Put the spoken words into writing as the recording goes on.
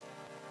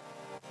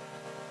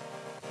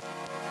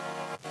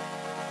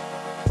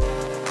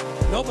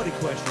Nobody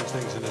questions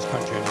things in this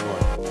country anymore.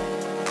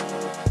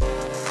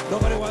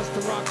 Nobody wants to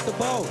rock the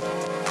boat.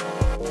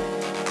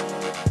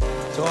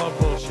 It's all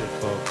bullshit,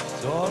 folks.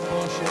 It's all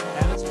bullshit,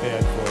 and it's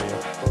bad for you.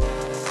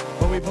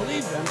 But we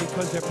believe them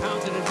because they're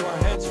pounded into our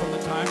heads from the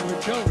time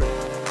we're children.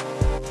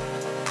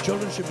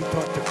 Children should be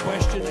taught to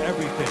question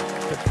everything.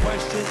 To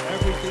question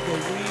everything they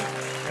read,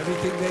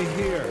 everything they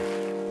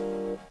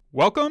hear.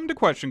 Welcome to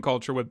Question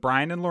Culture with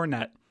Brian and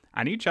Lornett.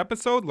 On each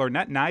episode,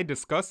 Lornett and I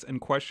discuss and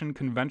question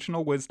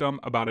conventional wisdom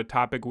about a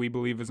topic we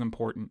believe is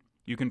important.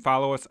 You can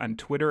follow us on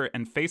Twitter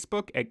and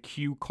Facebook at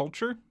Q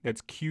Culture.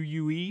 That's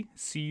QUECULTURE.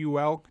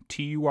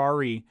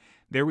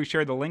 There we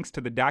share the links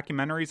to the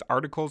documentaries,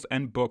 articles,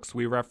 and books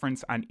we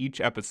reference on each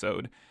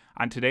episode.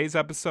 On today's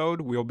episode,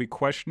 we'll be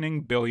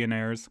questioning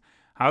billionaires.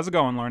 How's it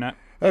going, Lornett?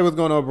 Hey, what's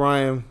going on,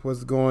 Brian?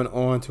 What's going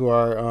on to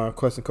our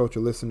Question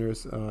Culture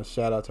listeners?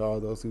 Shout out to all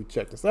those who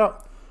checked us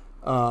out.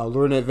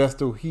 Lornett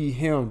Vestal, he,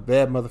 him,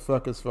 bad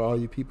motherfuckers for all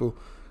you people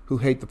who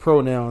hate the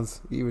pronouns,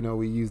 even though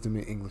we use them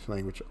in English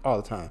language all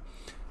the time.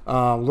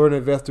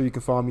 Lornett Vestal, you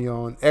can follow me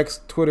on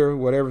X, Twitter,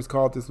 whatever it's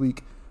called this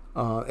week,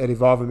 at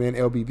Evolving Man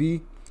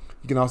LBB.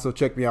 You can also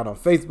check me out on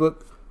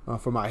Facebook.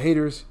 For my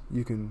haters,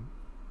 you can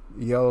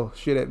yell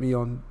shit at me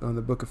on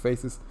the Book of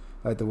Faces,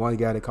 like the one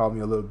guy that called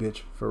me a little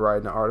bitch for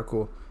writing an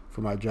article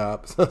for my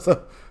job.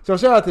 So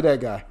shout out to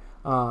that guy.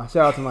 Shout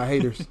out to my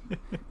haters.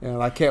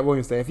 Like Cat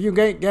Williams say, if you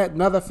ain't got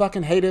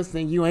motherfucking haters,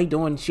 then you ain't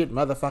doing shit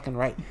motherfucking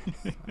right.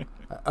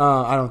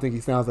 I don't think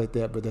he sounds like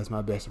that, but that's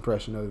my best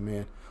impression of the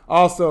man.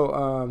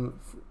 Also,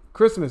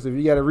 Christmas, if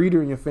you got a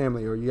reader in your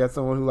family or you got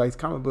someone who likes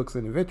comic books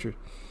and adventure,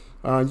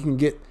 you can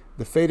get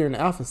the Fader and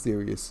Alpha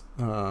series.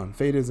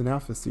 Faders and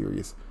Alpha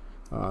series.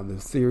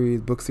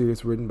 The book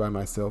series written by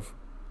myself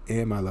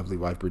and my lovely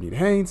wife, Bernita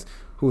Haynes,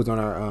 who was on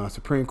our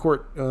Supreme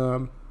Court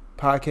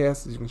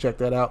podcast. You can check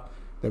that out.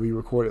 That we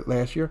recorded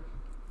last year.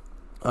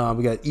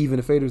 We got Eve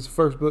and the Faders, the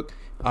first book.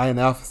 I and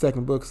the Alpha,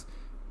 second books.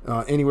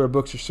 Anywhere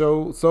books are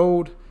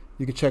sold,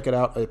 you can check it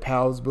out at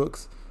Powell's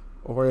Books.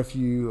 Or if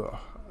you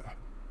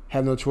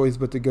have no choice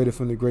but to get it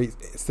from the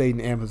great Satan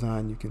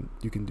Amazon,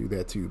 you can do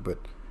that too. But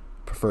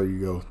prefer you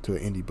go to an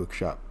indie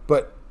bookshop.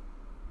 But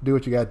do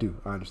what you got to do.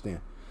 I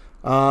understand.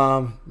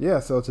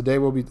 So today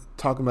we'll be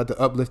talking about the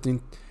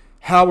uplifting.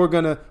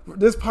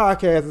 This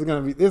podcast is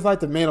going to be, it's like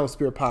the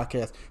Manosphere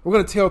podcast. We're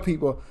going to tell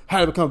people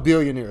how to become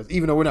billionaires,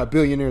 even though we're not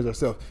billionaires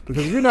ourselves.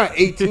 Because if you're not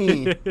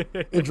 18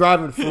 and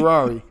driving a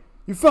Ferrari,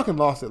 you fucking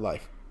lost at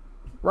life.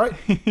 Right?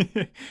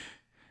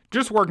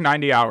 Just work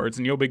 90 hours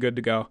and you'll be good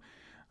to go.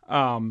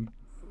 No,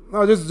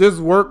 just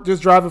work,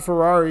 just drive a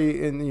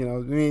Ferrari and,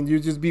 you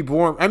just be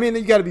born. I mean,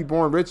 you got to be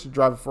born rich to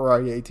drive a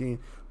Ferrari at 18.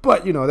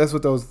 But, that's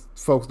what those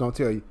folks don't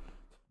tell you.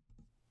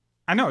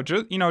 I know,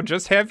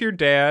 just have your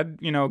dad,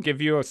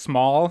 give you a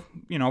small,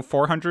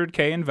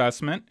 $400K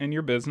investment in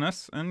your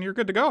business and you're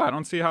good to go. I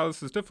don't see how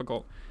this is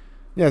difficult.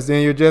 Yes,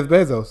 then you're Jeff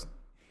Bezos.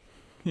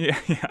 Yeah.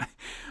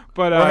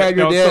 But, or have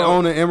your dad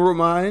own an emerald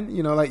mine,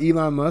 like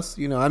Elon Musk.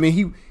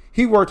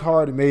 He worked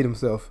hard and made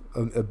himself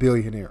a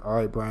billionaire. All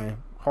right,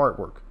 Brian, hard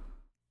work.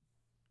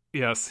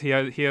 Yes, he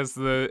has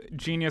the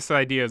genius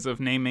ideas of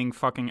naming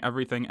fucking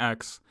everything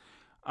X.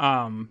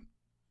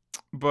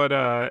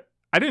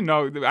 I didn't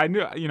know. I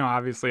knew,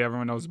 obviously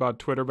everyone knows about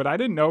Twitter, but I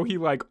didn't know he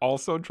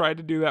also tried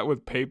to do that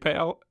with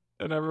PayPal,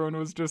 and everyone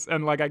was just,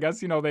 and I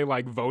guess, they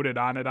voted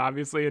on it,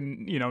 obviously,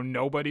 and,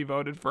 nobody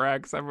voted for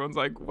X. Everyone's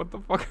like, what the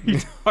fuck are you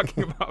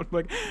talking about?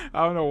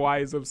 I don't know why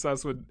he's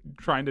obsessed with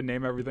trying to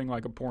name everything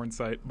like a porn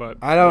site, but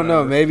I don't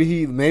know. Maybe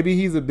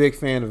he's a big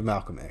fan of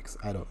Malcolm X.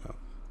 I don't know.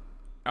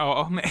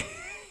 Oh man.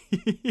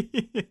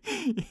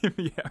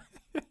 Yeah,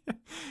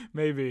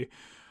 maybe.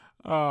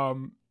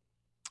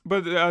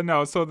 But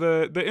no, so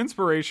the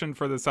inspiration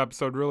for this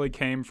episode really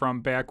came from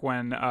back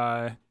when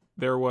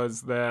there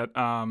was that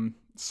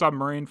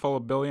submarine full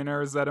of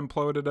billionaires that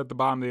imploded at the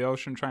bottom of the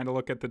ocean trying to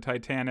look at the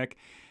Titanic.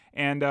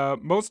 And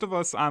most of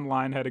us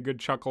online had a good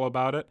chuckle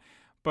about it.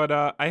 But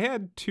I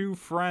had two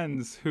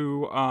friends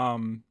who, I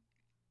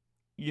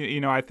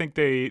think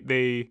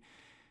they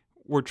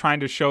were trying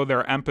to show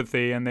their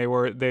empathy, and they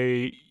were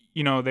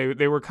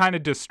kind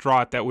of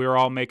distraught that we were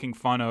all making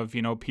fun of,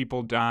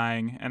 people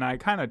dying. And I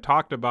kind of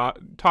talked about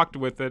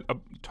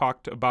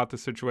the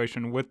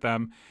situation with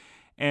them.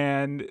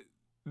 And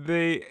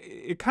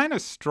it kind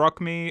of struck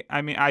me.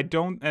 I mean,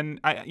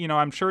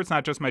 I'm sure it's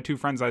not just my two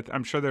friends.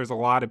 I'm sure there's a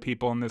lot of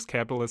people in this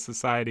capitalist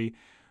society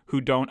who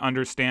don't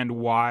understand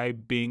why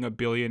being a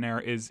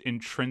billionaire is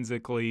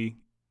intrinsically,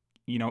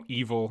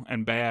 evil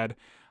and bad.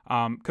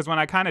 Because when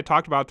I kind of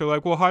talked about it, they're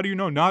like, well, how do you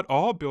know not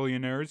all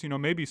billionaires?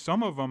 Maybe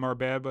some of them are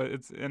bad,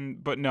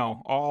 but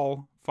no,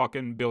 all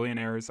fucking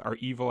billionaires are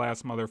evil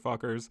ass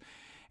motherfuckers.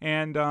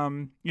 And,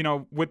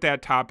 with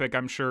that topic,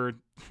 I'm sure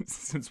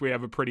since we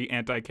have a pretty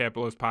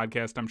anti-capitalist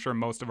podcast, I'm sure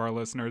most of our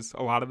listeners,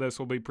 a lot of this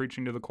will be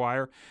preaching to the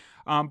choir.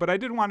 But I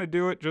did want to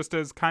do it just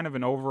as kind of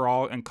an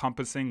overall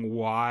encompassing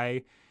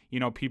why,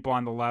 people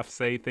on the left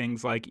say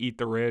things like eat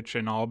the rich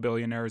and all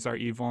billionaires are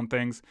evil and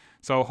things.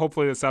 So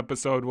hopefully this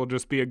episode will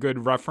just be a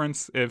good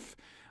reference if,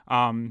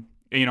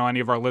 any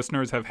of our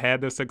listeners have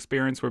had this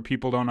experience where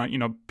people don't,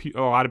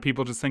 a lot of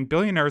people just think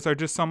billionaires are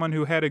just someone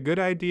who had a good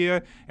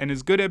idea and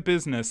is good at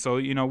business. So,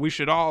 we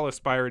should all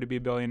aspire to be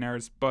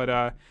billionaires.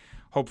 But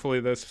hopefully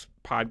this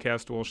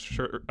podcast will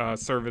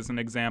serve as an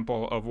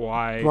example of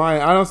why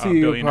Brian, I don't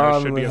see a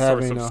problem should be with a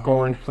source having of a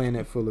scorn. whole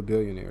planet full of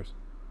billionaires.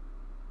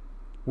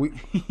 We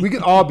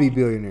can all be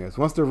billionaires.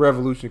 Once the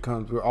revolution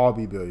comes, we'll all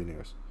be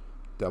billionaires.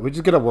 We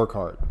just got to work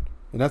hard.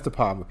 And that's the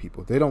problem with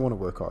people. They don't want to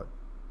work hard.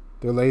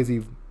 They're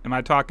lazy. Am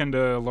I talking to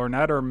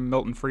Lornett or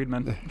Milton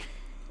Friedman?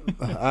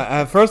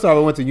 First off, I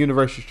went to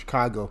University of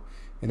Chicago,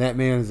 and that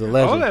man is a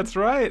legend. Oh, that's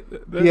right.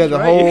 He has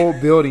a whole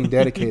building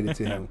dedicated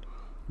to him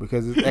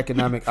because his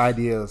economic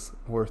ideas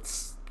were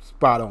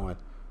spot on.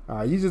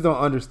 You just don't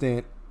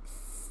understand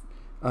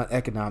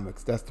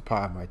economics. That's the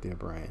problem right there,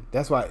 Brian.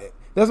 That's why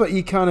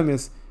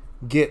economists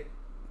get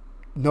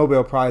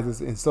Nobel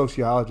Prizes and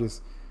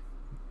sociologists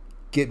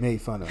get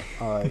made fun of.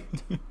 All right.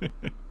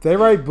 They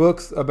write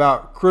books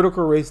about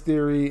critical race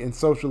theory and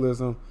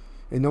socialism,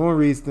 and no one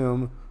reads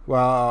them,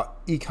 while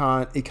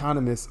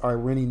economists are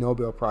winning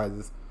Nobel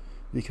Prizes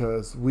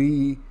because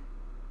we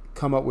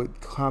come up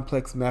with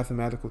complex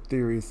mathematical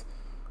theories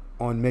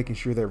on making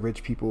sure that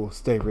rich people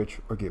stay rich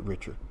or get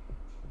richer.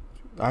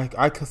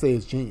 I could say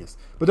it's genius.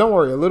 But don't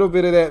worry, a little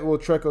bit of that will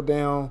trickle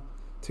down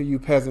to you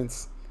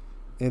peasants,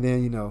 and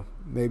then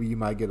maybe you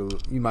might get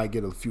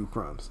a few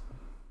crumbs.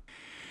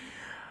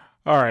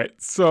 All right,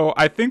 so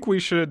I think we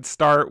should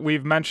start.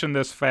 We've mentioned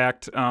this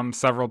fact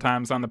several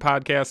times on the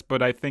podcast,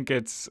 but I think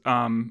it's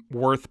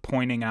worth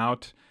pointing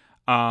out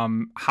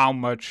how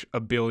much a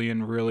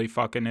billion really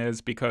fucking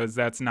is, because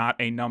that's not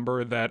a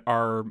number that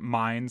our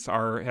minds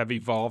have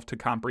evolved to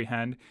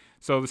comprehend.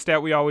 So the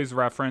stat we always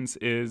reference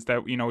is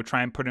that,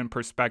 try and put in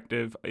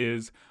perspective,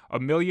 is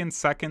 1 million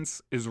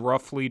seconds is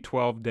roughly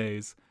 12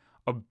 days.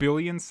 1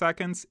 billion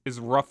seconds is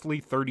roughly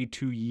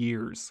 32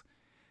 years.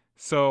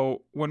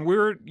 So when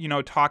we're,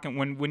 talking,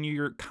 when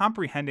you're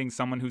comprehending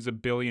someone who's a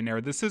billionaire,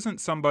 this isn't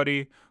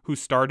somebody who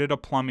started a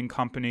plumbing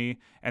company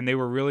and they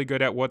were really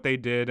good at what they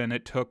did and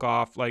it took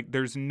off. Like,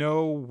 there's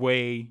no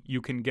way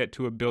you can get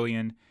to 1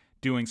 billion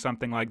doing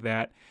something like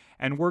that.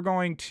 And we're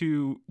going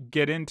to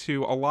get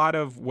into a lot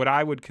of what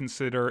I would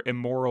consider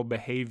immoral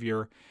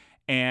behavior,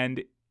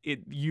 and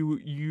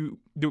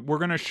we're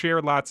going to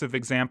share lots of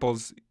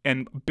examples,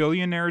 and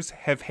billionaires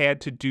have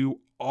had to do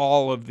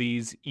all of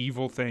these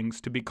evil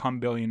things to become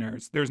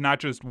billionaires. There's not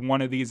just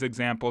one of these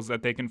examples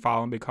that they can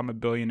follow and become a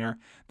billionaire.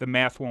 The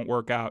math won't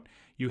work out.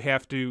 You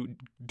have to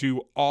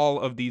do all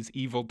of these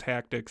evil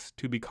tactics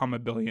to become a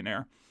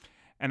billionaire.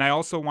 And I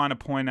also want to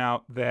point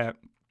out that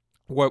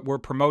what we're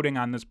promoting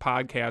on this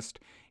podcast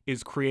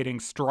is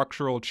creating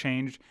structural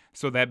change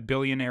so that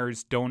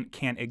billionaires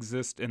can't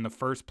exist in the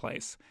first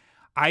place.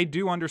 I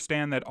do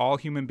understand that all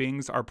human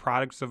beings are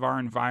products of our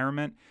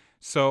environment.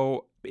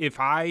 So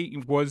if I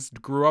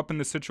grew up in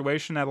the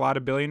situation that a lot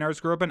of billionaires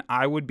grew up in,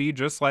 I would be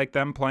just like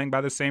them, playing by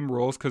the same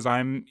rules, because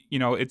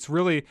it's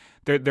really,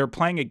 they're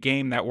playing a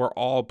game that we're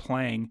all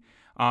playing.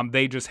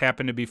 They just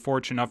happen to be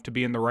fortunate enough to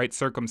be in the right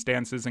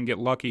circumstances and get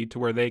lucky to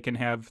where they can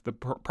have the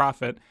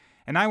profit.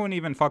 And I wouldn't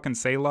even fucking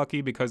say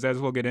lucky, because as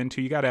we'll get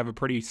into, you got to have a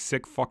pretty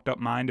sick, fucked up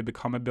mind to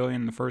become a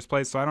billion in the first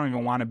place. So I don't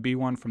even want to be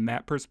one from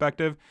that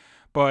perspective.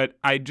 But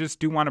I just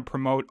do want to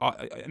promote,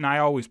 and I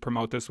always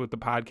promote this with the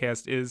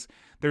podcast, is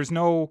there's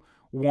no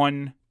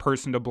one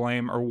person to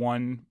blame or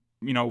one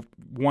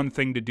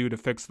thing to do to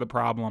fix the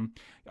problem.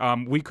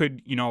 We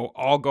could,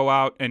 all go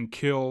out and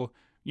kill,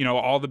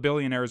 all the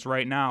billionaires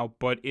right now.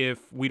 But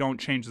if we don't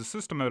change the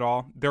system at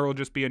all, there will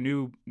just be a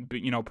new,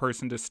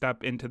 person to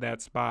step into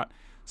that spot.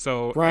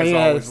 So Brian, you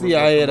have the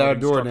CIA at our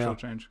door now.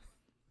 Change.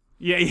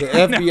 Yeah, the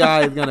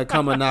FBI is gonna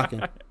come a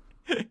knocking.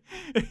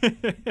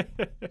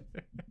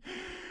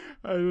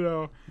 I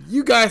know.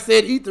 You guys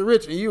said eat the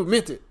rich, and you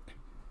meant it.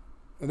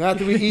 And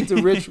after we eat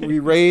the rich, we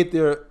raid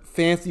their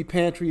fancy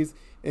pantries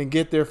and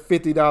get their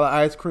 $50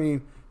 ice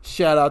cream.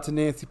 Shout out to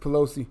Nancy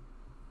Pelosi.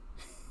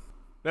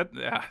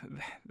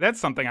 That's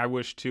something I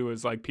wish too,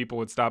 is like people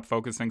would stop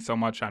focusing so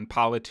much on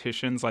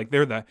politicians. Like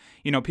they're the,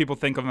 people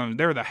think of them,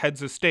 they're the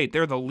heads of state,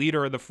 they're the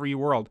leader of the free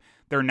world.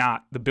 They're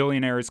not. The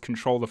billionaires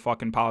control the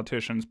fucking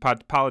politicians.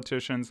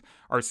 Politicians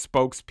are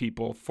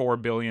spokespeople for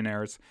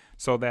billionaires,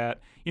 so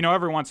that,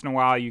 every once in a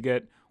while you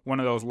get one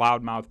of those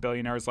loudmouth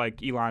billionaires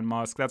like Elon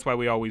Musk. That's why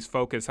we always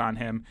focus on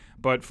him.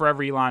 But for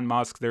every Elon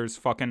Musk, there's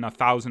fucking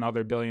 1,000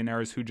 other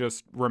billionaires who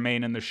just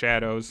remain in the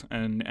shadows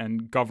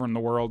and govern the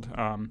world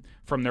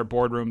from their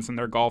boardrooms and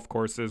their golf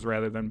courses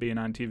rather than being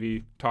on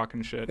TV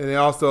talking shit. And they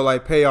also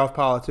pay off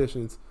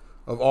politicians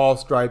of all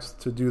stripes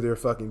to do their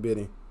fucking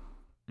bidding.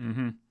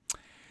 Mm-hmm.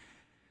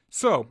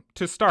 So,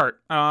 to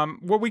start,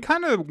 what we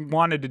kind of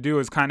wanted to do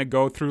is kind of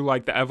go through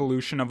the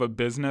evolution of a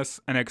business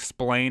and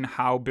explain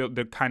how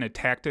the kind of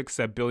tactics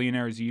that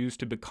billionaires use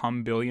to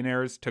become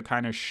billionaires, to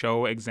kind of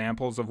show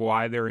examples of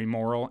why they're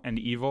immoral and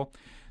evil.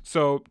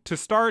 So, to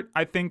start,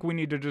 I think we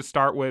need to just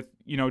start with,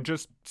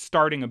 just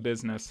starting a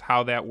business,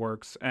 how that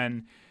works,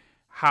 and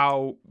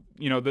how,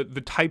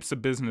 the types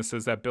of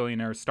businesses that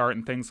billionaires start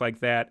and things like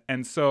that.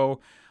 And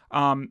so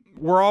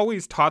we're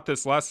always taught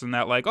this lesson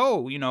that like,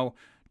 oh,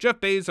 Jeff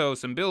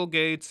Bezos and Bill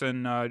Gates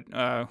and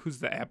who's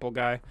the Apple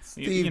guy?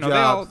 Steve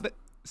Jobs.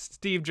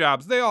 Steve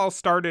Jobs. They all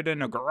started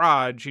in a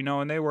garage,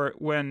 and they were,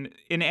 when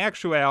in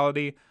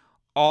actuality,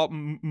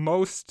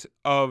 most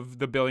of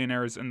the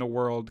billionaires in the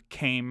world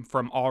came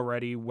from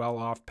already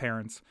well-off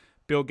parents.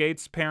 Bill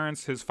Gates'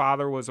 parents, his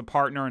father was a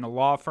partner in a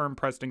law firm,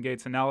 Preston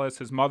Gates and Ellis.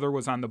 His mother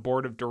was on the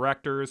board of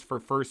directors for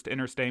First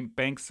Interstate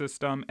Bank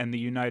System and the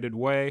United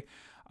Way.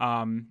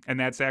 And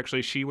that's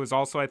actually, she was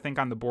also, I think,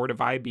 on the board of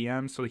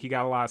IBM, so he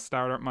got a lot of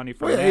startup money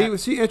from that.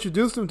 She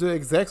introduced him to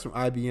execs from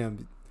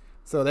IBM.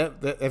 So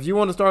that if you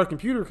want to start a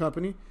computer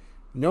company,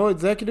 no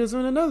executives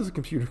in another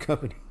computer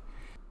company.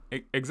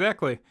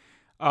 Exactly.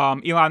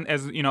 Elon,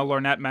 as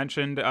Lornett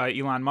mentioned,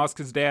 Elon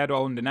Musk's dad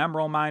owned an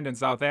emerald mine in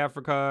South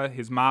Africa.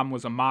 His mom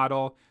was a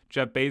model.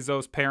 Jeff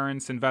Bezos'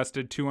 parents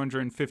invested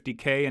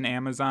 $250K in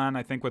Amazon,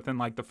 I think within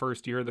like the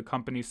first year the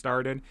company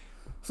started.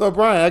 So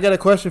Brian, I got a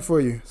question for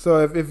you.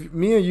 So if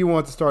me and you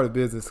want to start a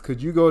business,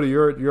 could you go to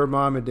your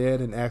mom and dad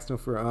and ask them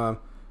for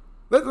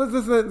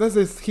let's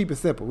just keep it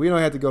simple. We don't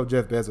have to go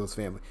Jeff Bezos'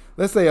 family.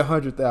 Let's say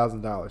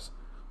 $100,000.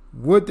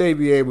 Would they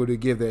be able to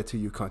give that to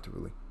you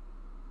comfortably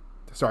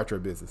to start your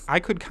business? I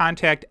could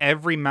contact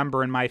every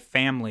member in my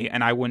family,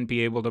 and I wouldn't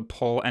be able to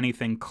pull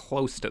anything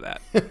close to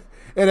that.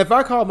 And if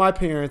I called my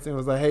parents and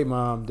was like, "Hey,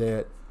 Mom,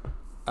 Dad,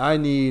 I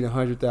need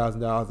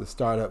 $100,000 to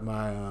start up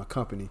my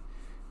company,"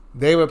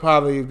 they would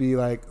probably be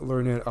like,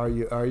 "Lornett, are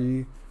you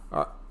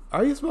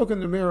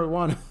smoking the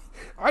marijuana?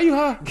 Are you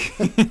high?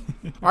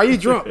 Are you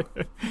drunk?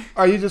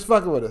 Are you just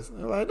fucking with us?"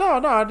 They're like, no,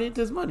 I need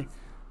this money.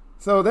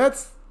 So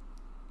that's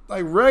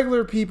like,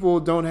 regular people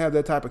don't have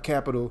that type of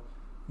capital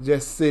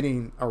just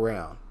sitting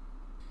around.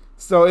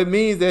 So it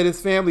means that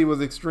his family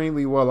was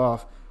extremely well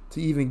off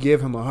to even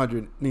give him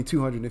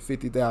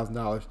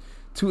 $250,000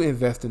 to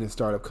invest in his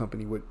startup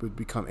company, would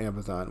become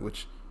Amazon,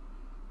 which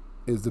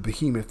is the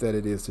behemoth that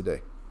it is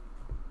today.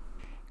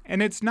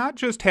 And it's not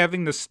just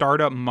having the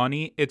startup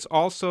money, it's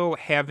also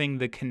having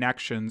the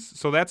connections.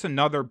 So that's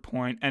another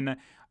point, and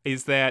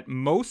is that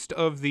most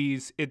of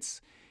these,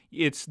 most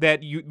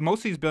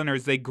of these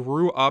billionaires, they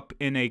grew up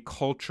in a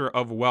culture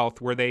of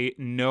wealth where they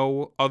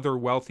know other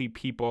wealthy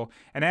people.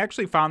 And I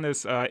actually found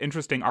this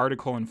interesting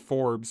article in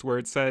Forbes where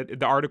it said,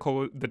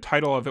 the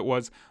title of it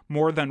was,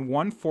 "More than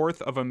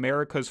 1/4 of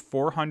America's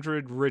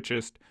 400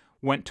 richest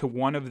went to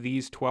one of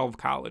these 12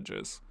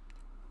 colleges."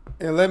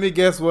 And let me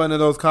guess, one of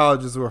those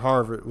colleges was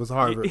Harvard.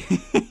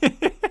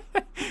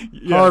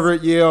 Yes.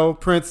 Harvard, Yale,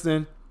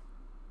 Princeton.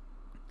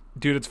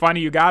 Dude, it's funny.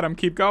 You got him.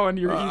 Keep going.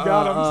 You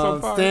got him so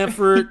far.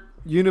 Stanford,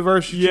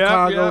 University of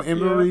Chicago,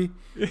 Emory,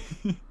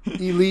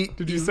 Elite.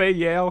 Did you say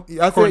Yale?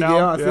 I said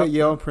Yale. I said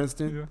Yale and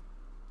Princeton. Yeah.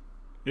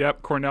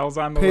 Yep, Cornell's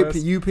on the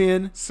list.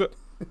 UPenn.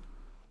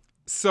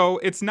 So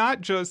it's not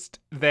just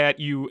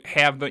that you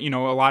have a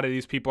lot of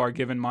these people are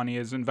given money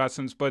as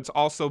investments, but it's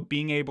also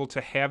being able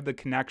to have the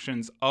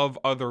connections of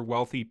other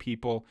wealthy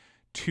people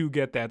to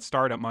get that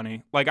startup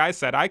money. Like I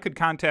said, I could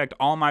contact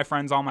all my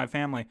friends, all my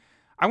family.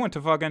 I went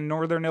to fucking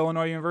Northern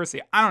Illinois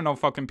University. I don't know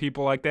fucking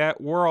people like that.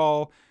 We're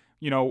all,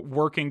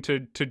 working to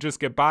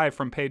just get by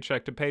from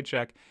paycheck to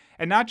paycheck.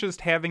 And not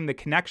just having the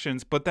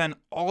connections, but then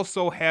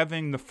also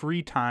having the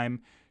free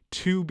time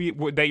to be,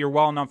 that you're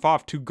well enough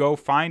off to go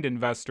find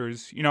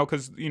investors,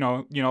 because, a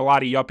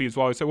lot of yuppies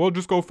will always say, well,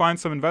 just go find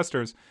some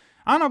investors.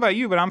 I don't know about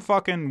you, but I'm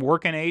fucking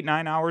working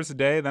 8-9 hours a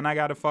day. Then I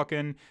got to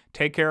fucking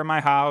take care of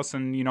my house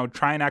and,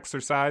 try and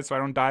exercise so I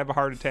don't die of a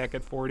heart attack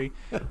at 40.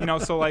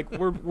 So like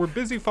we're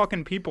busy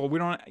fucking people. We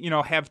don't,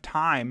 have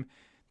time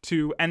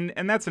to,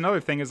 and that's another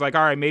thing is like,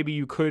 all right, maybe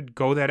you could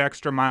go that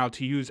extra mile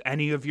to use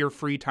any of your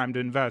free time to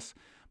invest.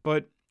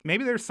 But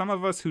maybe there's some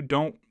of us who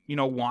don't,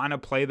 want to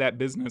play that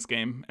business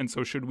game. And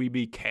so should we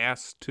be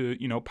cast to,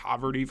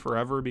 poverty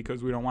forever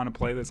because we don't want to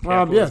play this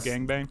capitalist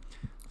gangbang?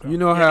 So. You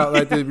know how,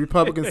 like the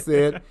Republicans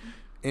said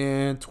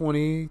in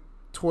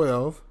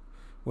 2012,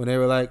 when they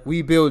were like,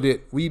 we build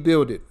it.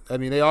 I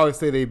mean, they always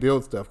say they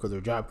build stuff because they're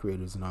job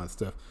creators and all that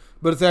stuff.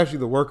 But it's actually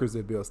the workers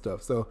that build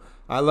stuff. So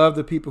I love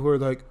the people who are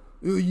like,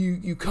 oh,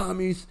 you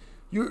commies,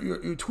 you're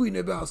tweeting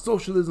about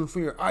socialism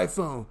from your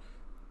iPhone.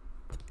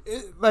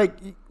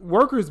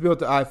 Workers built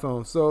the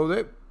iPhone, so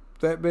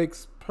that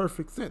makes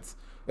perfect sense.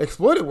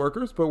 Exploited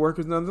workers, but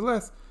workers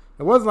nonetheless.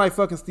 It wasn't like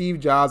fucking Steve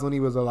Jobs when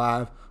he was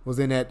alive was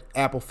in that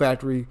Apple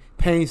factory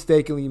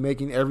painstakingly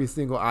making every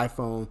single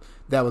iPhone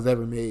that was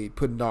ever made,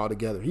 putting it all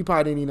together. He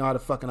probably didn't even know how the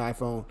fucking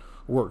iPhone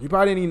worked. He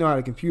probably didn't even know how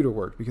the computer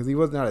worked because he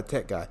was not a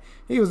tech guy.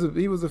 He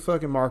was a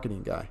fucking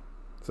marketing guy.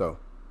 So,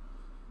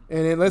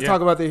 and then let's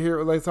talk about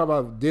let's talk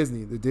about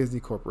Disney, the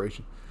Disney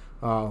Corporation,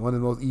 one of the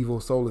most evil,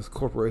 soulless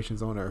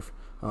corporations on earth.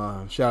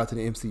 Shout out to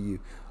the MCU.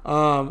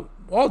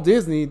 Walt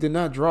Disney did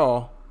not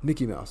draw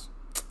Mickey Mouse.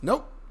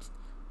 Nope.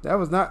 That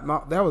was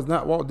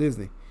not Walt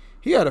Disney.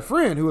 He had a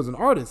friend who was an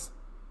artist.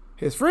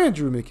 His friend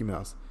drew Mickey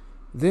Mouse.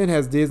 Then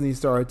as Disney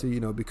started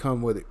to,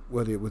 become what it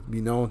would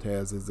be known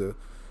as the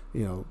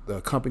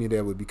company that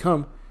it would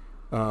become,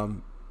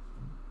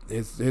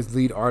 his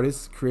lead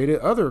artist created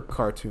other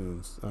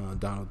cartoons,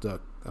 Donald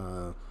Duck,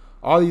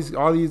 all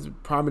these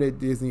prominent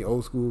Disney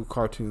old school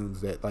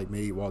cartoons that like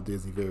made Walt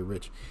Disney very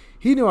rich.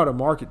 He knew how to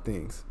market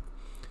things.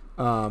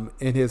 And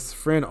his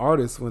friend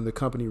artists, when the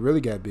company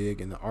really got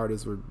big and the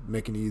artists were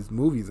making these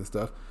movies and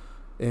stuff,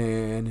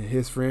 and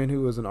his friend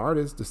who was an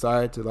artist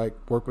decided to like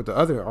work with the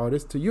other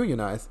artists to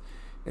unionize,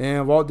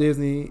 and Walt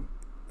Disney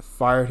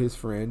fired his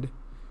friend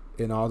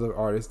and all the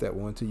artists that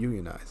wanted to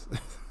unionize.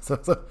 so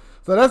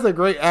that's a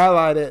great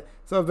ally.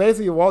 So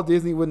basically Walt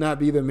Disney would not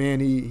be the man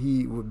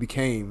he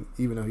became,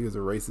 even though he was a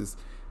racist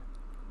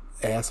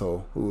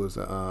asshole who was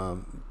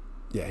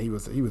he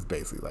was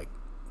basically like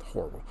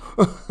horrible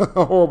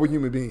a horrible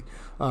human being,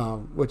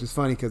 which is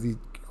funny because he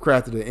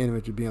crafted an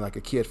image of being like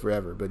a kid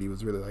forever, but he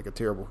was really like a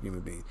terrible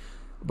human being.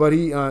 But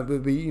he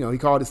he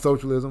called it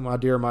socialism. I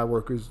dare my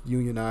workers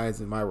unionize,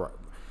 and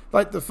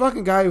like the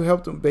fucking guy who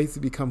helped him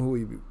basically become who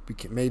he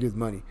made his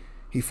money,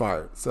 he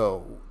fired.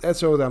 So that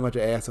shows how much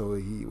an asshole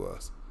he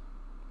was.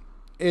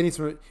 And he's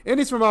from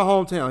my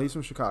hometown. He's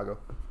from Chicago.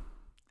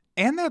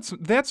 And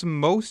that's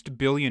most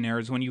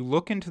billionaires. When you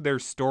look into their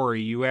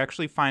story, you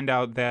actually find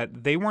out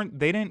that they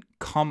didn't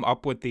come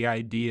up with the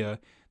idea.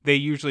 They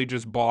usually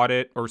just bought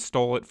it or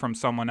stole it from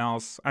someone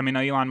else. I mean,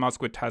 Elon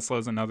Musk with Tesla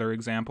is another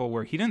example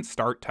where he didn't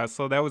start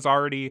Tesla. That was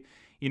already,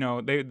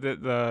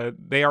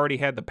 they already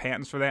had the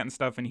patents for that and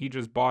stuff, and he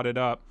just bought it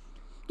up.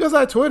 Just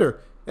like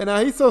Twitter. And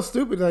he's so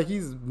stupid, like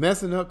he's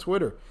messing up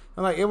Twitter.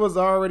 And like it was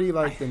already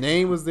like the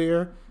name was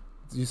there.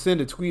 You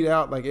send a tweet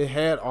out, like it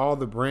had all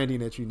the branding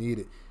that you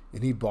needed.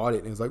 And he bought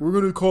it and it's like, we're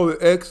going to call it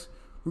X.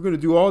 We're going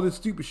to do all this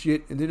stupid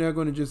shit, and then they're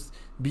going to just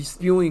be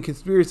spewing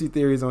conspiracy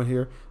theories on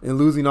here and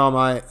losing all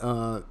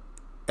my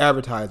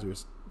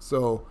advertisers.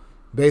 So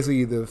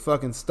basically, the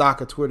fucking stock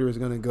of Twitter is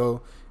going to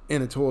go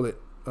in the toilet,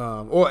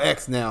 or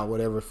X now,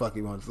 whatever the fuck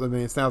he wants. I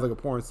mean, it sounds like a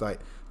porn site,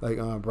 like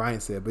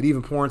Brian said. But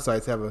even porn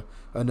sites have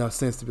enough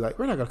sense to be like,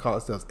 we're not going to call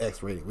ourselves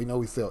X-rated. We know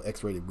we sell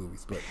X-rated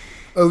movies, but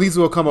at least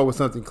we'll come up with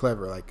something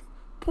clever like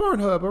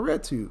Pornhub or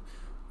RedTube.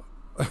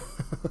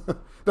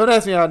 Don't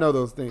ask me how I know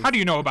those things. How do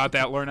you know about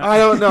that, Lornett? I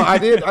don't know. I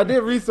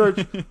did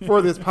research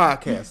for this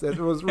podcast. It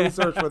was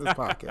research for this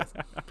podcast.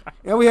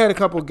 And we had a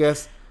couple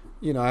guests,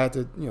 I had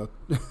to,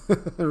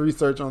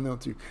 research on them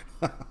too.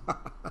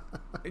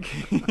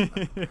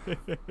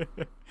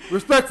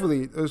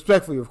 Respectfully,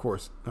 of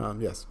course.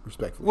 Yes,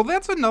 respectfully. Well,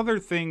 that's another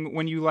thing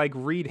when you like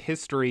read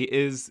history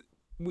is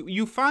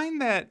you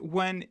find that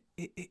when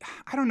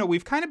I don't know,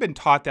 we've kind of been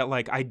taught that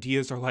like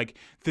ideas are like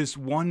this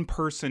one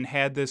person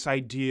had this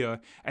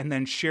idea and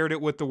then shared it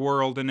with the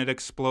world and it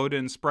exploded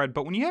and spread.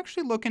 But when you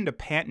actually look into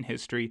patent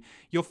history,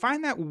 you'll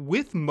find that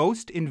with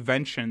most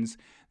inventions,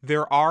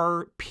 there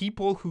are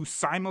people who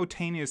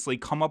simultaneously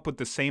come up with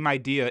the same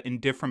idea in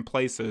different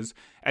places.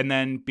 And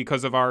then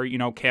because of our,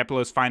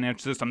 capitalist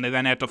finance system, they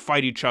then have to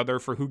fight each other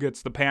for who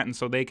gets the patent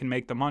so they can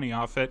make the money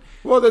off it.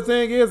 Well, the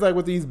thing is, like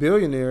with these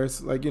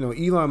billionaires, like,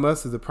 Elon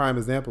Musk is a prime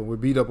example. We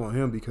beat up on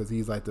him because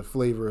he's like the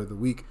flavor of the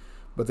week.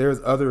 But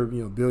there's other,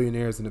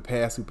 billionaires in the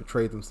past who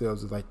portrayed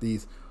themselves as like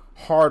these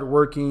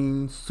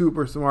hardworking,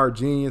 super smart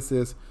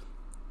geniuses.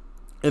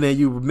 And then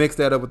you mix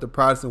that up with the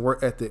Protestant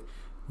work ethic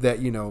that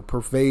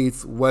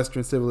pervades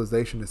Western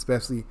civilization,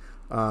 especially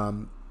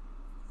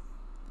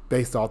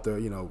based off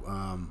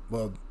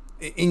the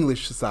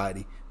English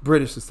society,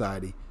 British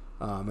society,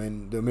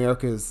 and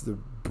America is the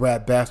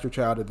bastard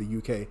child of the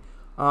UK,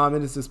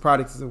 and it's this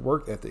Protestant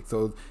work ethic.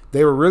 So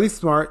they were really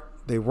smart,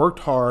 they worked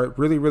hard,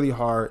 really really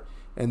hard,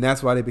 and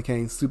that's why they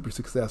became super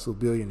successful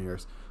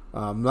billionaires.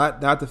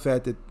 Not the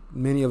fact that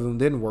many of them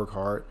didn't work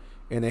hard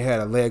and they had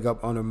a leg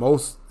up on the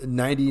most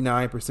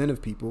 99%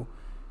 of people.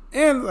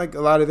 And like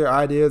a lot of their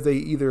ideas, they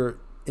either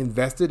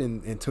invested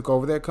and took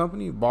over that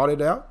company, bought it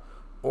out,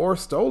 or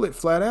stole it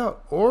flat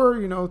out, or,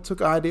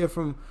 took an idea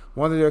from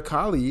one of their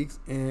colleagues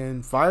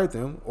and fired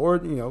them, or,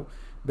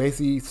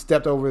 basically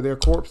stepped over their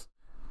corpse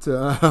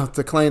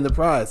to claim the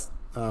prize,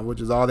 which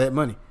is all that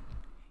money.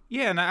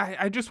 Yeah, and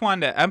I just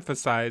wanted to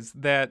emphasize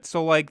that.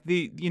 So like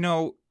the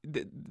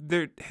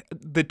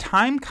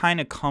time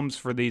kind of comes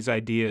for these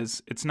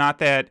ideas. It's not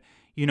that,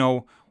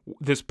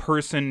 this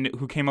person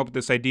who came up with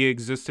this idea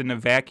existed in a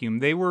vacuum.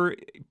 They were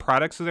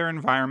products of their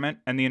environment,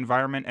 and the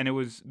environment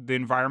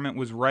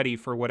was ready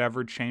for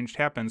whatever change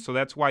happened. So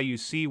that's why you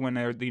see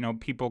when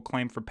people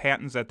claim for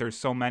patents that there's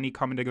so many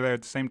coming together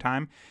at the same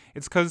time.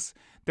 It's because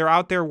they're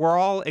out there. We're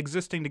all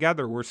existing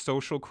together. We're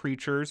social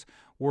creatures.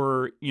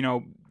 We're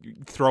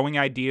throwing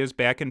ideas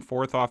back and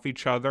forth off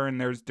each other, and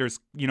there's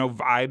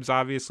vibes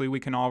obviously we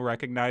can all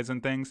recognize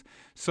and things.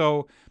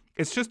 So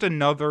it's just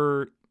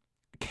another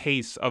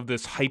case of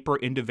this hyper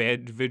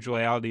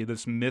individuality,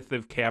 this myth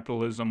of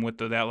capitalism with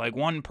that like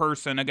one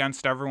person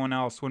against everyone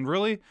else, when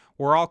really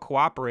we're all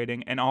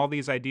cooperating and all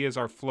these ideas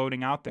are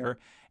floating out there,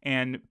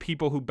 and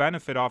people who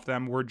benefit off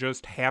them were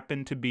just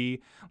happen to be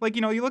like,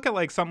 you look at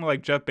like something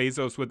like Jeff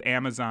Bezos with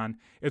Amazon.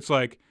 It's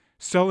like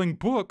selling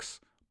books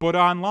but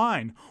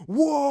online.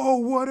 Whoa,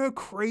 what a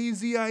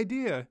crazy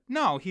idea.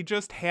 No, he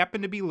just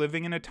happened to be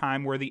living in a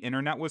time where the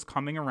internet was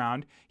coming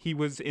around. He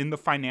was in the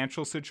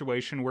financial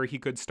situation where he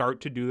could start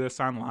to do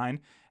this online.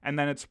 and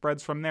then it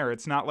spreads from there.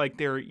 It's not like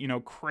they're,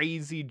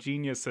 crazy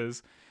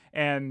geniuses.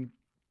 And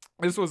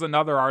this was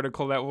another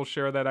article that we'll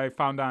share that I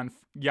found on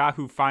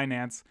Yahoo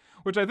Finance,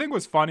 which I think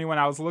was funny when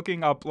I was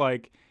looking up,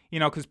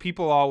 because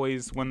people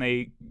always, when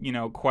they,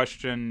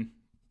 question,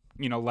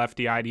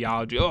 lefty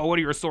ideology, oh, what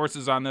are your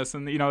sources on this?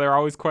 And, they're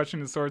always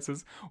questioning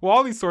sources. Well,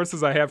 all these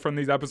sources I have from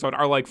these episodes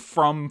are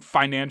from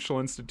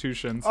financial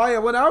institutions. Oh, yeah.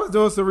 When I was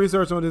doing some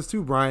research on this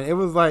too, Brian, it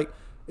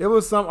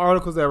was some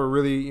articles that were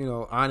really,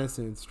 honest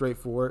and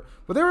straightforward.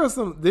 But there were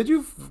some, did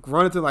you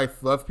run into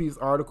fluff piece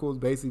articles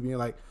basically being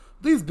like,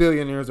 these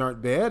billionaires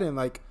aren't bad and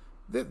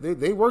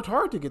they worked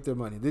hard to get their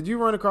money? Did you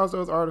run across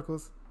those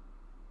articles?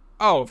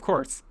 Oh, of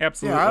course.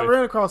 Absolutely. Yeah, I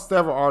ran across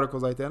several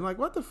articles like that. I'm like,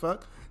 what the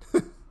fuck?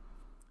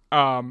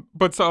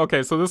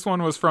 So this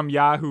one was from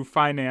Yahoo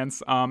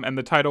Finance, and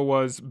the title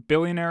was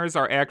 "Billionaires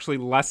Are Actually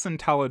Less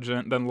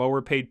Intelligent Than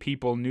Lower Paid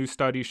People, New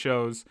Study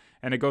Shows,"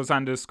 and it goes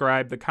on to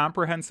describe the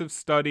comprehensive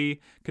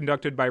study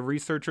conducted by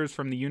researchers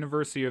from the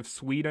University of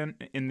Sweden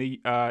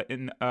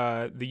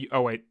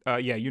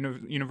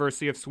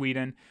University of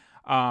Sweden.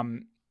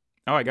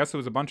 I guess it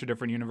was a bunch of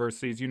different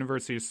universities.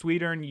 University of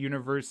Sweden,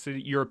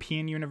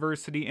 European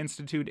University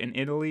Institute in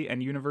Italy,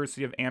 and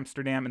University of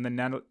Amsterdam in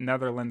the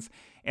Netherlands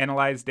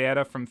analyzed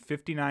data from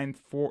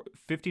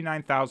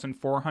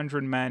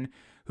 59,400 men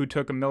who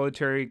took a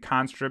military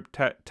conscript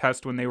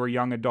test when they were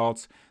young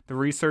adults. The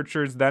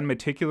researchers then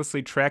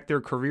meticulously tracked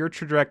their career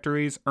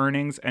trajectories,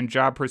 earnings, and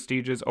job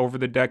prestiges over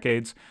the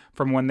decades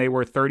from when they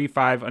were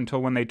 35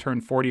 until when they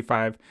turned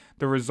 45.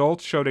 The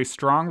results showed a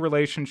strong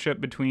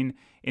relationship between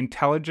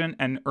intelligence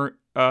and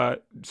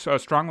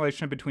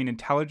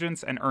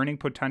earning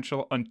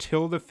potential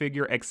until the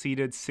figure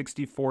exceeded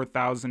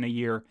 64,000 a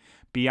year.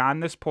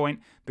 Beyond this point,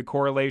 the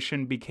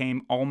correlation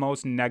became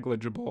almost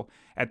negligible.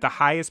 At the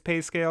highest pay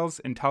scales,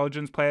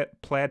 intelligence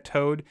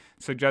plateaued,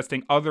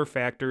 suggesting other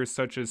factors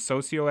such as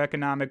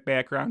socioeconomic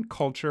background,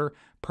 culture,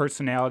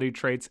 personality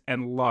traits,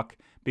 and luck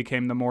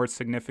became the more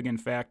significant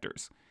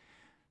factors.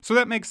 So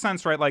that makes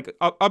sense, right?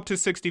 Up to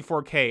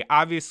 64K,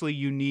 obviously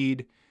you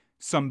need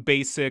some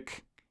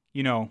basic,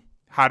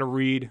 how to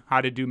read,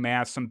 how to do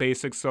math, some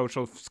basic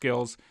social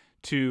skills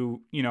to,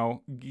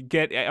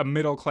 get a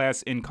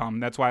middle-class income.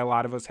 That's why a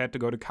lot of us had to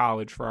go to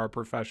college for our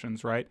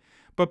professions, right?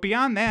 But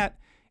beyond that,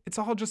 it's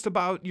all just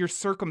about your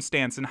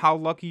circumstance and how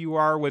lucky you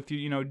are with,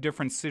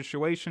 different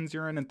situations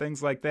you're in and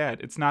things like that.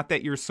 It's not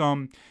that you're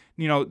some,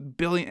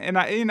 billion. And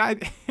I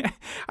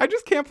I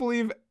just can't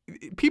believe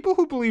people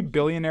who believe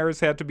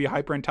billionaires have to be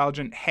hyper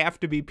intelligent have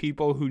to be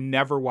people who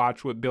never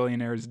watch what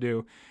billionaires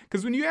do.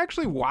 Because when you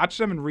actually watch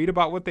them and read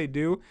about what they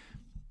do,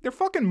 they're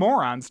fucking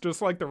morons,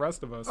 just like the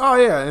rest of us. Oh,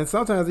 yeah, and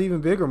sometimes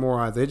even bigger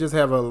morons. They just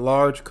have a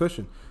large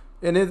cushion.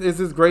 And it's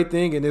this great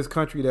thing in this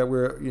country that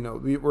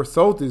we're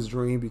sold this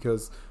dream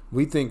because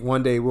we think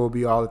one day we'll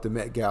be all at the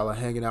Met Gala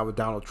hanging out with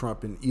Donald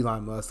Trump and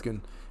Elon Musk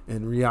and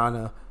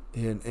Rihanna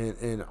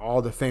and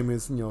all the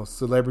famous,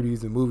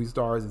 celebrities and movie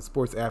stars and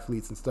sports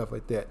athletes and stuff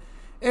like that.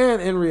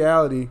 And in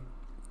reality,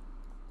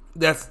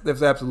 that's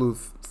absolute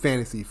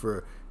fantasy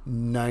for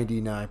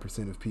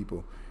 99% of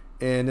people.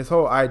 And this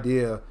whole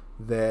idea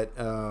that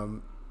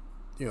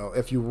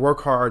if you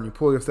work hard and you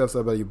pull yourself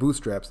up by your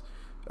bootstraps,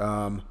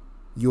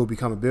 you'll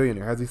become a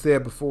billionaire. As we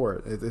said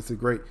before, it's a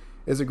great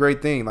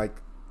thing.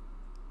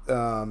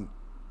 The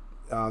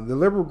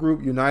liberal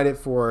group United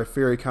for a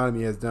Fair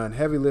Economy has done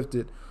heavy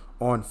lifted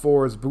on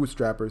Forbes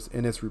bootstrappers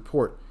in its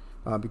report,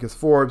 because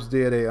Forbes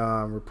did a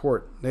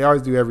report. They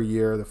always do every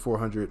year, the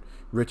 400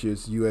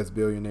 richest U.S.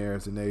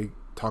 billionaires, and they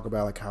talk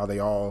about how they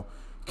all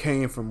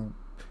came from.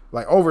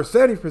 Over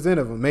 70%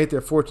 of them made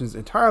their fortunes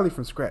entirely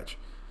from scratch.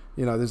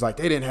 There's they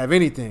didn't have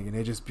anything,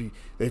 and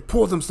they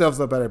pulled themselves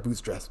up out of their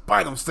bootstraps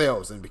by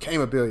themselves and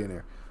became a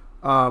billionaire.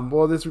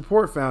 Well, this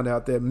report found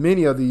out that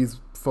many of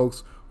these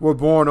folks were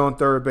born on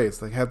third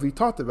base, as we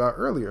talked about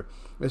earlier.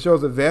 It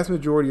shows the vast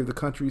majority of the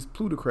country's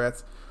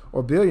plutocrats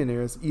or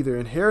billionaires either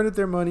inherited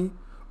their money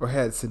or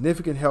had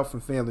significant help from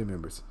family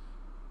members.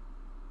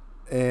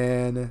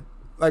 And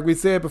like we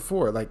said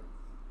before,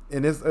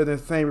 in this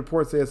same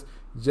report says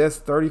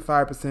just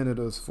 35% of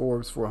those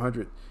Forbes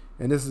 400,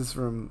 and this is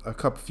from a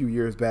few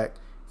years back,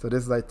 so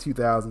this is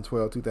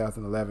 2012,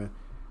 2011,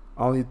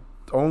 only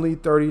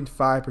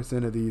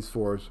 35% of these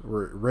Forbes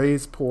were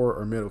raised poor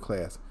or middle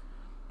class,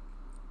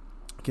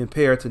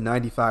 compared to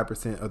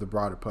 95% of the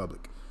broader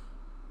public.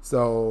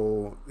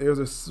 So there's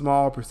a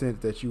small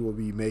percent that you will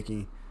be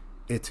making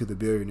it to the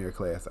billionaire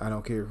class. I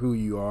don't care who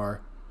you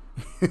are,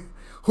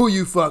 who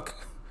you fuck,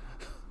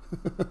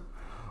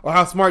 or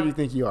how smart you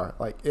think you are.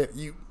 If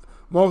you,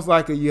 most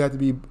likely you have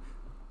to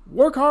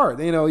work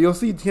hard. You'll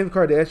see Kim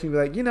Kardashian be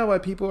like, you know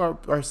what, people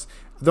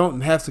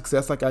don't have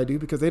success like I do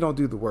because they don't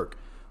do the work.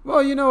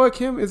 Well, you know what,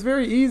 Kim, it's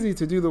very easy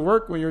to do the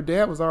work when your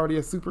dad was already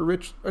a super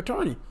rich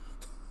attorney.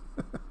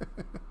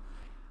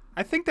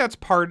 I think that's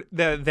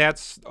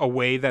a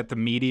way that the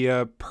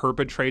media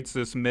perpetrates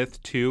this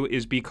myth too,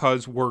 is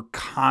because we're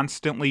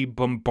constantly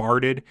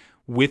bombarded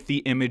with the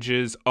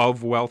images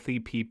of wealthy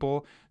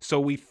people. So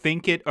we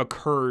think it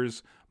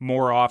occurs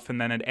more often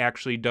than it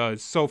actually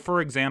does. So, for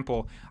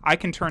example, I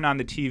can turn on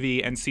the TV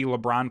and see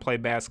LeBron play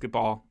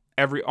basketball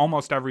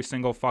almost every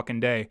single fucking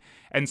day.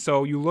 And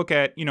so you look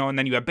at, and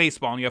then you have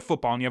baseball and you have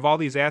football and you have all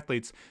these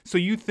athletes. So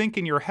you think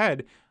in your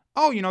head,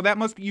 oh, that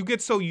must be, you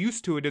get so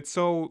used to it. It's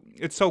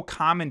so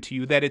common to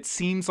you that it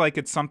seems like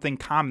it's something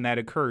common that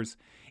occurs.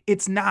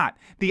 It's not.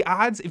 The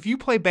odds, if you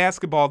play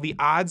basketball, the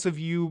odds of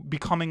you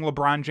becoming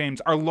LeBron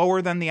James are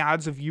lower than the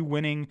odds of you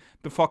winning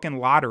the fucking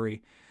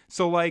lottery.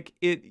 So, like,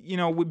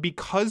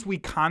 because we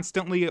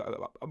constantly,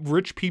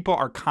 rich people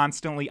are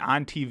constantly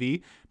on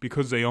TV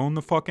because they own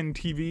the fucking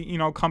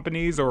TV,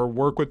 companies or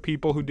work with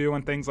people who do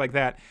and things like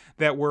that,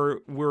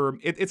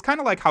 it's kind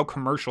of like how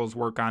commercials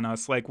work on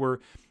us. Like, we're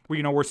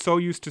so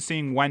used to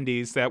seeing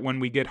Wendy's that when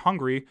we get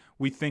hungry,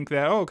 we think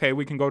that, oh, okay,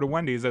 we can go to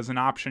Wendy's as an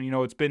option.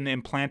 It's been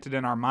implanted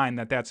in our mind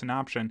that that's an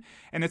option.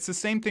 And it's the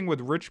same thing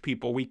with rich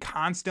people. We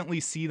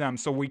constantly see them,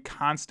 so we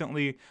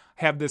constantly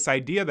have this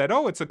idea that,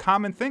 oh, it's a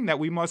common thing that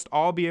we must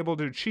all be able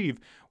to achieve,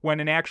 when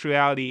in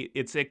actuality,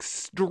 it's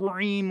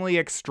extremely,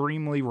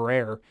 extremely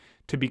rare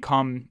to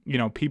become,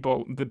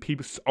 people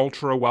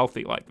ultra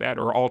wealthy like that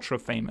or ultra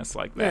famous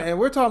like that. Yeah, and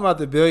we're talking about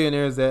the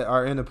billionaires that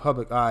are in the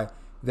public eye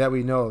that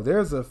we know.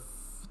 There's a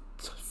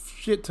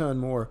shit ton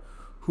more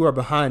who are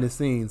behind the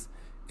scenes,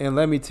 and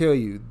let me tell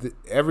you,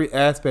 every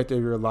aspect of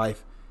your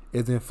life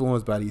is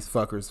influenced by these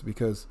fuckers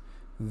because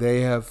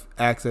they have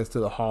access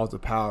to the halls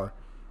of power.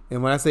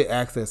 And when I say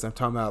access, I'm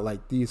talking about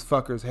like these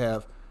fuckers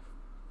have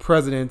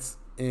presidents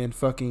and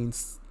fucking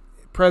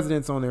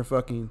presidents on their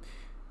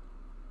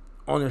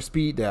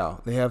speed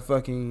dial. They have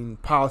fucking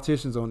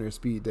politicians on their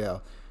speed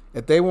dial.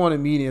 If they want a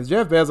meeting, if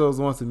Jeff Bezos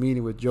wants a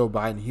meeting with Joe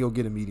Biden, he'll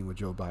get a meeting with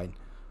Joe Biden.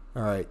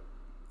 All right.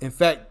 In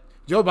fact,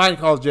 Joe Biden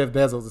calls Jeff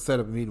Bezos to set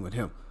up a meeting with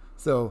him.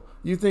 So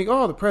you think,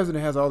 oh, the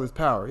president has all this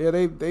power. Yeah,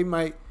 they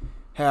might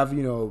have,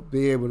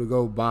 be able to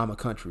go bomb a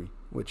country,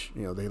 which,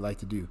 they like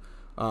to do.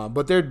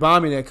 But they're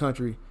bombing that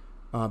country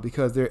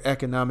because they're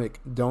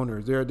economic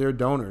donors. They're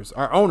donors.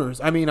 Our owners,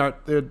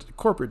 they're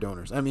corporate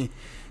donors.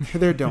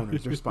 They're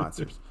donors. They're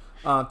sponsors.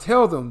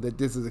 Tell them that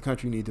this is a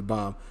country we need to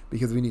bomb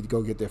because we need to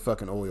go get their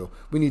fucking oil.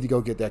 We need to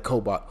go get that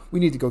cobalt. We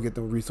need to go get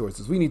the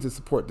resources. We need to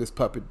support this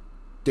puppet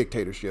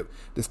dictatorship,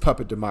 this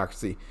puppet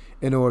democracy,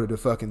 in order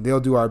to they'll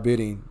do our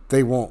bidding.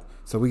 They won't.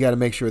 So we got to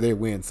make sure they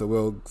win. So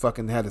we'll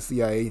fucking have the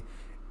CIA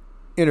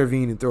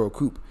intervene and throw a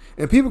coup.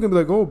 And people can be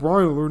like, oh,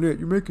 Brian Lornett,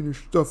 you're making this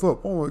stuff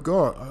up. Oh my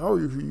God, how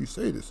do you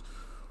say this?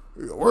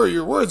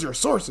 Where's your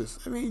sources?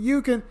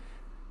 You can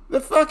go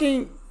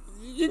to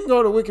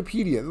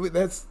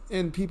Wikipedia.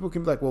 And people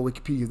can be like, well,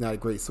 Wikipedia is not a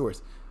great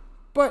source.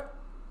 But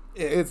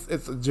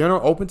it's general,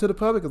 open to the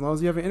public as long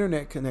as you have an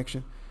internet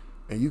connection.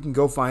 And you can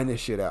go find this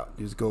shit out.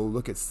 Just go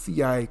look at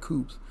CIA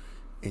coups,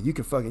 and you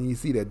can you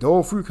see that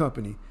Dole Fruit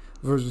Company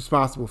was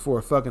responsible for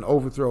a fucking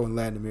overthrow in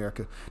Latin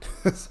America.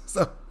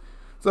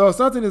 So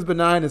something as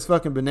benign as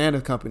fucking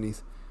banana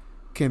companies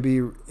can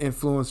be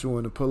influential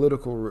in the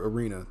political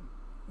arena.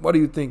 What do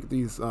you think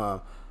these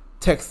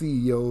tech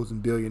CEOs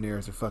and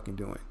billionaires are fucking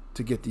doing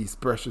to get these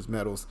precious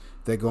metals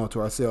that go into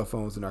our cell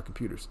phones and our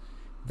computers?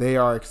 They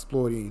are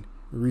exploiting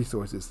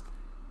resources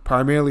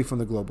primarily from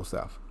the global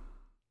south.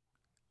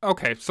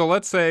 Okay, so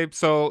let's say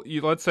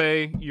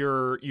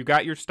you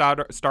got your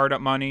startup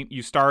money,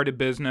 you started a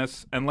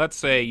business, and let's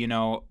say,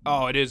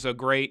 it is a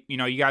great,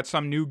 you got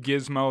some new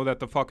gizmo that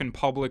the fucking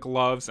public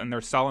loves and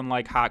they're selling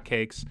like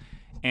hotcakes,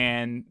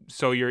 and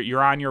so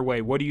you're on your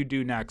way. What do you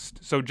do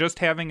next? So just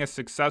having a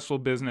successful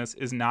business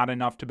is not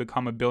enough to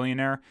become a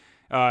billionaire.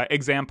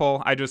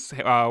 Example, I just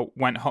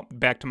went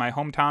back to my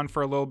hometown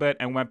for a little bit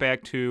and went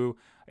back to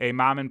a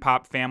mom and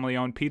pop family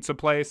owned pizza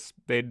place.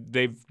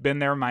 They've been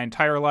there my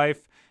entire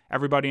life.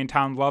 Everybody in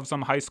town loves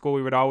them. High school,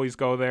 we would always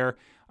go there.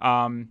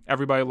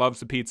 Everybody loves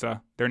the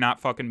pizza. They're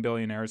not fucking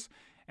billionaires.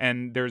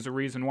 And there's a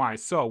reason why.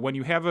 So when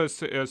you have a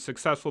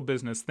successful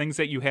business, things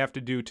that you have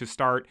to do to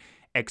start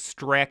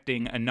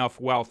extracting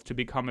enough wealth to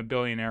become a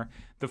billionaire,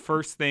 the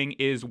first thing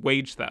is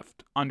wage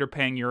theft,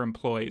 underpaying your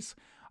employees.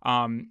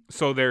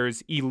 So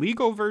there's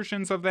illegal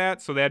versions of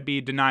that. So that'd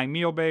be denying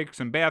meal breaks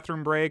and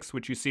bathroom breaks,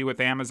 which you see with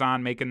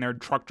Amazon making their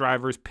truck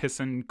drivers piss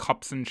in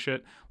cups and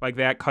shit like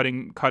that,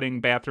 cutting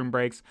bathroom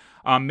breaks,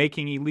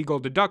 making illegal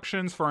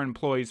deductions for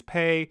employees'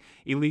 pay,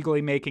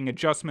 illegally making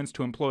adjustments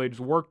to employees'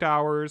 worked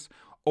hours,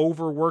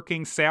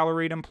 overworking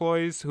salaried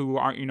employees who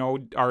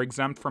are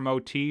exempt from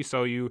OT.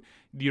 So you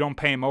don't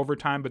pay them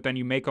overtime, but then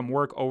you make them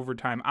work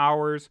overtime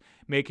hours,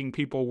 making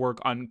people work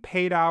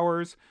unpaid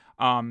hours.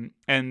 And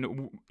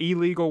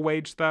illegal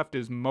wage theft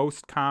is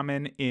most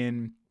common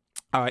in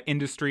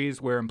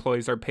industries where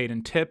employees are paid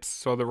in tips.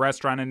 So the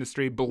restaurant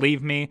industry,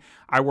 believe me,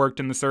 I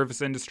worked in the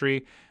service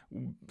industry.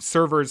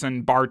 Servers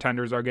and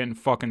bartenders are getting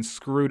fucking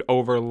screwed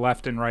over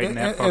left and right in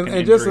that fucking industry.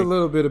 And just a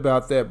little bit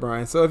about that,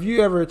 Brian. So if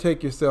you ever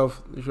take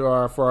yourself,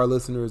 for our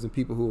listeners and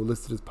people who will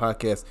listen to this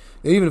podcast,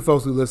 and even the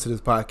folks who listen to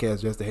this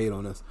podcast just to hate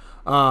on us,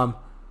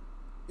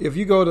 if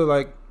you go to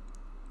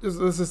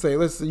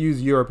let's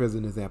use Europe as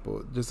an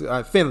example.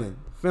 Finland.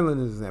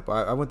 Finland is an example.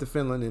 I went to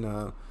Finland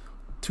in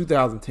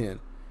 2010.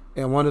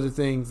 And one of the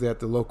things that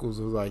the locals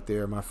was like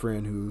there, my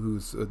friend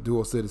who's a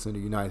dual citizen of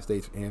the United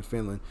States and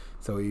Finland,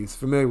 so he's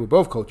familiar with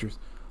both cultures,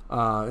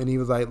 and he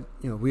was like,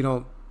 we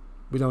don't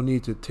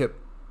need to tip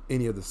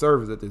any of the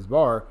servers at this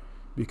bar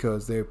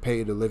because they're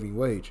paid a living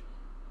wage,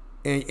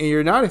 and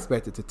you're not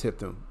expected to tip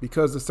them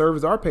because the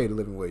servers are paid a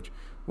living wage.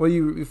 Well,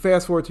 you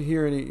fast forward to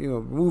here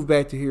and move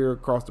back to here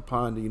across the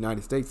pond, the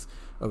United States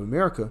of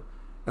America,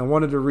 and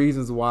one of the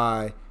reasons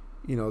why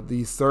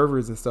these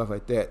servers and stuff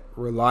like that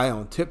rely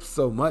on tips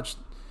so much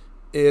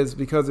is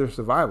because of their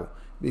survival.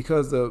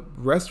 Because the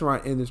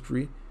restaurant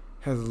industry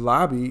has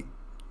lobbied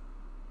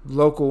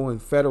local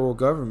and federal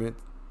government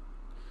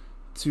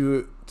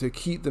to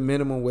keep the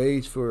minimum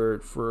wage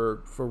for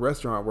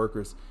restaurant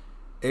workers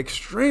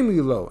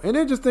extremely low. And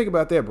then just think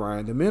about that,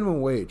 Brian. The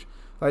minimum wage,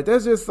 like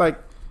that's just like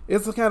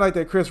it's kind of like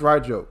that Chris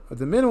Rock joke.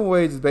 The minimum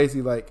wage is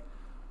basically like,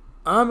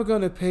 I'm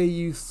gonna pay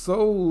you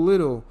so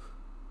little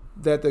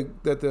that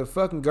the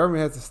fucking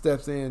government has to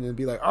step in and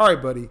be like, all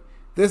right, buddy,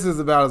 this is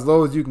about as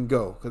low as you can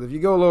go. Because if you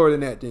go lower than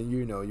that, then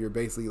you're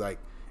basically like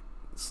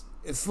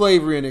it's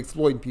slavery and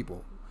exploiting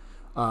people.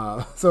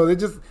 So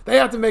they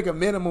have to make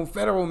a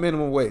federal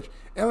minimum wage.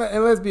 And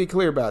let's be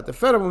clear about it. The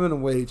federal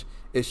minimum wage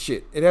is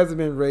shit. It hasn't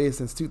been raised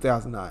since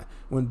 2009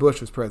 when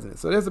Bush was president.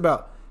 So that's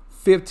about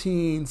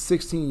 15,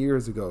 16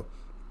 years ago.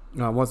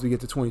 Once we get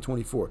to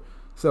 2024,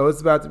 so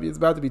it's about to be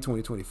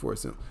 2024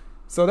 soon.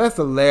 So that's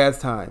the last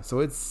time. So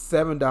it's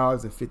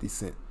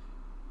 $7.50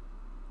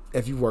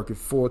 if you work a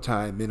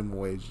full-time minimum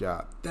wage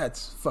job.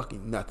 That's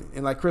fucking nothing.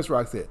 And like Chris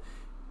Rock said,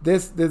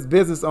 this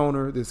business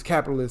owner, this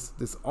capitalist,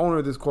 this owner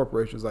of this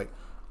corporation is like,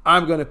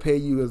 I'm going to pay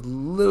you as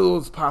little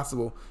as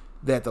possible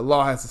that the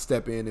law has to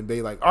step in and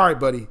be like, all right,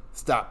 buddy,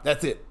 stop.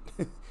 That's it.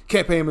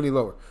 Can't pay him any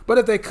lower. But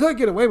if they could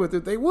get away with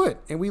it, they would.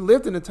 And we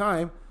lived in a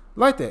time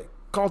like that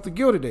called the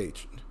Gilded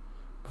Age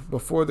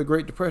before the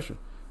Great Depression,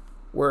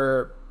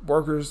 where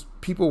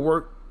people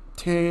worked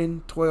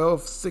 10,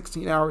 12,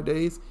 16-hour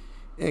days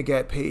and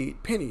got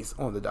paid pennies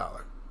on the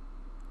dollar.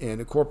 And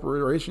the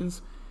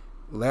corporations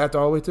laughed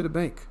all the way to the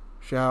bank.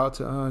 Shout out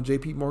to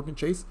JP Morgan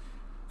Chase.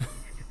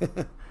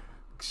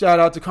 Shout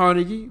out to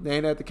Carnegie. They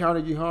ain't at the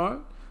Carnegie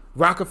Hall.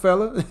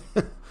 Rockefeller,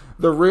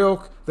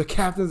 the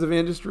captains of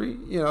industry.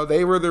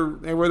 They were the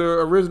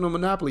original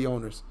monopoly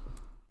owners.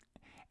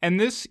 And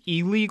this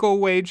illegal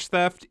wage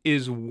theft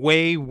is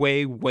way,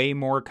 way, way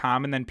more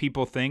common than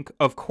people think.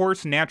 Of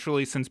course,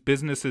 naturally, since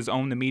businesses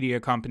own the media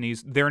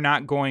companies, they're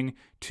not going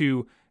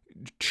to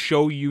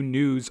show you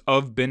news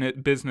of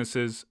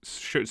businesses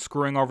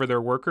screwing over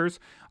their workers.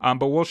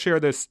 But we'll share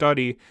this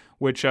study,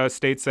 which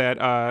states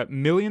that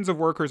millions of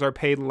workers are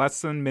paid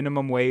less than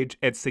minimum wage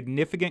at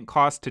significant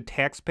cost to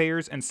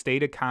taxpayers and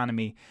state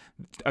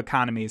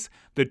economies.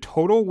 The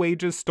total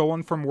wages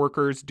stolen from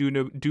workers due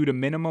to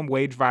minimum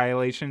wage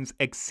violations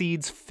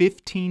exceeds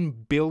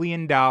 $15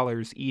 billion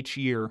each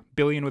year,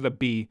 billion with a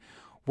B.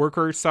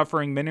 Workers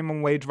suffering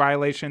minimum wage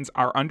violations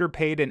are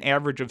underpaid an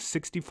average of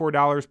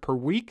 $64 per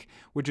week,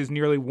 which is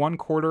nearly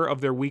 1/4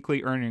 of their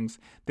weekly earnings.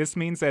 This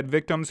means that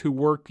victims who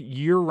work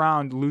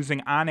year-round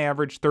losing on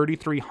average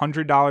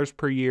 $3,300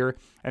 per year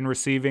and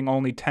receiving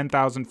only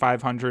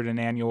 $10,500 in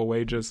annual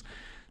wages.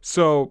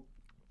 So,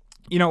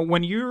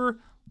 when you're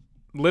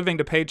living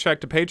to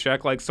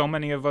paycheck like so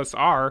many of us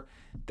are,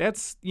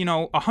 that's,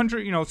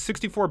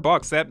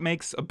 $64, that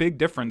makes a big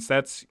difference.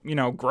 That's,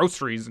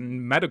 groceries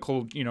and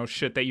medical,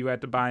 shit that you had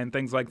to buy and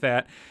things like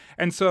that.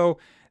 And so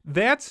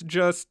that's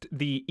just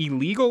the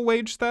illegal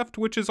wage theft,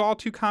 which is all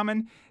too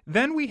common.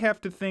 Then we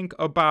have to think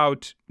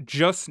about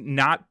just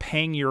not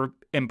paying your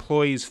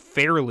employees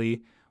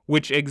fairly,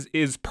 which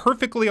is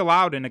perfectly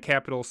allowed in a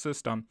capitalist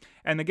system.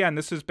 And again,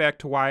 this is back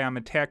to why I'm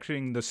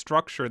attacking the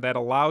structure that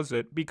allows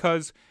it,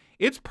 because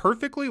it's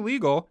perfectly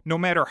legal, no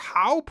matter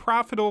how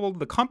profitable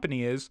the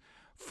company is,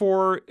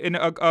 for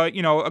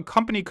a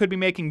company could be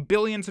making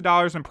billions of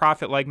dollars in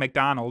profit like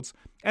McDonald's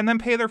and then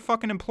pay their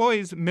fucking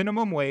employees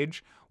minimum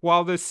wage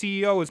while the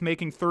CEO is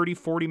making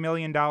 $30-40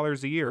 million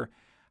a year.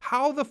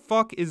 How the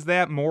fuck is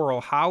that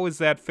moral? How is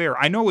that fair?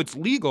 I know it's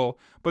legal,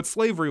 but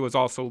slavery was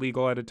also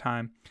legal at a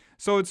time.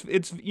 So it's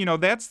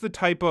that's the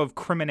type of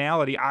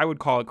criminality, I would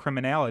call it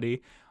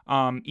criminality,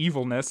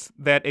 evilness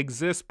that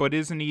exists but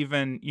isn't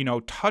even,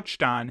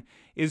 touched on,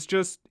 is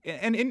just,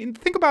 and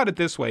think about it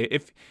this way.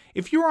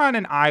 If you were on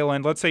an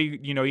island, let's say,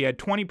 you had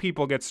 20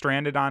 people get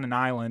stranded on an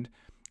island,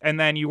 and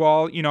then you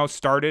all,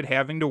 started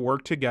having to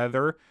work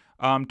together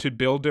to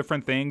build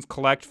different things,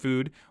 collect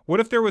food.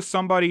 What if there was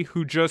somebody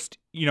who just,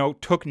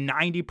 took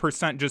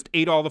 90%, just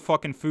ate all the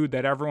fucking food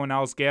that everyone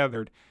else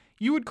gathered?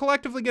 You would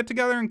collectively get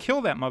together and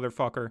kill that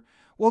motherfucker.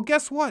 Well,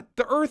 guess what?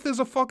 The Earth is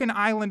a fucking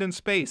island in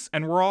space,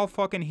 and we're all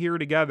fucking here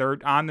together,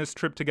 on this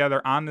trip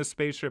together, on this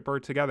spaceship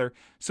Earth together.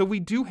 So we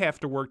do have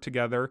to work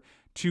together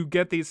to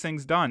get these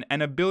things done.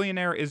 And a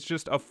billionaire is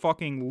just a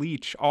fucking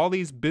leech. All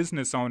these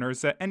business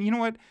owners and you know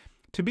what?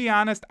 To be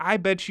honest, I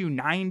bet you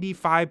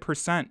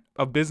 95%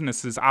 of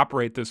businesses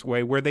operate this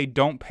way, where they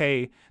don't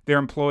pay their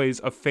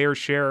employees a fair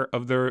share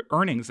of their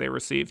earnings they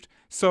received.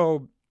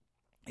 So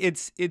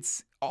it's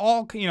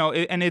all,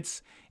 and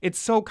it's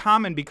so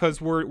common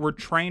because we're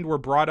trained, we're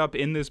brought up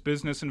in this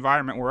business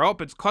environment where,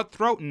 it's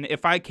cutthroat, and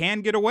if I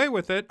can get away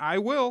with it, I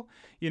will,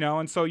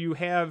 and so you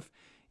have,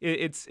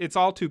 it's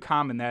all too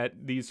common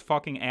that these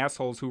fucking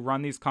assholes who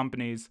run these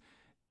companies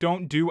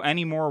don't do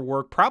any more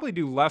work, probably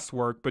do less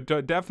work, but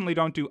definitely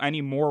don't do any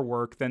more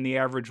work than the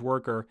average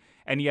worker,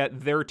 and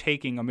yet they're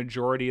taking a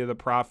majority of the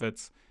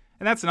profits.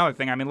 And that's another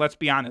thing. I mean, let's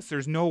be honest.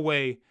 There's no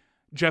way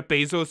Jeff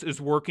Bezos is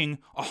working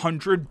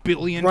 100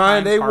 billion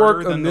Brian, times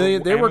harder than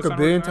they work a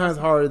billion times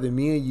harder than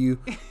me and you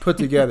put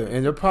together.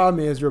 And the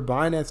problem is, you're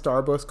buying that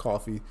Starbucks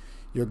coffee.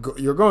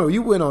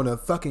 You went on a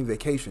fucking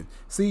vacation.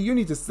 See, you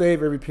need to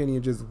save every penny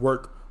and just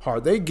work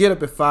hard. They get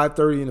up at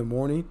 5:30 in the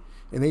morning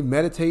and they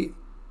meditate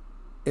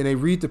and they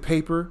read the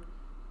paper,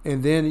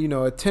 and then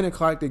at 10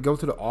 o'clock they go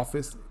to the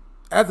office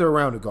after a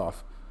round of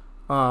golf,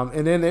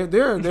 and then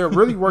they're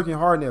really working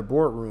hard in their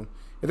boardroom,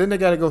 and then they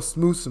got to go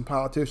smooth some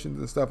politicians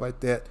and stuff like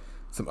that,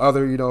 some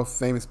other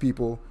famous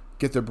people,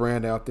 get their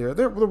brand out there.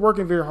 They're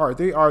working very hard.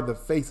 They are the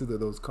faces of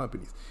those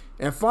companies,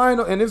 and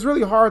it's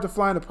really hard to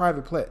fly in a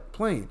private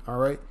plane. All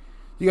right,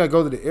 you got to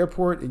go to the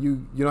airport, and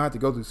you don't have to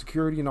go through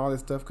security and all that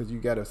stuff because you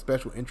got a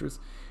special interest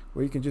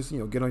where you can just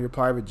get on your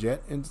private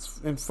jet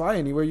and fly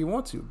anywhere you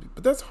want to.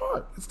 But that's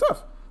hard. It's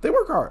tough. They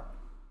work hard.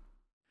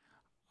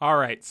 All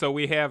right, so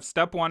we have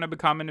step one of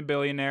becoming a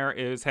billionaire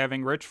is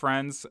having rich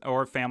friends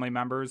or family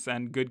members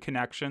and good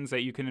connections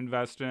that you can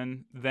invest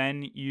in.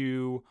 Then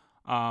you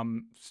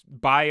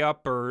buy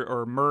up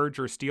or merge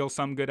or steal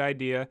some good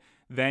idea.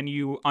 Then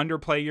you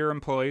underplay your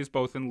employees,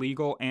 both in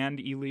legal and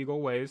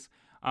illegal ways.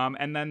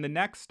 And then the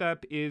next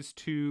step is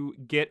to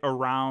get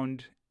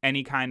around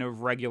any kind of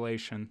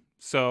regulation.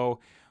 So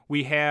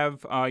we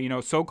have,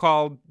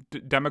 so-called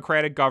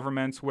democratic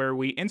governments where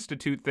we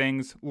institute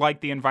things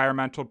like the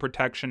Environmental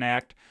Protection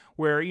Act,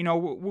 where,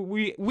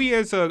 we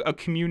as a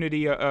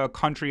community, a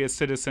country, as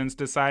citizens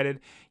decided,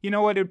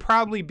 it'd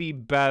probably be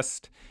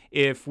best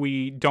if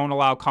we don't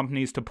allow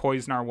companies to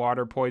poison our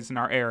water, poison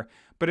our air.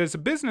 But as a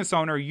business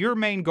owner, your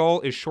main goal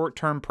is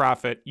short-term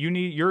profit.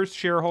 Your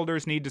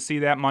shareholders need to see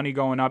that money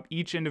going up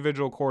each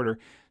individual quarter.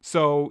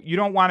 So you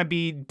don't want to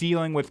be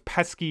dealing with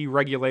pesky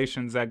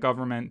regulations that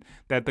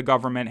the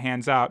government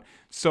hands out.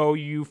 So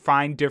you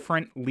find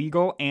different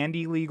legal and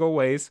illegal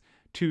ways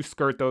to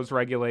skirt those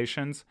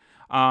regulations.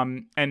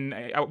 And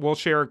we'll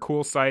share a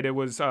cool site. It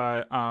was,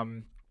 I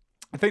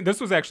think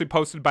this was actually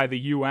posted by the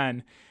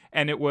UN.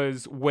 And it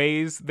was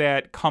ways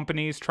that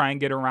companies try and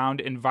get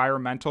around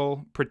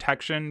environmental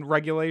protection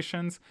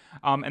regulations.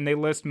 And they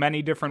list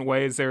many different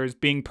ways. There's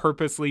being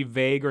purposely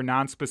vague or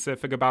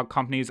nonspecific about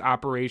companies'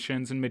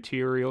 operations and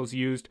materials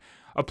used,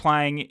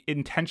 applying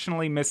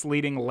intentionally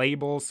misleading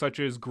labels such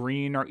as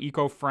green or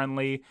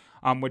eco-friendly,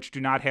 which do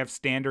not have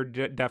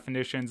standard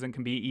definitions and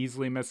can be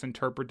easily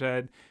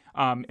misinterpreted,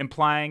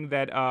 implying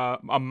that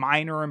a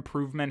minor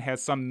improvement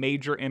has some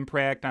major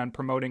impact on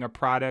promoting a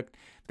product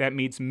that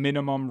meets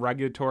minimum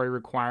regulatory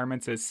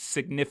requirements is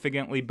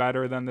significantly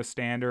better than the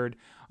standard,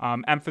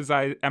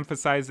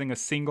 emphasizing a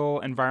single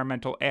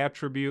environmental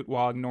attribute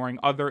while ignoring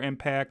other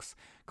impacts,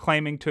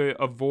 claiming to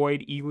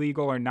avoid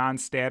illegal or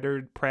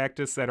non-standard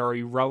practice that are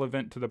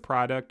irrelevant to the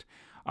product,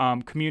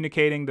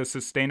 communicating the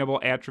sustainable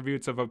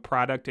attributes of a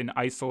product in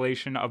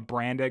isolation of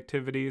brand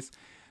activities.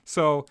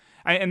 So,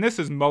 and this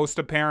is most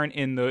apparent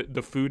in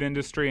the food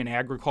industry and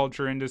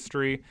agriculture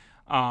industry,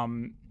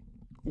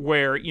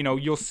 where,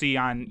 you'll see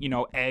on,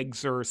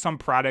 eggs or some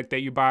product that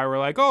you buy, where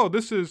like, oh,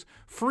 this is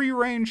free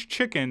range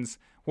chickens.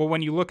 Well,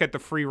 when you look at the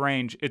free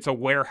range, it's a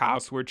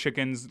warehouse where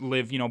chickens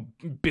live,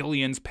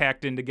 billions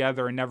packed in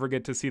together and never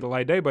get to see the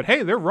light of day. But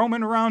hey, they're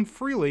roaming around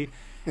freely.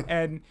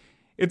 And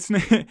it's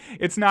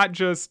not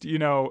just,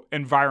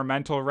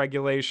 environmental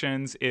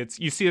regulations.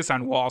 You see this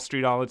on Wall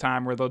Street all the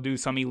time where they'll do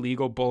some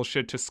illegal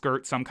bullshit to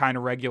skirt some kind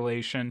of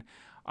regulation.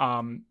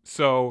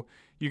 So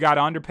you got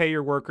to underpay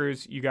your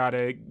workers. You got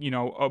to,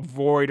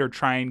 avoid or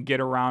try and get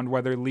around,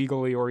 whether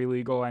legally or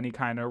illegal, any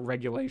kind of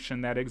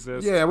regulation that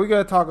exists. Yeah, we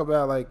got to talk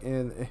about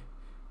in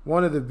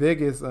one of the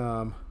biggest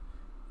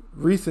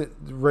recent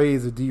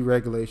rays of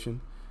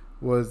deregulation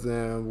was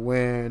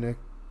when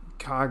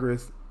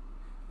Congress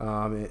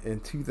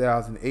in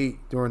 2008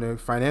 during the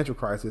financial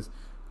crisis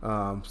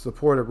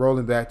supported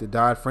rolling back the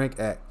Dodd-Frank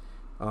Act,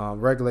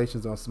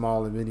 regulations on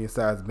small and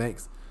medium-sized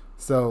banks.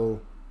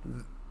 So,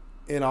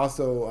 and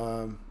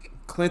also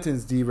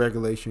Clinton's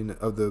deregulation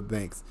of the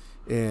banks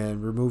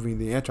and removing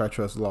the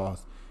antitrust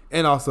laws,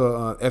 and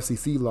also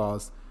FCC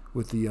laws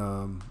with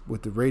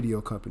the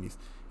radio companies,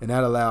 and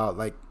that allowed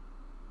like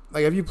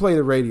if you play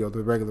the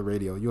regular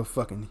radio, you'll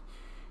fucking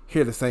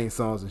hear the same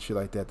songs and shit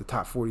like that, the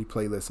top 40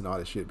 playlists and all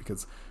that shit,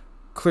 because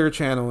Clear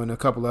Channel and a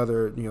couple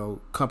other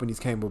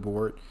companies came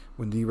aboard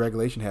when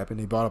deregulation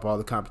happened. They bought up all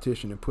the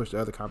competition and pushed the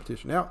other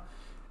competition out,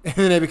 and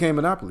then they became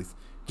monopolies.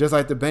 Just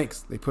like the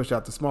banks, they pushed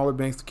out the smaller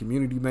banks, the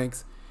community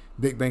banks.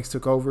 Big banks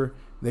took over.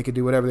 They could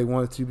do whatever they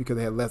wanted to because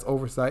they had less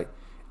oversight.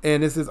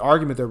 And it's this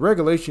argument that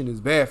regulation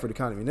is bad for the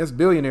economy. And there's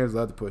billionaires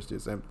love to push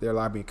this, and they're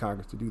lobbying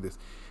Congress to do this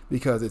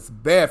because it's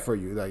bad for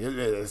you. Like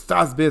it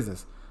stops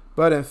business.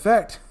 But in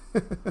fact,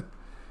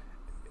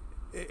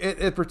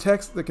 it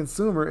protects the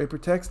consumer. It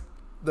protects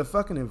the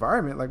fucking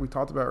environment, like we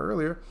talked about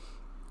earlier.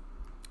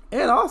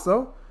 And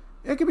also,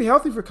 it can be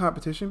healthy for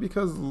competition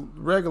because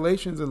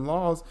regulations and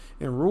laws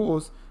and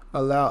rules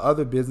allow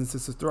other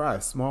businesses to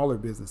thrive, smaller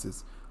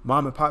businesses,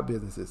 mom and pop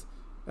businesses,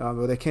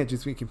 where they can't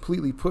just be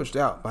completely pushed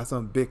out by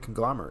some big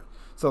conglomerate.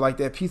 So like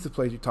that pizza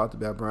place you talked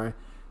about, Brian,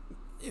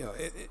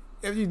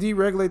 if you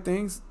deregulate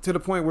things to the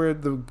point where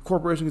the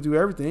corporation can do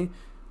everything,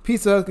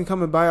 Pizza Hut can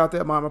come and buy out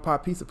that mom and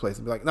pop pizza place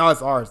and be like, no,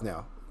 it's ours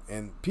now.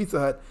 And Pizza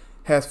Hut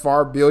has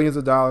far billions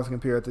of dollars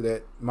compared to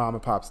that mom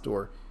and pop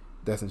store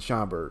that's in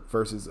Schaumburg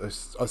versus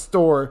a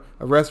store,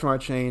 a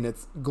restaurant chain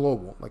that's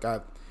global. Like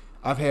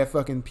I've had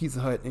fucking Pizza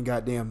Hut in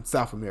goddamn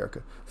South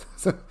America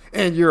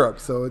and Europe,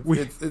 so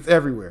it's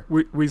everywhere.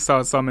 We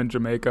saw some in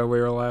Jamaica we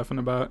were laughing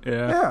about.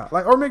 Yeah,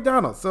 like or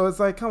McDonald's. So it's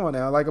like, come on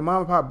now, like a mom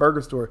and pop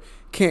burger store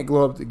can't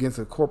go up against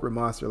a corporate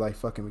monster like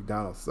fucking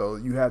McDonald's. So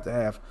you have to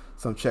have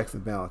some checks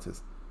and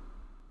balances.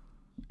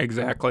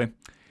 Exactly.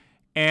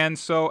 And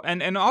so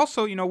and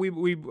also,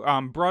 we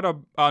brought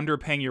up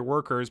underpaying your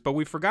workers, but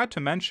we forgot to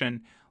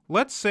mention,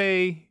 let's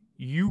say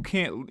you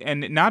can't,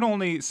 and not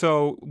only,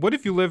 so what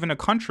if you live in a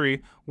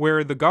country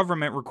where the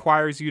government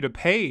requires you to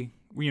pay,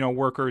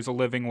 workers a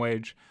living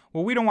wage?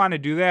 Well, we don't want to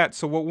do that.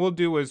 So what we'll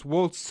do is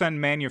we'll send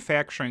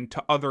manufacturing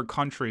to other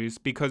countries,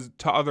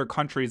 to other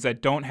countries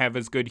that don't have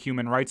as good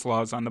human rights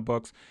laws on the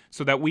books,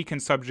 so that we can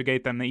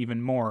subjugate them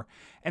even more.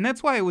 And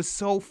that's why it was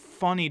so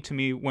funny to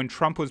me when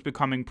Trump was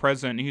becoming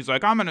president. He's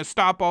like, I'm going to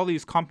stop all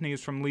these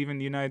companies from leaving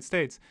the United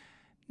States.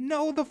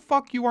 No, the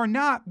fuck you are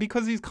not,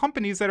 because these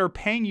companies that are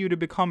paying you to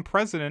become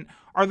president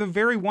are the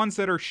very ones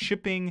that are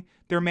shipping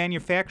their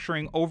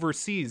manufacturing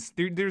overseas.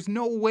 There's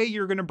no way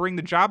you're going to bring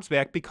the jobs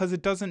back, because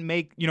it doesn't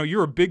make,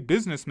 you're a big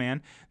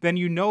businessman, then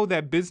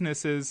that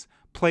businesses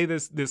play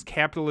this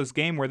capitalist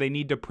game where they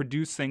need to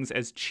produce things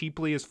as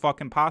cheaply as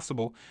fucking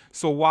possible.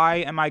 So why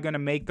am I going to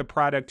make the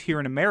product here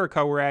in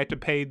America where I have to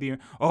pay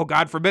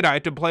God forbid, I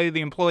have to pay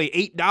the employee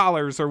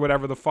 $8 or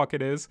whatever the fuck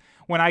it is,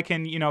 when I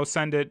can,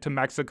 send it to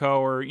Mexico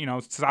or,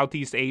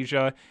 Southeast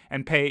Asia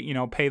and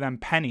pay them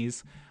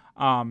pennies.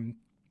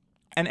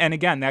 And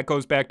again, that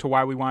goes back to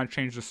why we want to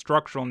change the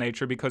structural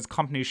nature, because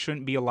companies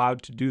shouldn't be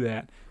allowed to do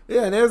that.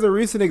 Yeah, and there's a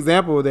recent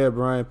example of that,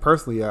 Brian.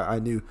 Personally, I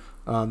knew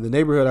the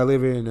neighborhood I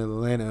live in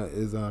Atlanta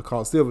is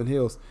called Sylvan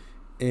Hills.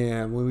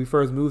 And when we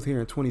first moved here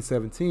in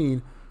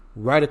 2017,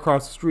 right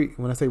across the street,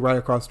 when I say right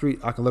across the street,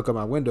 I can look out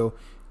my window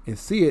and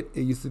see it.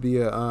 It used to be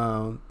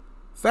a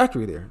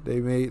factory there. They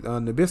made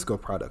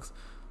Nabisco products.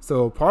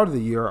 So part of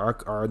the year,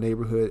 our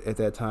neighborhood at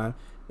that time,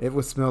 it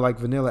would smell like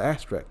vanilla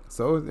extract.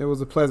 So it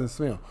was a pleasant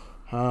smell.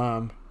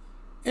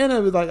 And I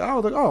was like,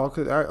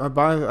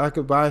 I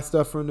could buy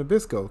stuff from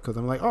Nabisco, because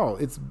I'm like,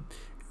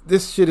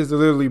 this shit is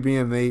literally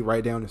being made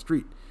right down the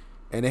street.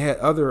 And they had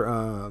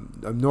other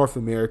North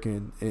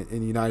American in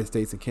the United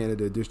States and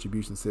Canada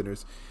distribution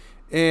centers.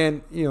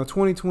 And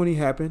 2020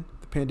 happened,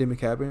 the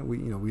pandemic happened. We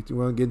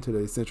won't get into the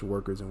essential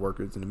workers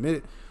in a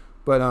minute,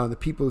 but the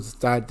people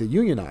decided to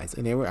unionize,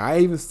 and I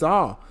even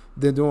saw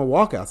them doing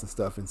walkouts and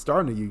stuff and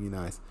starting to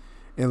unionize.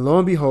 And lo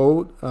and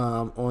behold,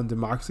 on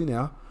Democracy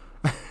Now!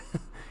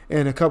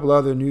 And a couple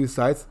other news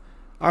sites,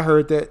 I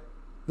heard that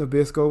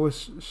Nabisco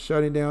was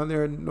shutting down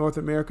their North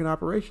American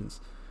operations.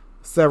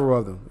 Several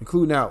of them,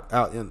 including out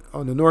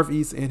on the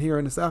Northeast and here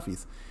in the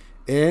Southeast.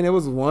 And it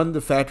was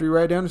the factory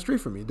right down the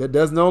street from me that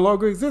does no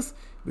longer exist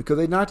because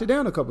they knocked it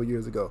down a couple of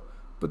years ago.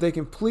 But they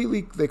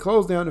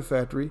closed down the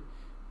factory.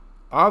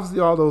 Obviously,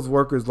 all those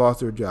workers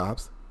lost their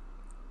jobs,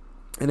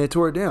 and they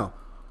tore it down.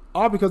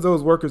 All because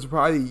those workers were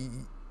probably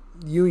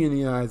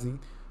unionizing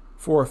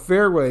for a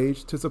fair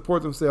wage to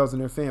support themselves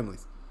and their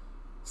families.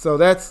 So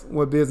that's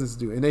what businesses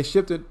do. And they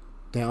shipped it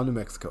down to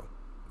Mexico,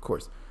 of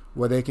course,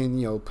 where they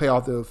can, pay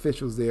off the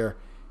officials there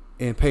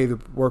and pay the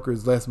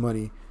workers less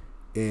money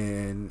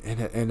and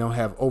don't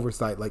have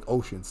oversight like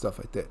OSHA and stuff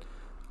like that.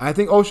 I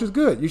think OSHA's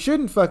good. You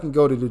shouldn't fucking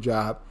go to the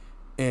job,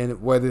 and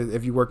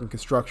if you work in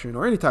construction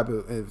or any type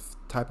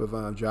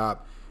of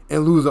job,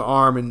 and lose an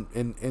arm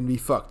and be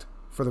fucked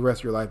for the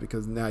rest of your life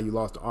because now you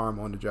lost an arm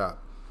on the job.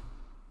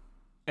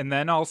 And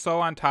then also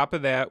on top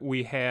of that,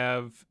 we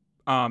have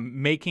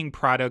making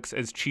products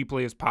as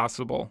cheaply as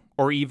possible,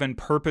 or even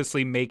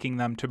purposely making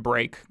them to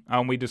break.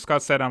 We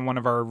discussed that on one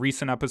of our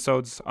recent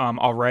episodes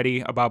already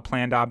about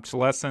planned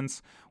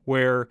obsolescence,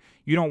 where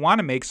you don't want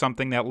to make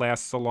something that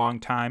lasts a long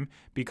time,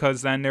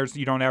 because then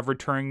you don't have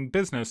returning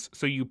business.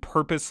 So you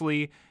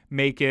purposely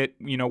make it,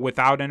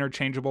 without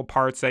interchangeable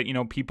parts that,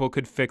 people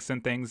could fix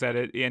and things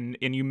and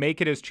you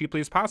make it as cheaply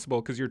as possible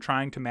because you're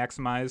trying to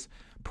maximize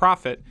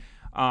profit.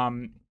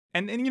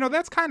 And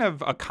that's kind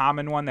of a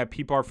common one that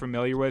people are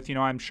familiar with.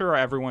 I'm sure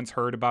everyone's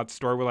heard about the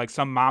story where like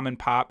some mom and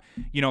pop,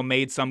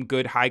 made some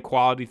good high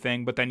quality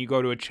thing, but then you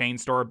go to a chain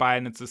store, buy it,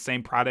 and it's the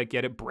same product,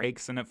 yet it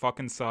breaks and it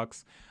fucking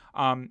sucks.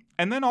 And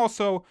then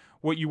also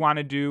what you want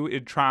to do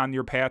is try on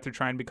your path to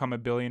try and become a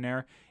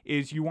billionaire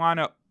is you want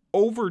to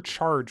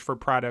overcharge for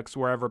products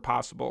wherever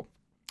possible.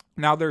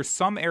 Now, there's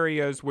some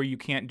areas where you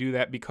can't do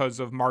that because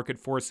of market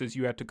forces.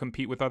 You have to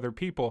compete with other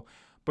people.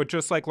 But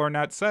just like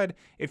Lornett said,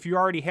 if you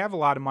already have a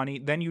lot of money,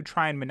 then you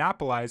try and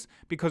monopolize,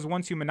 because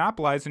once you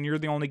monopolize and you're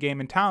the only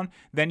game in town,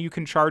 then you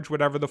can charge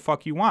whatever the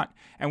fuck you want.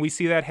 And we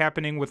see that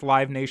happening with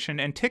Live Nation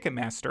and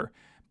Ticketmaster.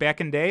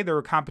 Back in day, there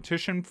were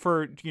competition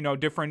for,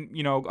 different,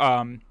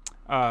 box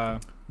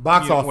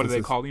offices. What are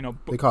they called?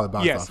 They call it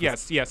box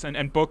office. Yes,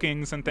 and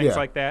bookings and things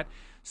like that.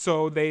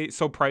 So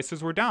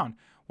prices were down.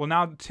 Well,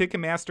 now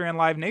Ticketmaster and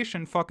Live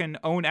Nation fucking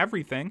own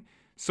everything.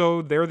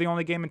 So they're the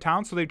only game in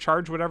town, so they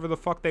charge whatever the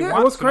fuck they want.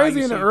 It was so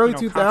crazy in the early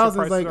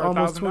 2000s, like are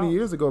almost 20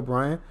 years ago,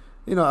 Brian.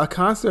 A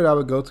concert I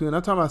would go to, and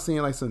I'm talking about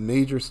seeing like some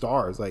major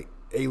stars, like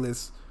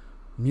A-list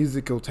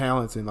musical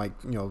talents and like,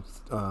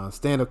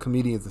 stand-up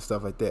comedians and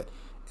stuff like that.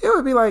 It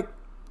would be like,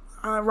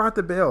 Rock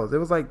the Bells. It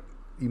was like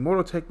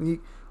Immortal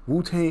Technique,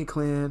 Wu-Tang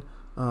Clan,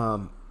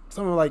 some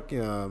like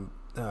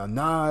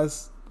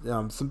Nas,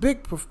 some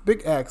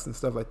big acts and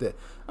stuff like that.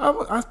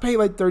 I paid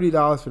like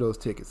 $30 for those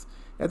tickets.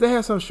 If they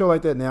have some show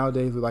like that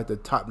nowadays with like the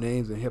top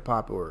names in hip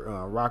hop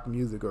or rock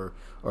music or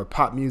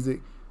pop music,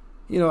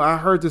 I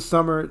heard this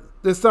summer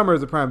is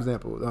a prime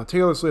example.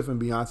 Taylor Swift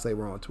and Beyonce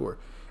were on tour,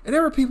 and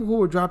there were people who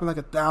were dropping like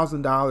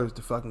 $1,000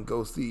 to fucking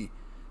go see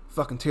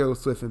fucking Taylor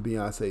Swift and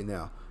Beyonce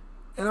now.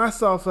 And I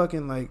saw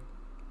fucking like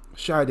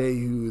Sade,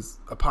 who's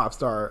a pop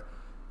star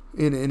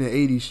in the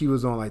 80s. She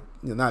was on like,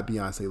 not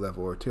Beyonce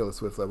level or Taylor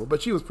Swift level,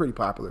 but she was pretty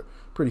popular,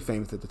 pretty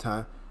famous at the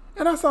time.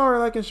 And I saw her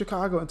like in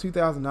Chicago in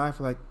 2009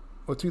 for like,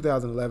 or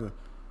 2011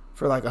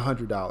 for like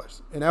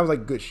 $100, and that was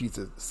like good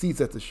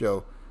seats at the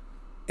show.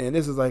 And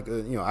this is like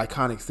a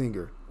iconic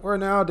singer. Where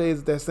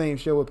nowadays that same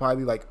show would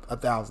probably be like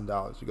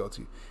 $1,000 to go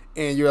to,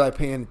 and you're like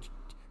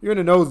you're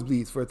in the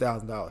nosebleeds for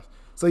 $1,000.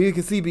 So you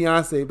can see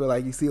Beyonce, but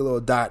like you see a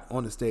little dot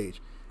on the stage.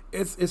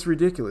 It's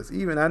ridiculous.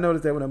 Even I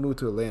noticed that when I moved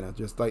to Atlanta,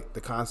 just like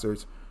the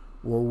concerts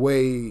were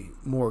way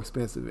more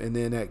expensive, and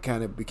then that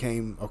kind of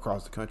became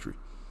across the country.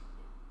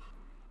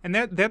 And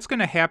that's going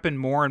to happen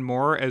more and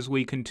more as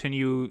we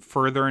continue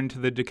further into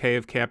the decay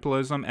of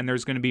capitalism, and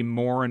there's going to be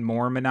more and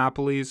more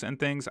monopolies and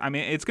things. I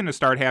mean, it's going to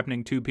start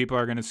happening too. People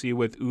are going to see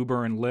with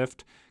Uber and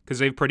Lyft, because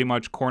they've pretty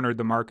much cornered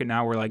the market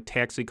now where like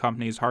taxi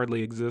companies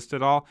hardly exist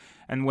at all.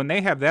 And when they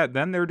have that,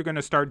 then they're going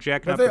to start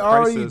jacking up the prices. But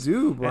they already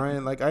do,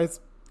 Brian.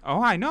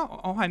 I know.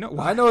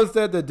 I noticed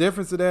that the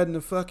difference of that in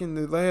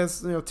the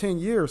last 10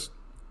 years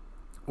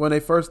when they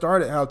first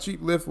started, how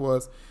cheap Lyft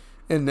was,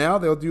 and now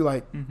they'll do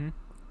like. Mm-hmm.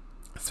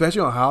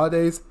 Especially on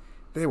holidays,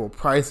 they will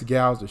price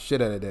gouge the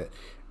shit out of that,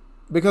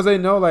 because they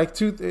know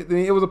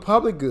it was a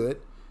public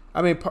good.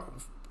 I mean,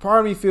 part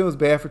of me feels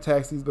bad for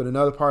taxis, but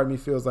another part of me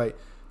feels like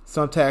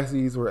some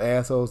taxis were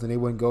assholes and they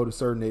wouldn't go to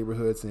certain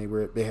neighborhoods,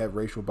 and they had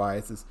racial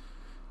biases,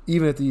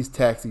 even if these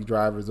taxi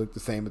drivers looked the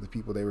same as the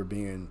people they were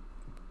being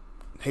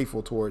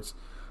hateful towards.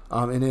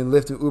 And then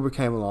Lyft and Uber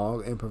came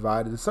along and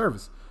provided the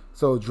service,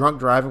 so drunk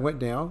driving went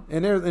down.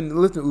 And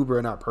Lyft and Uber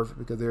are not perfect,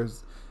 because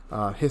there's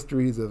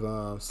histories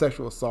of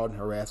sexual assault and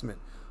harassment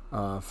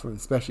from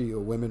especially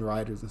women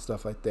riders and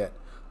stuff like that.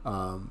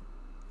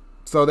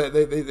 So that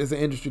it's an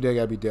industry that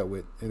got to be dealt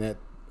with, and that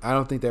I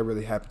don't think that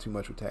really happened too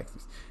much with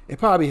taxis. It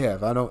probably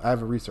have. I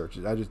haven't researched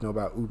it. I just know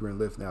about Uber and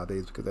Lyft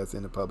nowadays because that's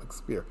in the public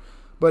sphere.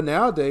 But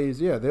nowadays,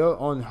 they're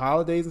on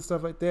holidays and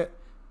stuff like that.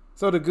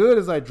 So the good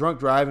is like drunk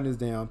driving is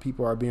down.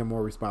 People are being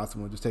more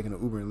responsible and just taking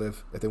an Uber and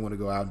Lyft if they want to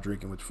go out and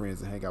drinking with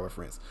friends and hang out with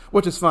friends,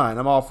 which is fine.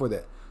 I'm all for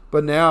that.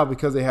 But now,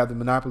 because they have the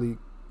monopoly,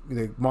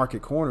 the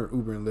market corner,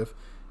 Uber and Lyft,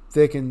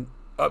 they can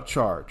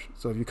upcharge.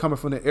 So if you're coming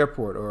from the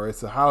airport, or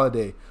it's a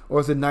holiday, or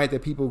it's a night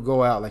that people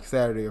go out like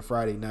Saturday or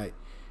Friday night,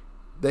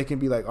 they can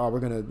be like, oh, we're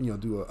gonna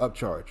do an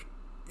upcharge,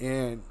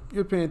 and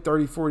you're paying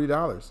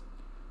 $30-$40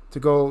 to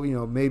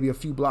go maybe a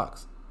few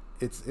blocks.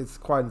 It's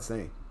quite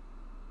insane.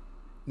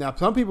 Now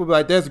some people be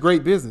like, that's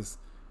great business,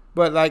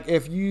 but like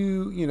if if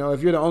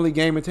you're the only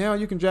game in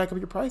town, you can jack up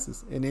your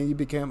prices, and then you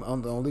become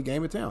the only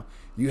game in town.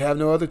 You have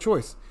no other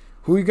choice.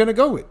 Who are you gonna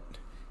go with?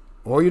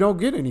 Or you don't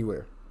get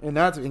anywhere. And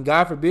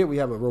God forbid we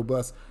have a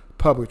robust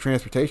public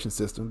transportation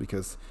system,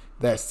 because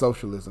that's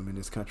socialism in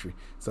this country.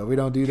 So we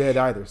don't do that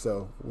either.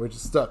 So we're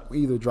just stuck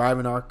either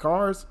driving our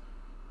cars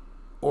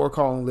or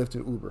calling Lyft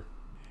and Uber.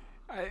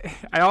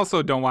 I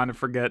also don't want to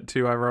forget,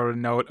 too, I wrote a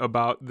note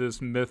about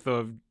this myth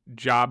of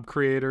job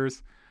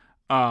creators.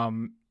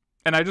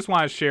 And I just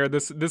want to share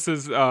this. This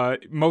is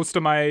most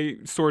of my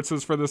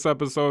sources for this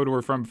episode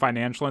were from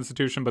financial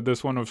institution, but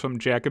this one was from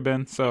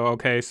Jacobin. So,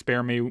 okay,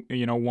 spare me,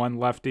 one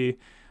lefty.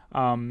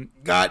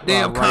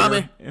 Goddamn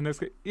commie. In this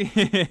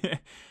case.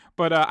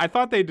 But I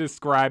thought they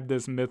described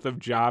this myth of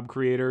job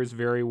creators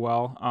very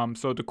well.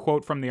 So to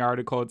quote from the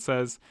article, it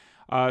says,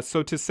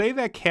 so to say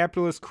that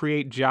capitalists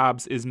create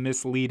jobs is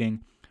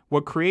misleading.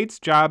 What creates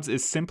jobs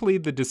is simply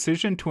the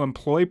decision to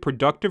employ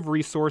productive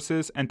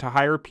resources and to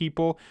hire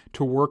people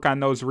to work on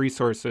those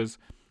resources.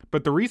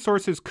 But the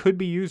resources could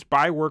be used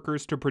by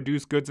workers to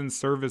produce goods and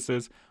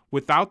services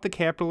without the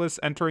capitalists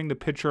entering the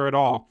picture at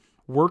all.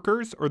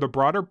 Workers or the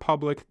broader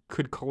public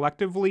could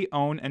collectively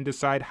own and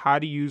decide how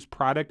to use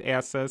product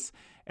assets,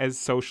 as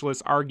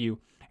socialists argue.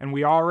 And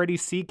we already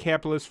see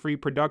capitalist-free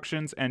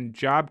productions and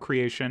job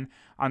creation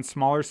on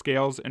smaller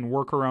scales in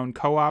worker-owned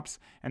co-ops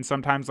and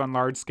sometimes on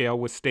large scale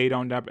with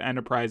state-owned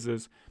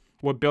enterprises.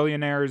 What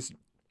billionaires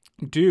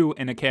do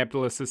in a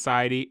capitalist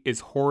society is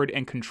hoard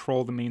and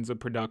control the means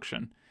of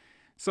production.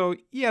 So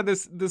yeah,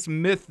 this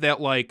myth that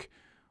like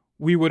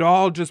we would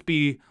all just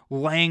be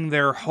laying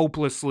there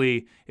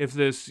hopelessly if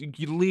this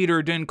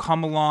leader didn't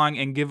come along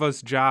and give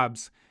us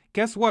jobs.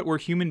 Guess what? We're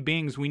human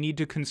beings. We need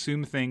to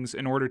consume things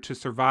in order to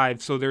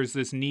survive. So there's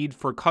this need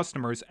for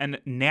customers.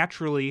 And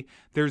naturally,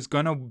 there's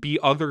going to be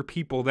other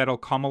people that'll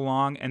come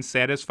along and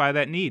satisfy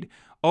that need.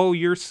 Oh,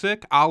 you're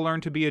sick? I'll learn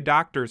to be a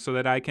doctor so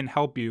that I can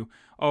help you.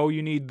 Oh,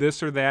 you need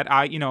this or that.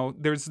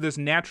 There's this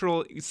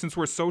natural, since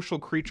we're social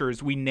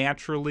creatures, we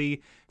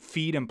naturally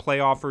feed and play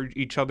off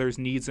each other's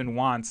needs and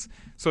wants.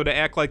 So to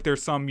act like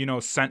there's some,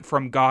 sent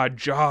from God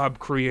job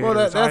creators.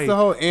 Well, that's the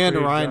whole Anne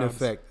Ryan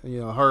effect.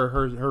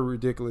 Her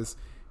ridiculous,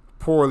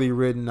 poorly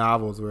written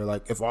novels where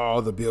like if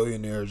all the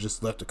billionaires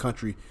just left the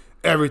country,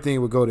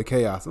 everything would go to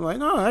chaos. I'm like,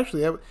 no,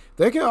 actually,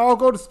 they can all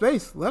go to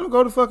space. Let them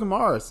go to fucking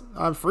Mars.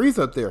 I'm freeze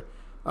up there.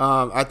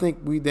 I think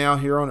we down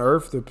here on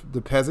Earth,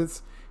 the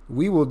peasants,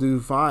 we will do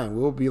fine.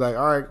 We'll be like,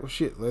 all right, well,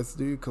 shit, let's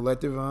do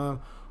collective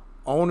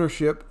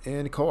ownership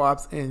and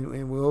co-ops,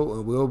 and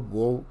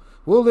we'll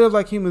live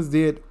like humans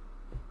did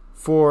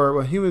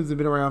humans have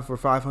been around for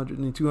 500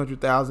 and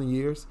 200,000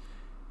 years.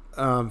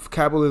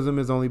 Capitalism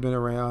has only been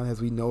around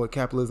as we know it.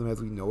 Capitalism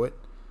as we know it,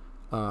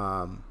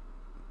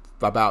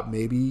 about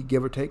maybe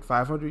give or take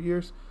 500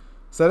 years.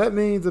 So that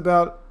means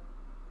about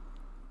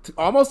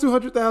almost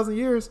 200,000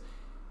 years.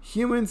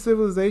 Human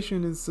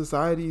civilization and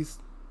societies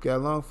got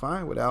along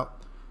fine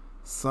without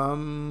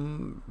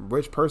some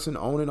rich person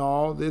owning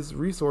all these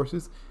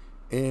resources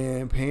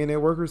and paying their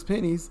workers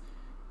pennies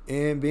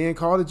and being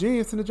called a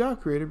genius and a job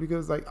creator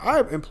because like I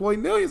employ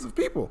millions of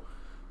people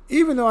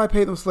even though I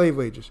pay them slave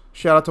wages.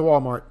 Shout out to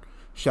Walmart.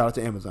 Shout out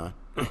to Amazon.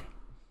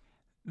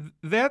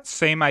 That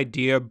same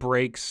idea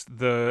breaks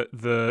the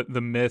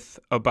myth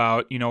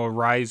about, a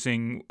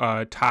rising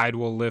tide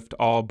will lift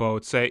all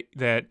boats.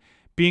 That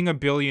being a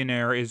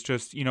billionaire is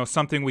just,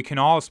 something we can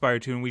all aspire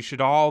to and we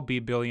should all be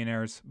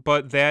billionaires.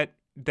 But that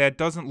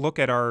doesn't look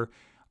at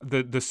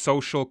the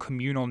social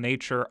communal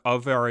nature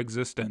of our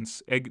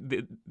existence.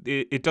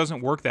 It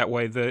doesn't work that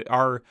way.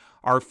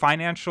 Our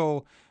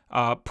financial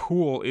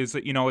pool is,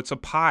 it's a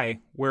pie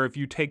where if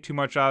you take too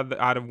much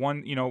out of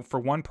one, for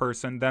one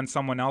person, then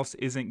someone else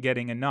isn't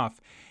getting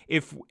enough.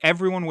 If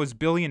everyone was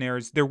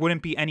billionaires, there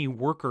wouldn't be any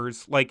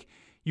workers. Like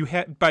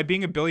by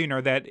being a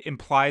billionaire, that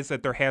implies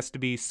that there has to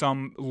be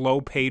some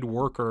low-paid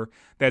worker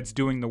that's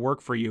doing the work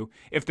for you.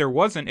 If there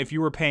wasn't, if you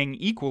were paying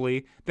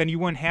equally, then you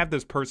wouldn't have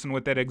this person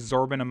with that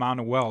exorbitant amount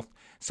of wealth.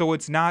 So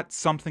it's not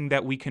something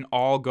that we can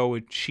all go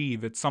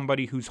achieve. It's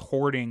somebody who's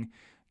hoarding,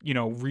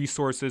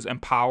 resources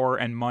and power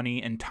and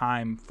money and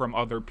time from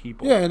other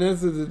people. Yeah, and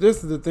this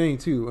is the thing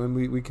too, and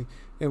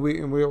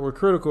we're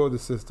critical of the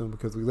system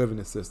because we live in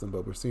the system,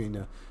 but we're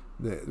seeing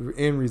the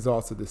end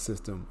results of the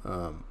system.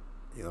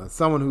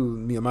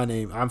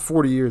 Someone I'm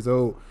 40 years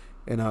old,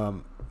 and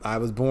I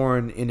was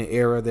born in the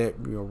era that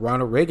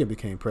Ronald Reagan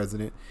became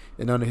president,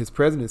 and under his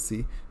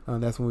presidency,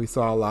 that's when we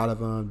saw a lot of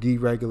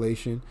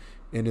deregulation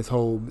and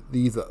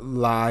these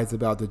lies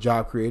about the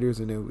job creators,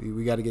 and then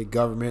we got to get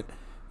government.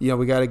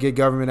 We got to get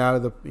government out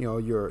of the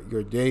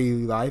your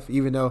daily life.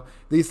 Even though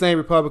these same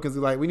Republicans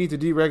are like, we need to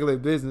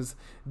deregulate business,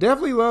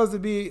 definitely loves to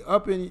be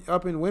up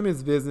in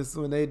women's business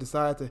when they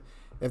decide to.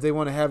 If they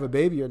want to have a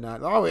baby or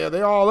not. Oh, yeah,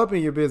 they're all up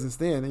in your business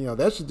then.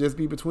 That should just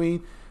be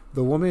between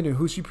the woman and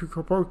who she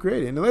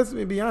procreated. And let's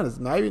be honest,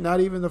 not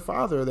even the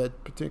father of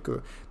that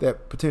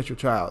potential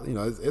child.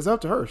 It's up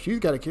to her. She's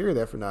got to carry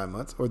that for 9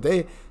 months, or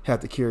they have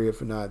to carry it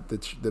for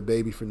the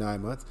baby for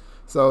 9 months.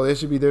 So it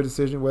should be their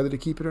decision whether to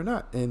keep it or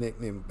not. And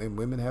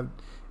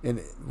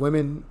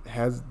women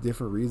has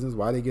different reasons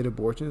why they get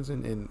abortions,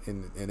 and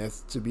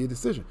that's to be a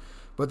decision.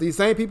 But these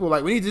same people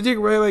like, we need to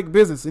deregulate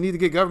business. We need to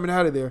get government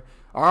out of there.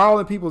 Are all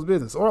in people's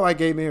business, or like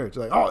gay marriage.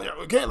 Like, oh,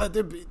 we can't let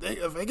them be.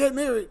 If they get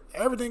married,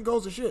 everything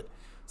goes to shit.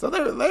 So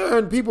they're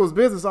in people's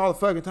business all the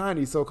fucking time.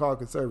 These so-called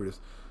conservatives.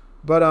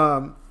 But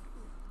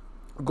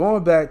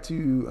going back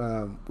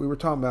to we were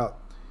talking about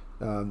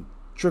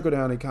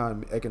trickle-down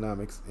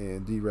economics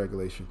and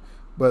deregulation,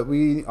 but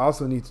we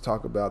also need to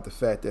talk about the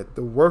fact that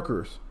the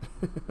workers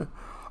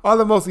are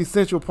the most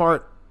essential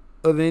part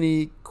of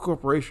any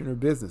corporation or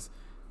business.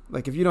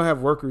 Like if you don't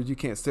have workers, you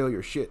can't sell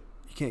your shit.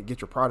 You can't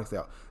get your products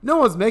out. No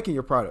one's making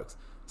your products.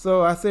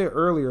 So I said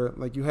earlier,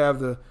 like you have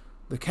the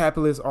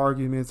capitalist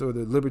arguments or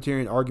the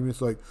libertarian arguments,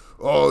 like,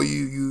 oh,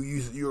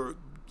 you're.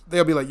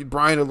 They'll be like,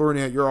 Brian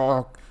Lornett, you're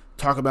all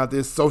talking about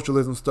this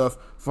socialism stuff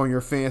from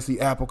your fancy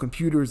Apple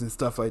computers and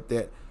stuff like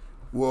that.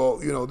 Well,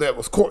 that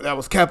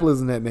was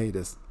capitalism that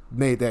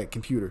made that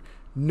computer.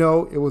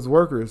 No, it was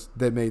workers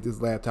that made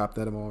this laptop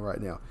that I'm on right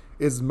now.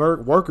 It's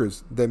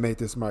workers that made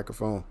this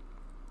microphone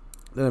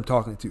that I'm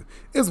talking to.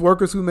 It's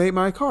workers who made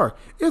my car.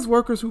 It's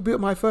workers who built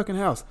my fucking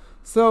house.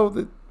 So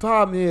the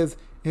problem is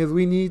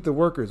we need the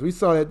workers. We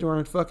saw that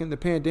during fucking the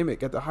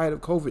pandemic at the height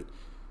of COVID.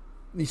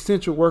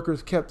 essential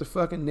workers kept the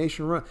fucking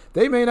nation run.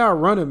 They may not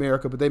run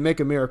America, but they make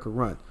America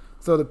run.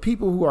 So the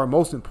people who are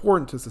most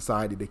important to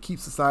society, that keep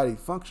society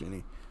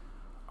functioning,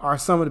 are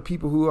some of the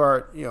people who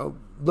are,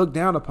 looked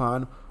down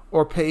upon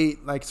or paid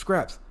like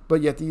scraps.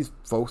 But yet these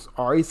folks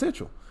are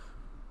essential.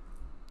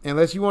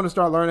 Unless you want to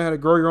start learning how to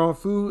grow your own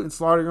food and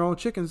slaughter your own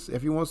chickens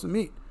if you want some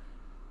meat,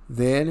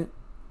 then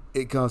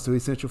it comes to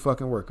essential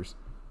fucking workers.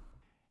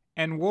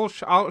 And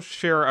I'll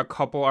share a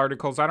couple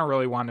articles. I don't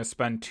really want to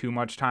spend too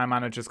much time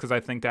on it just because I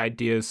think the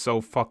idea is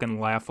so fucking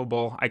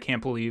laughable. I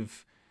can't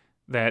believe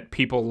that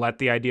people let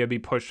the idea be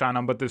pushed on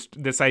them. But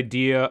this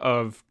idea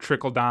of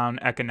trickle-down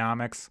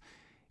economics,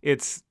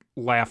 it's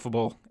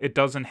laughable. It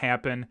doesn't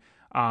happen.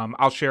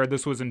 I'll share,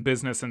 this was in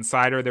Business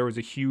Insider. There was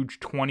a huge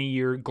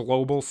 20-year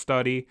global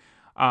study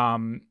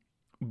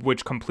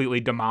which completely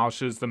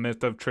demolishes the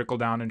myth of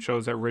trickle-down and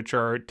shows that rich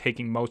are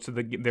taking most of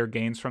their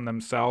gains from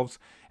themselves.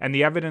 And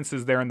the evidence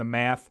is there in the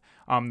math.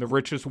 The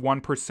richest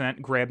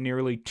 1% grab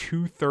nearly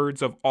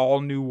 2/3 of all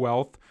new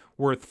wealth,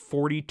 worth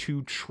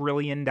 $42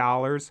 trillion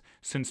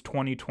since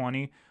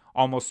 2020,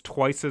 almost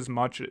twice as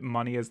much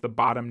money as the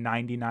bottom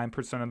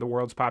 99% of the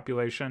world's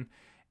population.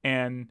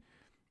 And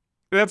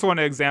that's one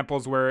of the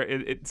examples where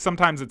it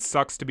sometimes it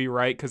sucks to be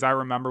right, because I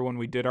remember when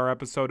we did our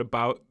episode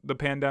about the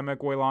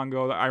pandemic way long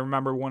ago, I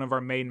remember one of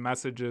our main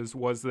messages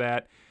was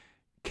that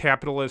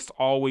capitalists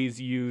always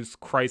use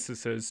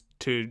crises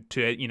to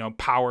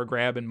power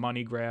grab and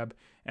money grab,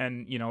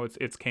 and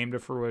it's came to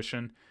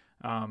fruition.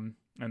 And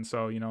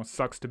so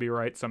sucks to be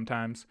right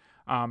sometimes.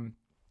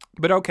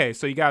 But okay,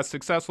 so you got a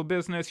successful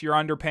business, you're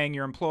underpaying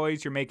your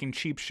employees, you're making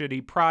cheap,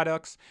 shitty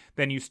products,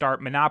 then you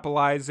start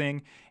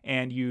monopolizing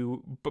and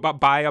you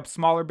buy up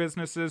smaller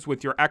businesses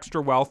with your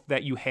extra wealth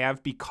that you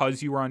have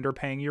because you are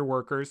underpaying your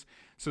workers.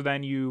 So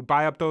then you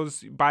buy up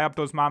those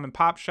mom and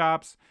pop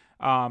shops,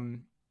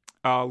 and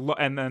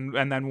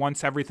then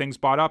once everything's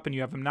bought up and you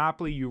have a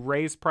monopoly, you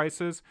raise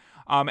prices.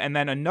 And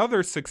then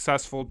another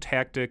successful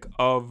tactic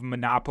of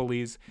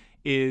monopolies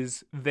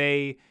is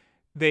they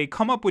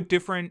come up with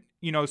different,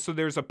 so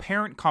there's a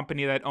parent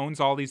company that owns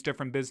all these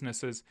different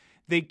businesses.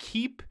 They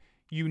keep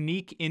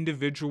unique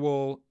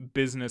individual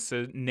business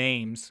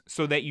names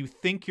so that you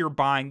think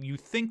you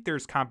think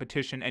there's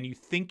competition and you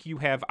think you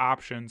have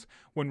options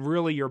when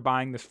really you're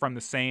buying this from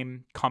the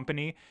same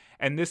company.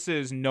 And this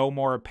is no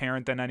more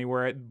apparent than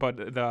anywhere,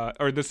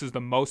 this is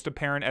the most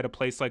apparent at a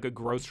place like a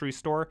grocery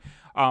store.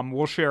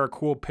 We'll share a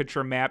cool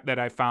picture map that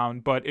I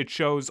found, but it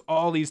shows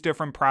all these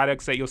different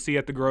products that you'll see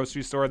at the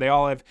grocery store. They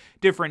all have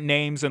different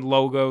names and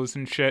logos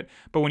and shit,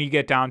 but when you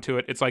get down to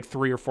it, it's like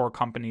 3 or 4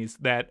 companies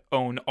that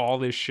own all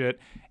this shit,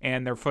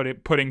 and they're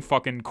putting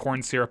fucking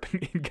corn syrup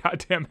in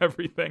goddamn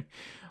everything.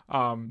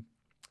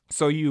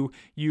 So you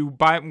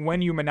buy,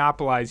 when you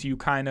monopolize, you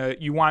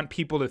want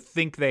people to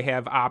think they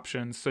have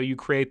options. So you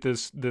create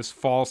this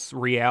false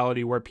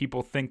reality where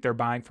people think they're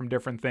buying from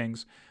different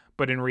things,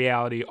 but in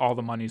reality, all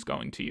the money's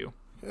going to you.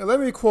 Let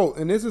me quote,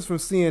 and this is from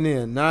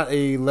CNN, not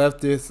a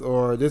leftist,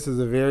 or this is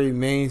a very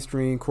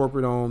mainstream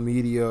corporate-owned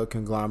media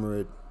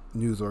conglomerate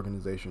news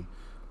organization.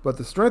 But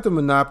the strength of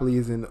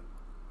monopolies in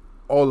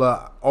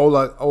oligarchies?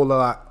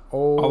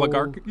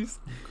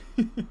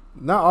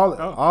 Not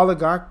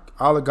oligarchies.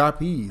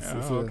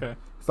 Okay.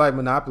 It's like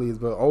monopolies,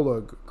 but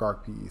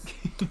oligarchies.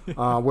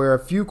 Where a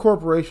few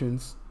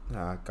corporations,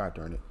 God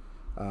darn it.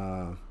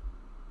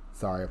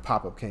 Sorry, a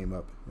pop-up came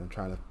up. I'm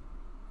trying to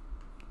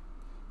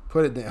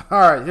put it down.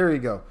 All right, here we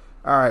go.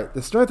 All right,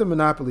 the strength of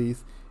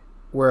monopolies,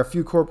 where a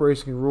few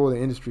corporations can rule the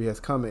industry, has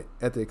come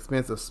at the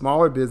expense of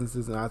smaller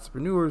businesses and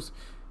entrepreneurs.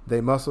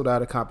 They muscled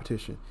out of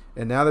competition.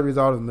 And now the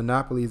result of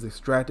monopoly's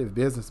extractive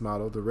business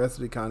model, the rest of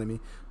the economy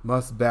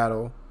must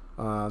battle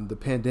the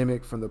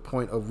pandemic from the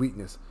point of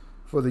weakness.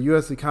 For the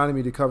U.S.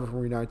 economy to recover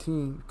from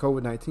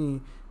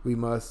COVID-19, we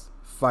must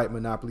fight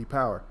monopoly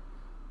power.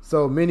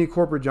 So many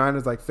corporate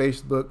giants like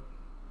Facebook,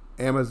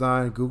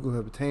 Amazon, and Google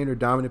have attained their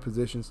dominant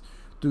positions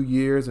through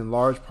years in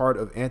large part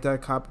of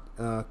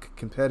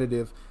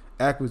anti-competitive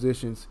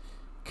acquisitions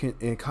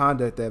and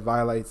conduct that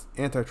violates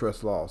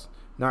antitrust laws,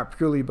 not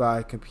purely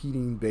by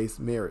competing-based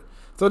merit.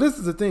 So this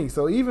is the thing.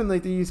 So even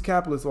like these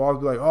capitalists will always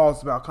be like, oh,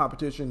 it's about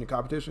competition and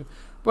competition.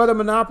 But a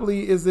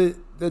monopoly is the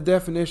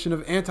definition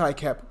of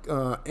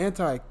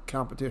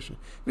anti-competition,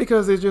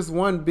 because there's just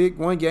one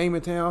game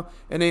in town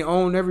and they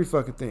own every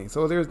fucking thing.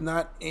 So there's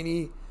not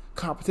any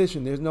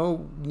competition. There's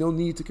no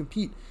need to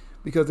compete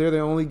because they're the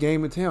only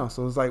game in town.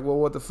 So it's like, well,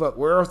 what the fuck?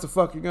 Where else the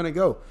fuck you're gonna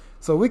go?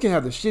 So we can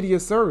have the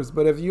shittiest service,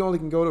 but if you only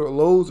can go to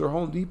Lowe's or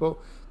Home Depot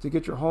to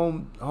get your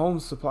home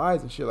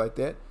supplies and shit like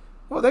that,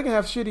 well, they can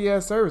have shitty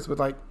ass service, but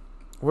like,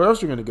 where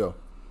else you're gonna go?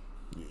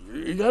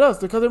 You got us,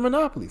 because they're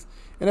monopolies.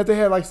 And if they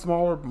had like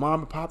smaller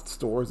mom and pop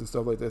stores and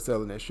stuff like that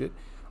selling that shit,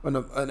 and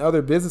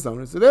other business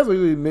owners, so that's what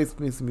really makes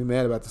me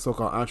mad about the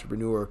so-called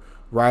entrepreneur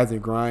rise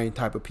and grind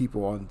type of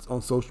people on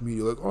social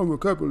media. Like, oh, I'm a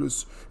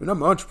capitalist and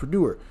I'm an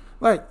entrepreneur.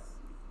 Like,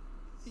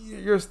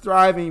 you're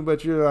thriving,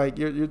 but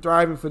you're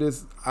thriving for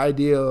this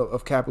idea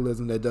of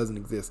capitalism that doesn't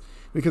exist.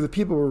 Because if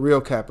people were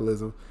real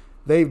capitalism,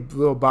 they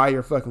will buy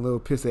your fucking little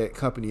pissant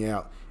company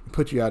out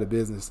put you out of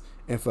business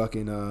and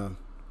fucking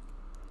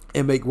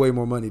and make way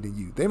more money than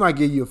you. They might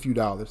give you a few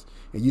dollars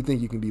and you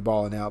think you can be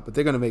balling out, but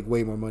they're going to make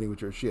way more money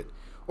with your shit.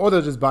 Or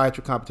they'll just buy out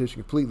your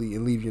competition completely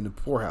and leave you in the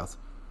poorhouse.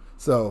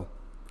 So,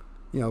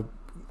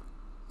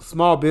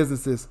 small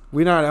businesses,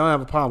 I don't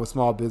have a problem with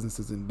small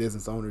businesses and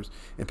business owners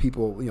and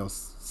people,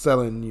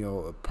 selling,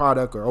 a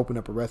product or open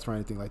up a restaurant,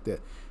 anything like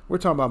that. We're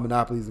talking about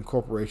monopolies and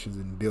corporations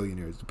and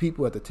billionaires, the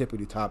people at the tip of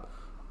the top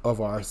of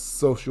our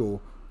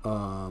social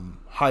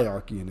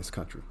hierarchy in this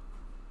country.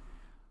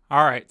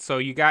 All right, so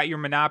you got your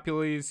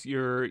monopolies,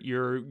 you're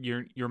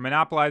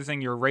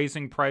monopolizing, you're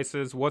raising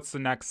prices. What's the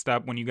next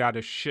step when you got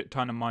a shit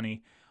ton of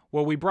money?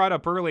 Well, we brought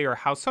up earlier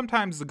how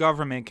sometimes the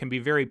government can be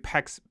very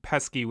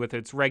pesky with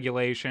its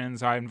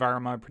regulations,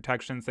 environmental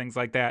protections, things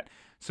like that.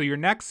 So your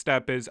next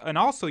step is, and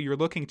also you're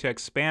looking to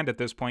expand at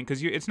this point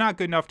because it's not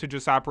good enough to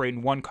just operate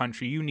in one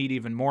country. You need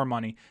even more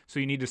money. So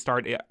you need to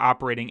start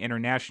operating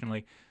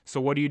internationally. So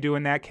what do you do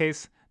in that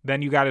case?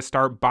 Then you got to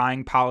start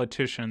buying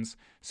politicians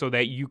so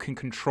that you can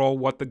control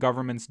what the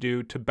governments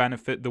do to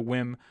benefit the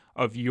whim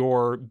of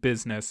your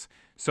business.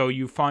 So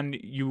you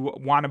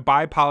want to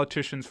buy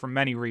politicians for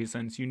many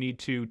reasons. You need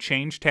to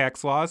change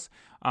tax laws.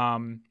 I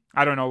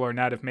don't know,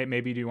 Lornett, if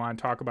maybe do you want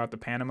to talk about the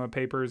Panama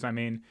Papers? I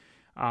mean,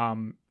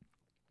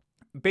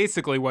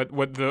 basically what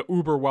the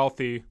uber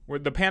wealthy,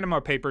 the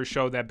Panama Papers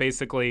show that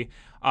basically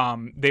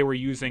they were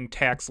using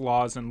tax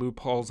laws and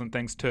loopholes and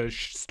things to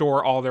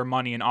store all their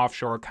money in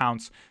offshore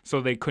accounts so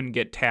they couldn't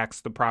get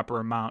taxed the proper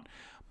amount.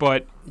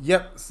 But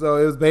yep, so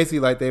it was basically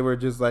like they were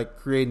just like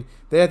they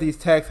had these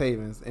tax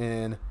havens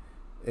and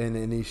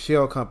these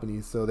shell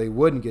companies so they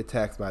wouldn't get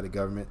taxed by the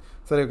government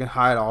so they can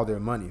hide all their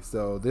money.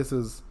 So this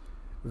is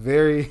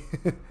very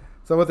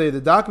so what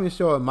the documents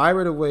show a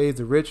myriad of ways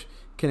the rich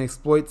can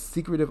exploit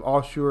secretive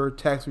offshore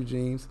tax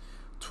regimes.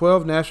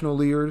 12 national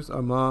leaders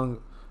among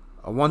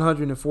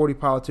 140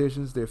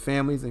 politicians, their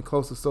families, and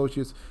close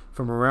associates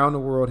from around the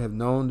world have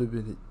known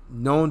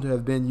to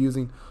have been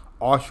using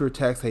offshore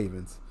tax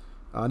havens.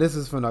 This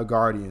is from The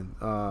Guardian.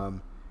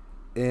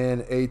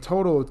 And a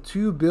total of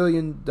 $2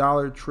 billion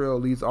trail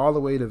leads all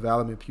the way to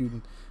Vladimir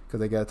Putin, because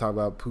they got to talk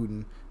about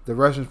Putin. The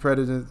Russian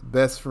president's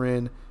best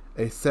friend,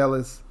 a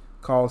cellist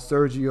called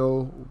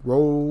Sergio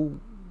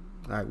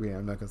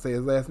I'm not going to say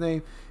his last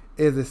name,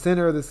 is the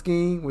center of the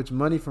scheme, which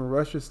money from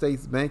Russia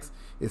state's banks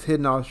is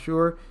hidden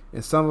offshore,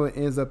 and some of it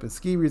ends up in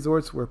ski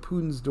resorts where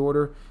Putin's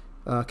daughter,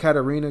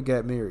 Katerina,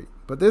 got married.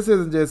 But this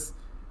isn't just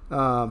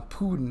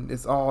Putin.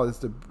 It's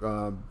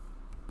the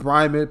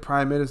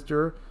Prime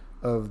Minister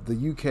of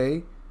the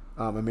UK,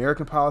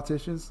 American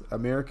politicians,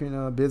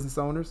 American business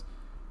owners.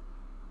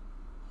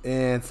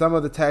 And some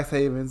of the tax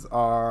havens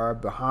are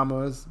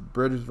Bahamas,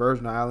 British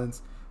Virgin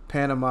Islands,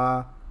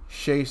 Panama,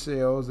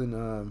 Seychelles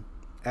in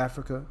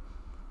Africa,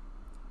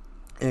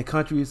 and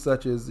countries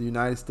such as the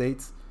United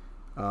States,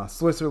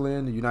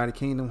 Switzerland, the United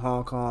Kingdom,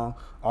 Hong Kong.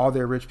 All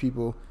their rich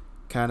people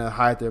kind of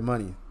hide their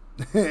money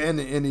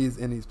in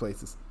these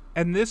places.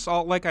 And this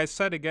all, like I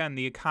said again,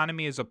 the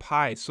economy is a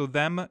pie. So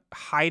them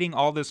hiding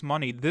all this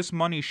money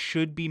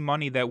should be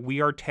money that we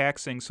are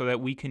taxing so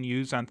that we can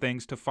use on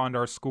things to fund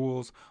our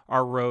schools,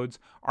 our roads,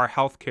 our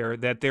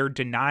healthcare, that they're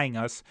denying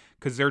us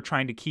because they're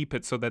trying to keep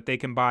it so that they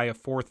can buy a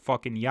fourth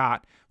fucking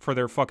yacht for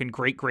their fucking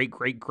great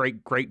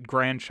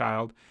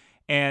grandchild.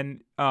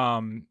 And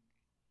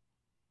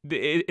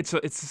it's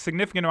a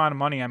significant amount of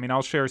money. I mean,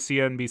 I'll share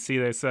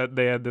CNBC. They said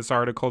they had this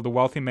article: the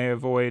wealthy may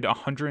avoid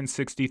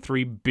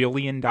 $163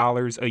 billion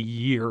a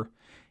year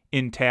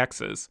in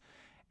taxes.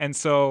 And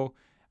so,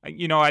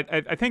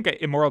 I think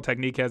Immoral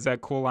Technique has that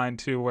cool line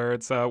too, where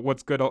it's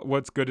what's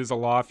good is a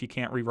law if you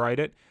can't rewrite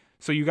it.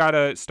 So you got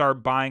to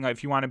start buying.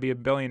 If you want to be a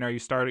billionaire, you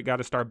got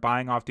to start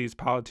buying off these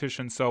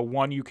politicians. So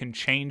one, you can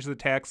change the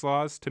tax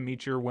laws to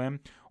meet your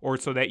whim, or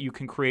so that you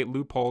can create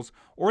loopholes,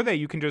 or that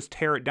you can just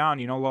tear it down.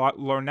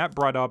 Lornett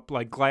brought up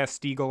like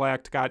Glass-Steagall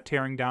Act got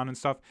tearing down and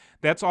stuff.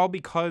 That's all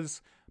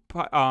because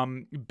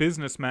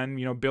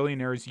businessmen,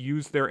 billionaires,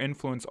 use their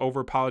influence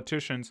over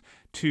politicians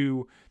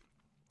to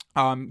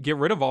get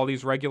rid of all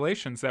these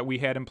regulations that we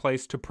had in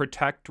place to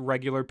protect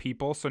regular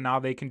people. So now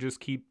they can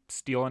just keep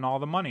stealing all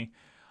the money.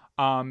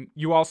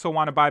 You also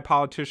want to buy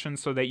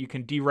politicians so that you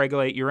can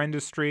deregulate your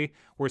industry.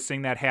 We're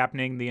seeing that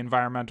happening. The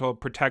Environmental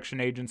Protection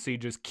Agency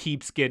just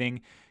keeps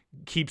getting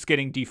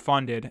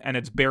defunded, and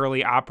it's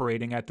barely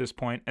operating at this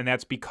point. And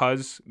that's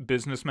because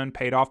businessmen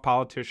paid off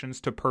politicians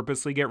to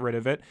purposely get rid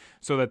of it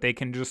so that they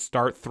can just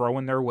start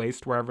throwing their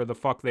waste wherever the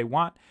fuck they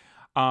want.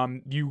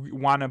 You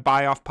want to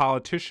buy off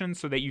politicians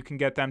so that you can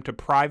get them to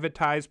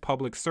privatize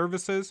public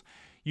services.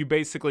 You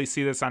basically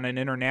see this on an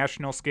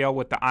international scale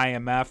with the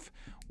IMF,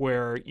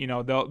 where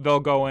they'll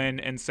go in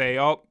and say,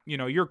 oh,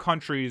 your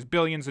country is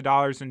billions of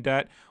dollars in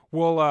debt.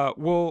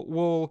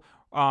 We'll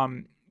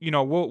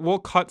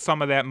cut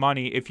some of that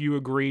money if you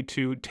agree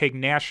to take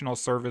national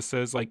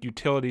services like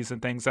utilities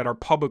and things that are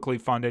publicly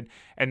funded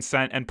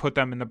and put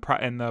them in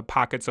the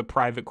pockets of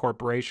private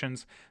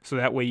corporations, so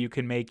that way you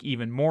can make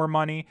even more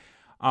money.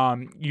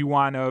 You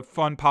want to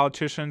fund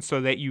politicians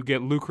so that you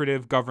get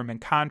lucrative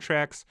government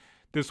contracts.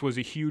 This was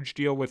a huge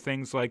deal with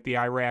things like the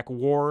Iraq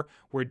War,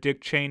 where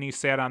Dick Cheney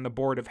sat on the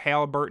board of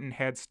Halliburton,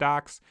 had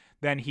stocks.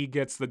 Then he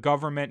gets the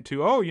government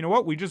to, oh, you know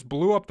what? We just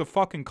blew up the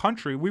fucking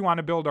country. We want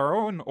to build our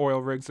own oil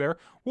rigs there.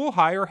 We'll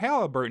hire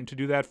Halliburton to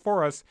do that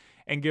for us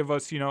and give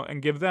us,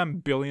 and give them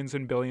billions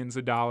and billions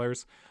of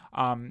dollars.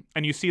 And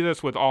you see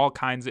this with all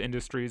kinds of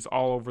industries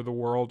all over the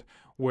world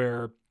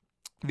where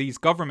these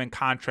government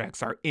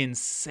contracts are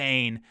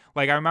insane.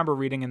 Like I remember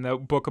reading in the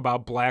book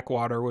about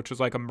Blackwater, which was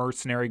like a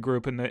mercenary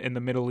group in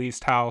the Middle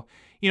East, how,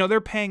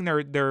 they're paying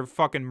their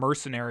fucking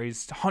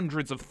mercenaries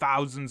hundreds of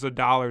thousands of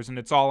dollars, and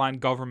it's all on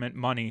government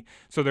money.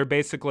 So they're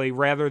basically,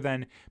 rather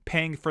than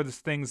paying for these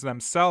things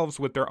themselves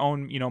with their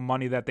own,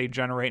 money that they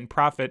generate and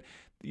profit,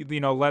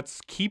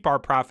 let's keep our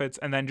profits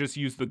and then just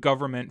use the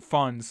government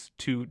funds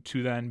to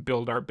then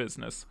build our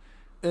business.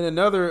 And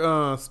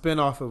another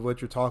spin-off of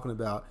what you're talking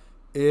about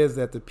is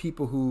that the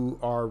people who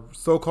are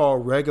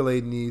so-called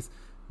regulating these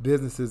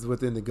businesses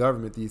within the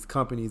government, these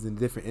companies in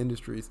different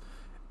industries,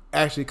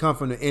 actually come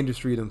from the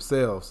industry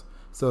themselves.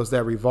 So it's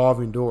that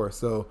revolving door.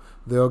 So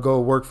they'll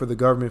go work for the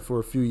government for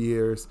a few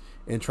years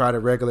and try to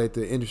regulate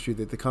the industry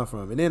that they come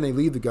from. And then they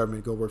leave the government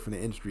and go work for the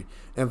industry,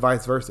 and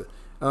vice versa.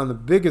 The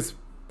biggest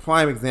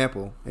prime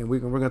example, and we're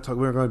going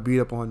to beat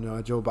up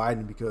on Joe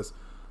Biden because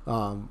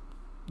the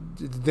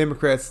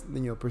Democrats,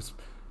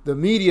 the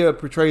media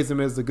portrays them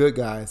as the good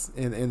guys,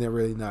 and they're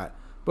really not.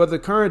 But the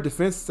current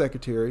defense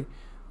secretary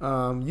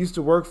used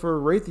to work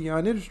for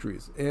Raytheon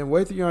Industries. And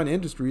Raytheon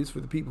Industries, for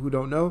the people who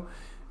don't know,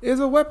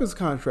 is a weapons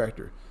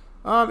contractor.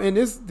 And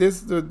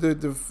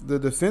the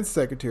defense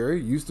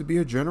secretary used to be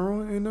a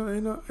general in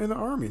the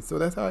army. So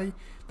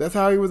that's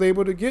how he was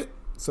able to get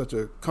such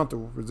a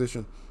comfortable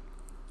position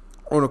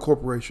on a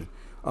corporation,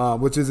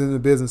 which is in the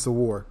business of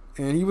war.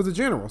 And he was a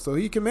general, so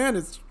he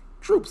commanded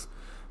troops.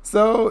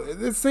 So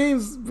it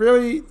seems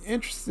really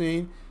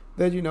interesting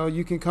that,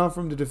 you can come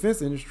from the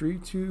defense industry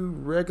to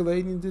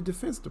regulating the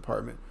Defense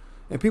Department.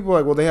 And people are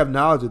like, well, they have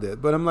knowledge of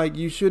that. But I'm like,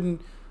 you should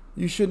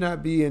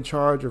not be in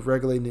charge of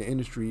regulating the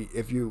industry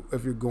if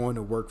you're going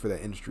to work for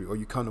that industry, or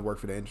you come to work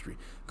for that industry.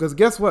 Because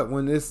guess what?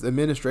 When this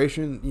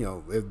administration,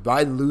 if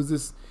Biden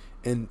loses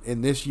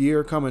in this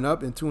year coming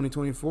up in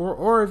 2024,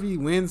 or if he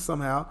wins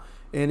somehow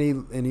and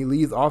he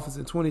leaves office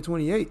in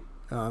 2028,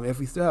 if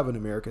we still have an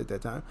America at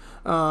that time,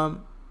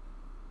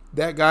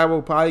 that guy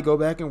will probably go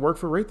back and work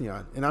for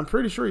Raytheon, and I'm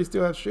pretty sure he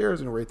still has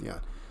shares in Raytheon.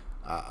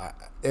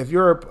 If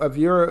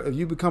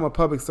you become a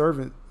public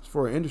servant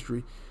for an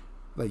industry,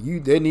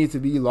 there needs to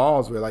be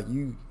laws where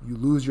you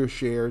lose your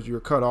shares, you're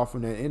cut off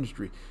from that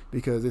industry,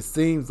 because it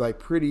seems like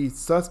pretty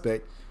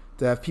suspect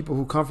to have people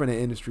who come from the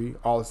industry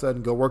all of a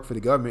sudden go work for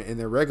the government and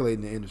they're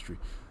regulating the industry.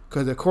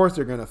 Because of course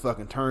they're gonna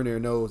fucking turn their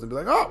nose and be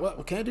like, oh, well,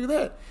 we can't do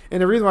that.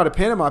 And the reason why the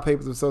Panama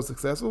Papers are so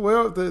successful,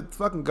 well, the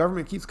fucking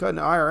government keeps cutting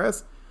the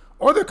IRS.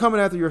 Or they're coming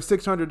after your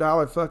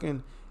 $600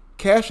 fucking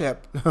Cash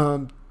App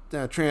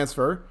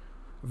transfer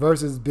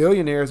versus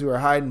billionaires who are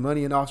hiding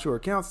money in offshore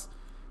accounts.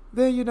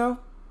 Then,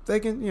 they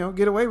can,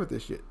 get away with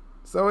this shit.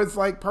 So it's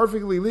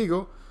perfectly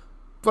legal,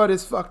 but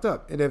it's fucked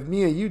up. And if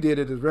me and you did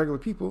it as regular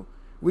people,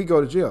 we go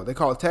to jail. They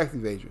call it tax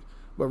evasion.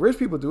 But rich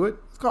people do it.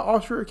 It's called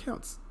offshore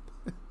accounts.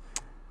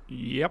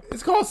 Yep.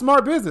 It's called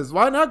smart business.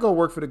 Why not go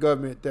work for the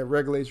government that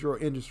regulates your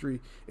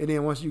industry? And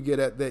then once you get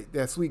at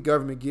that sweet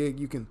government gig,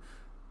 you can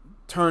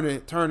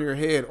turn your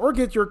head or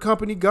get your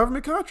company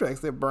government contracts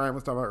that Brian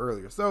was talking about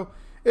earlier. So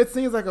it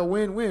seems like a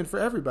win-win for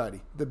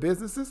everybody, the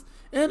businesses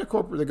and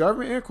the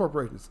government and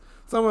corporations.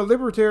 Some of the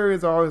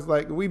libertarians are always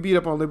we beat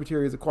up on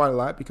libertarians quite a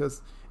lot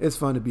because it's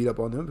fun to beat up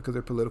on them because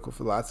their political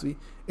philosophy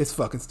is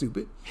fucking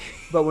stupid.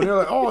 But when they're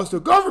like, oh, it's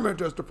the government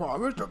that's the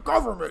problem. It's the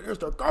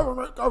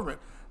government.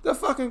 The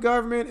fucking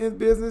government and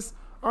business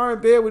are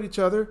in bed with each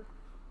other,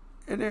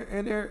 and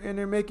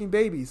they're making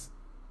babies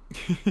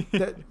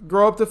that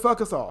grow up to fuck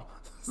us all.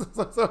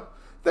 So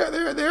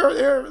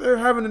they're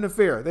having an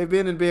affair. They've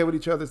been in bed with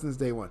each other since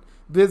day one.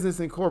 Business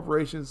and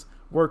corporations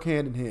work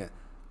hand in hand.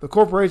 The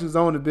corporations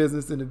own the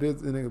business, and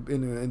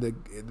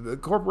the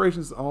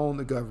corporations own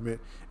the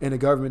government, and the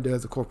government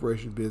does the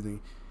corporation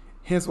business.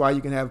 Hence why you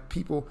can have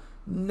people,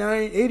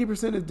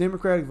 80% of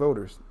Democratic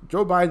voters,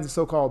 Joe Biden's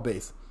so-called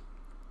base,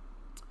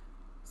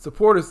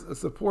 support a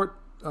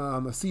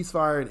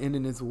ceasefire and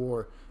ending this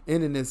war,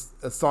 ending this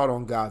assault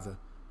on Gaza,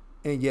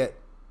 and yet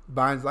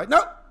Biden's like,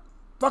 nope.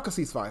 Fuck a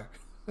ceasefire.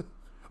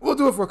 We'll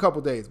do it for a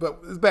couple days, but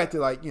it's back to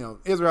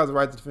Israel has the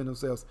right to defend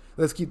themselves.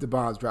 Let's keep the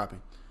bombs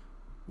dropping.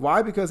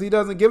 Why? Because he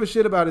doesn't give a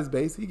shit about his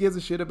base. He gives a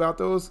shit about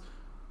those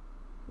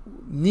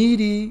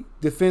needy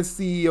defense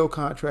CEO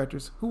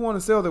contractors who want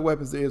to sell their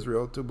weapons to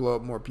Israel to blow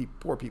up more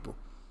poor people.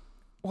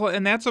 Well,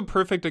 and that's a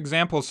perfect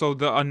example. So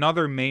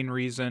another main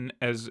reason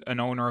as an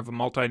owner of a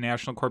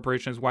multinational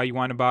corporation is why you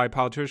want to buy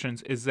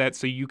politicians is that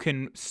so you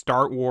can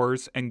start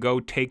wars and go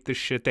take the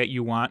shit that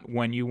you want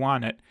when you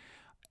want it.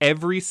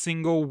 Every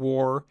single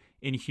war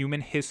in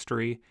human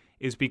history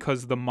is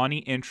because the money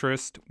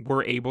interests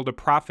were able to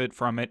profit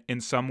from it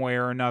in some way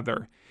or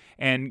another.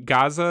 And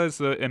Gaza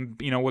and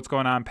what's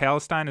going on in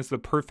Palestine is the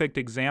perfect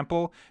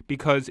example,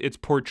 because it's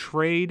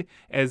portrayed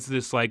as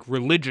this like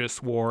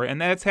religious war,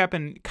 and that's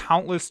happened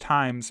countless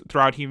times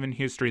throughout human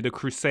history. The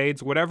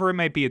Crusades, whatever it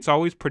might be, it's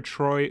always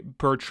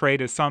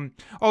portrayed as some,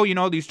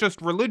 these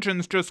just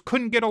religions just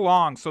couldn't get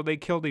along, so they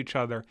killed each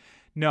other.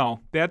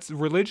 No,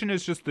 religion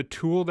is just the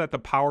tool that the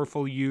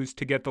powerful use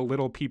to get the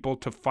little people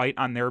to fight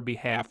on their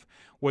behalf.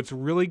 What's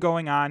really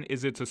going on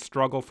is it's a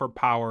struggle for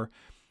power.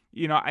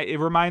 It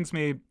reminds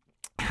me,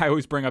 I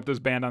always bring up this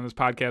band on this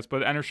podcast,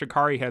 but Enter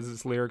Shikari has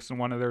this lyrics in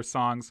one of their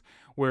songs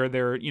where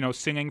they're,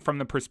 singing from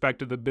the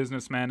perspective of the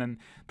businessman. And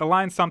the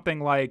line's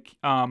something like,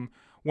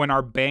 when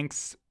our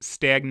banks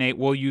stagnate,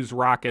 we'll use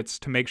rockets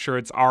to make sure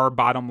it's our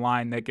bottom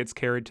line that gets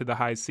carried to the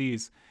high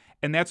seas.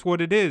 And that's what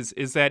it is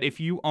that if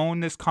you own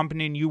this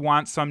company and you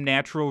want some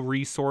natural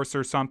resource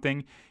or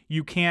something,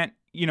 you can't,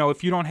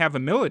 if you don't have a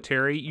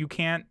military, you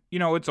can't,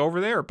 it's over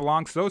there. It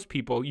belongs to those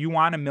people. You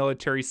want a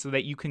military so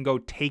that you can go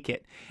take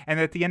it. And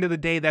at the end of the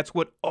day, that's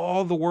what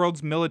all the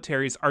world's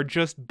militaries are,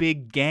 just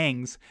big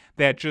gangs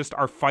that just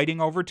are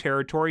fighting over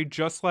territory,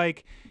 just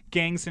like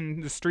gangs in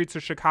the streets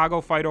of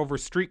Chicago fight over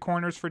street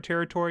corners for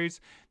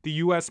territories. The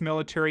U.S.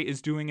 military is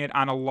doing it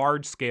on a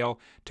large scale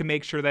to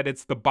make sure that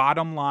it's the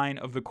bottom line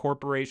of the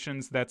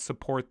corporations that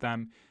support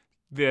them,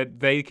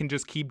 that they can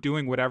just keep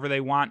doing whatever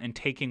they want and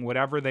taking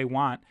whatever they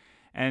want.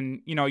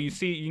 And, you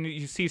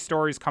see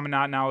stories coming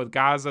out now with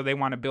Gaza. They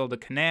want to build a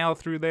canal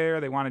through there.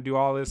 They want to do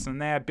all this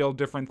and that, build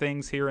different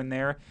things here and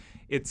there.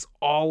 It's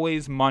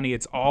always money.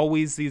 It's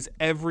always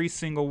every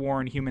single war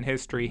in human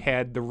history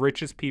had the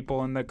richest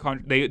people in the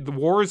country. The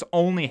wars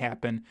only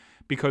happen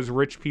because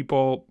rich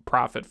people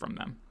profit from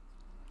them.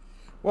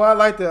 Well, I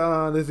like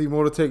this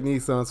Immortal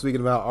Technique song,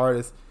 speaking about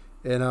artists.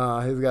 And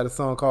he's got a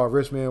song called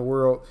Rich Man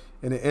World.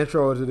 And the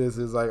intro to this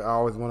is like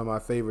always one of my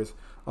favorites.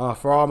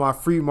 For all my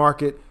free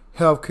market,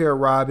 healthcare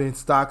robbing,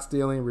 stock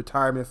stealing,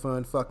 retirement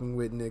fund fucking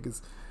with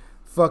niggas.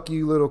 Fuck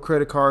you, little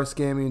credit card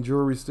scamming,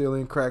 jewelry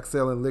stealing, crack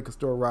selling, liquor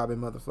store robbing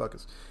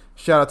motherfuckers.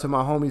 Shout out to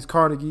my homies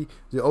Carnegie,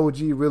 the OG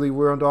Really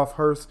Randolph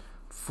Hearst,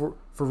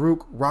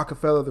 Farouk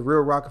Rockefeller, the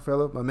real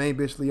Rockefeller, my main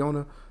bitch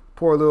Leona,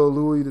 poor little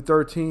Louis the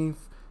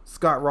 13th,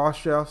 Scott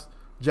Rothschild,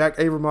 Jack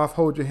Abramoff,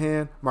 hold your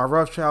hand, my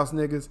Rothschilds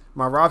niggas,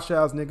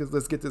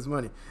 let's get this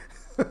money.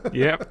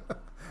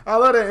 Yep. I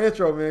love that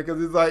intro, man,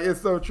 because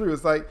it's so true.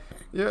 It's like,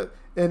 yeah.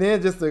 And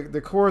then just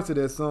the chorus of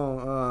this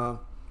song.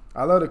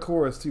 I love the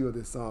chorus too of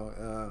this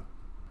song.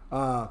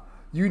 My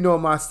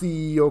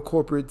CEO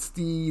corporate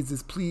steeds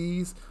is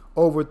pleased.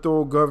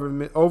 Overthrow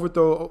governments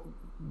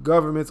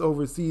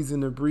overseas in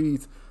the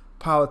breeze.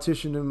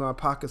 Politician in my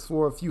pockets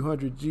for a few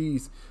hundred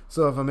G's.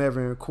 So if I'm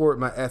ever in court,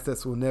 my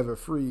assets will never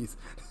freeze.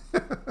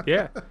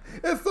 Yeah,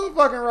 it's so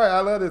fucking right. I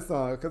love this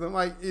song because I'm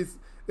like,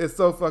 it's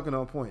so fucking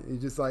on point.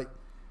 It's just like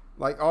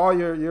all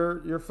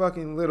your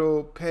fucking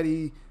little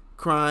petty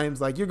crimes,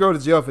 like you go to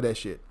jail for that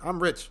shit.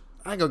 I'm rich.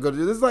 I ain't gonna go to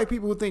jail. This is like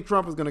people who think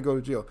Trump is gonna go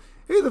to jail.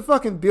 He's a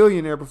fucking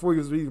billionaire before he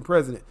was even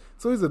president.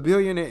 So he's a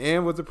billionaire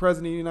and was the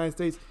president of the United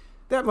States.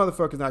 That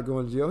motherfucker's not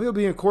going to jail. He'll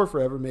be in court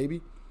forever,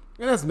 maybe.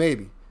 And that's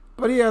maybe.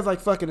 But he has like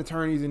fucking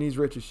attorneys and he's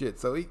rich as shit.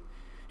 So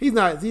he's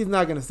not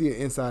gonna see an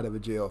inside of a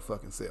jail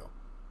fucking cell.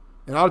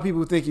 And all the people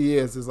who think he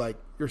is like,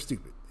 you're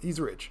stupid. He's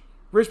rich.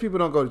 Rich people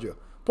don't go to jail.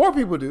 Poor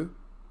people do.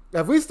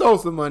 If we stole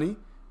some money,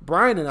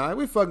 Brian and I,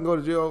 we fucking go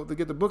to jail to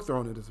get the book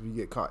thrown at us if we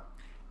get caught.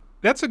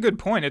 That's a good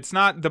point. It's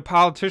not the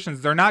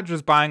politicians. They're not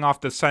just buying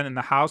off the Senate and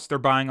the House. They're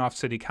buying off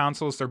city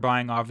councils. They're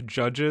buying off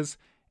judges,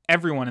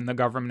 everyone in the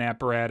government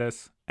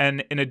apparatus.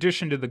 And in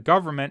addition to the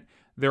government,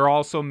 they're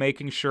also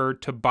making sure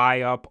to buy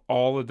up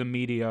all of the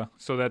media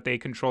so that they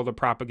control the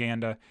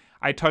propaganda.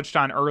 I touched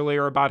on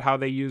earlier about how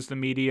they use the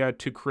media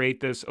to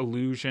create this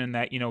illusion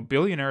that,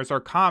 billionaires are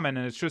common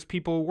and it's just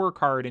people who work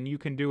hard and you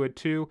can do it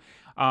too.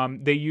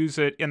 They use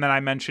it. And then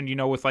I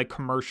mentioned, with like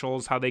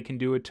commercials, how they can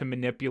do it to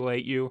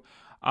manipulate you.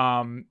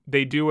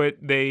 They do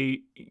it.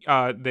 They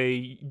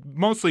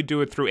mostly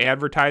do it through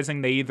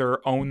advertising. They either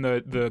own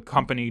the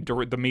company,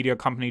 the media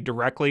company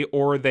directly,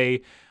 or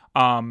they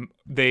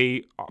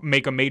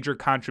make a major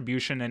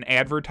contribution in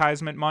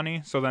advertisement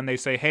money. So then they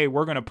say, hey,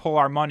 we're going to pull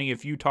our money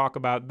if you talk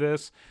about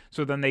this.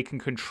 So then they can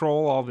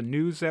control all the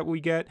news that we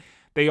get.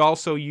 They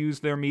also use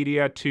their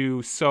media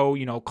to sow,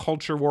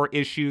 culture war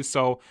issues.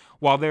 So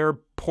while they're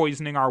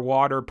poisoning our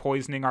water,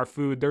 poisoning our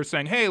food, they're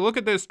saying, hey, look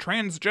at this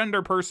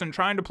transgender person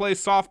trying to play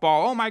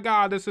softball. Oh my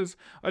God, this is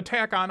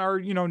attack on our,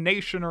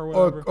 nation or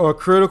whatever. Or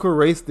critical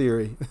race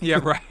theory. Yeah,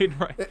 right.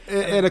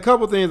 and a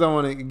couple things I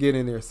want to get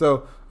in there.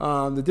 So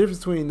the difference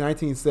between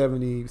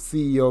 1970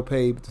 CEO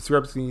pay,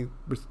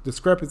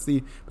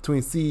 discrepancy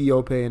between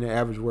CEO pay and the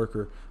average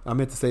worker. I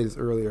meant to say this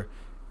earlier.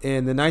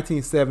 In the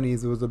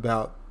 1970s, it was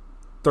about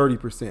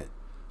 30%.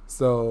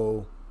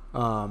 So,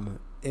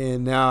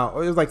 and now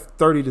it was like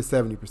 30 to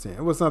 70%.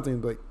 It was something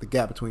like the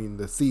gap between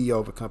the CEO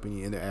of a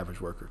company and the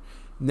average worker.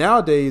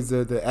 Nowadays,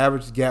 the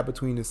average gap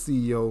between the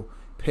CEO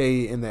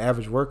pay and the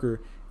average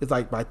worker is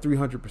like by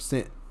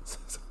 300%.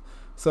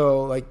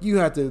 So like you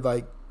have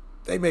to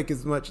they make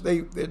as much,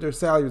 their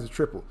salaries are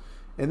triple.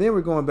 And then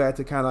we're going back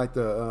to kind of like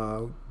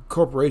the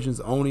corporations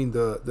owning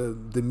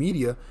the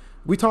media.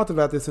 We talked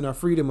about this in our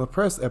Freedom of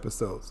Press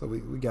episode. So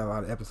we got a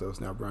lot of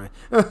episodes now, Brian.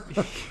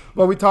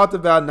 But we talked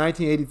about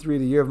 1983,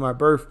 the year of my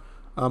birth.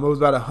 It was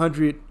about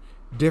 100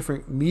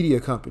 different media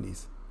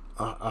companies.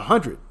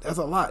 100. That's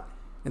a lot.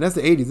 And that's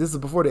the 80s. This is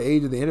before the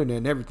age of the internet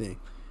and everything.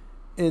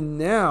 And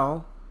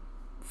now,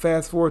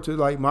 fast forward to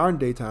like modern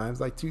day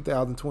times, like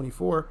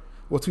 2024,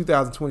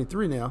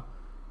 2023 now,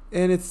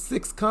 and it's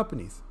 6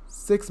 companies,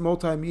 6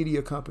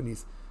 multimedia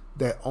companies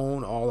that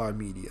own all our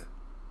media.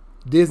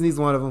 Disney's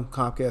one of them.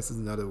 Comcast is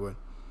another one.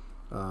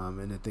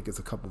 And I think it's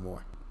a couple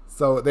more.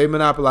 So they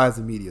monopolize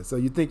the media. So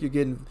you think you're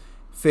getting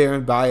fair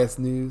and balanced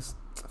news,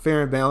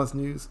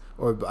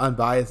 or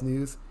unbiased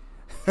news.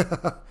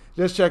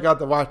 Just check out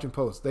the Washington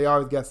Post. They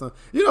always got some.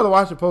 The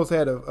Washington Post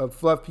had a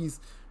fluff piece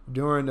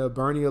during the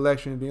Bernie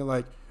election being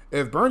like,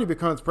 if Bernie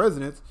becomes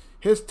president,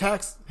 his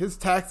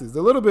taxes,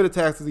 the little bit of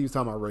taxes he was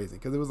talking about raising,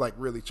 because it was like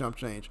really chump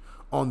change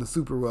on the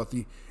super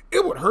wealthy,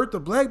 it would hurt the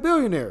black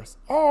billionaires,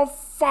 all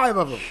 5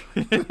 of them.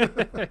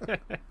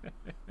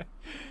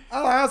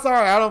 I'm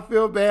sorry, I don't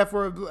feel bad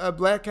for a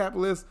black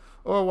capitalist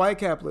or a white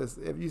capitalist.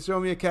 If you show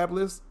me a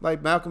capitalist,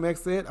 like Malcolm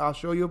X said, I'll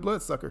show you a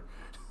bloodsucker.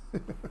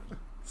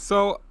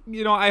 So,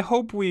 I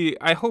hope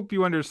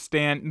you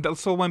understand.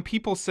 So when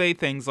people say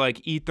things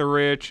like eat the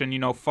rich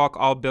and, fuck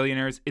all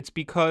billionaires, it's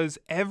because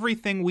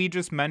everything we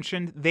just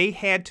mentioned, they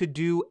had to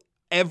do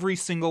every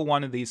single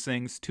one of these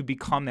things to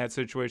become that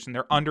situation.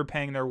 They're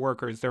underpaying their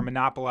workers. They're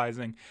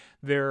monopolizing.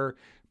 They're,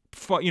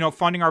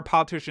 funding our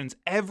politicians.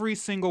 Every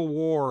single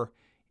war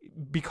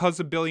because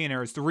of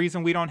billionaires. The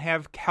reason we don't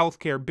have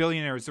healthcare,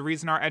 billionaires. The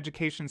reason our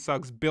education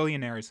sucks,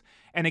 billionaires.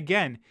 And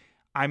again,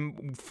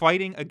 I'm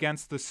fighting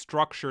against the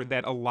structure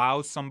that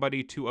allows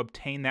somebody to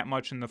obtain that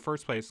much in the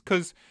first place.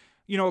 Because,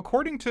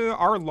 according to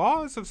our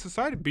laws of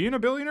society, being a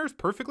billionaire is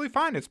perfectly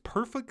fine. It's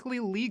perfectly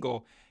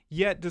legal.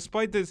 Yet,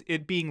 despite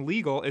it being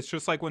legal, it's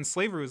just like when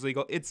slavery was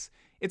legal. It's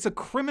a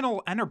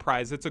criminal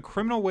enterprise. It's a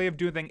criminal way of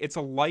doing things. It's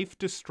a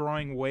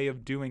life-destroying way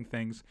of doing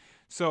things.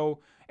 So,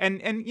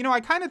 and I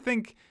kind of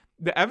think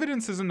the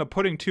evidence is in the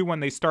pudding too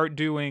when they start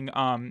doing,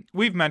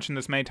 we've mentioned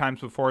this many times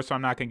before, so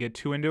I'm not going to get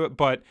too into it,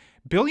 but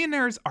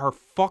billionaires are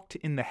fucked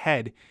in the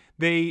head.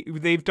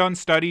 They've done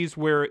studies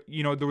where,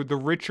 the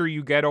richer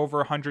you get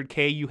over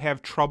 100K, you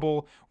have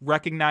trouble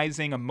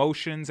recognizing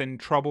emotions and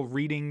trouble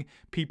reading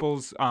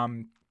people's,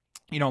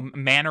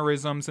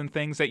 mannerisms and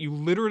things, that you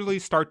literally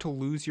start to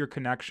lose your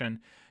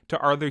connection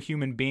to other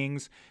human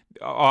beings.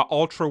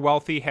 Ultra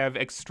wealthy have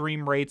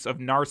extreme rates of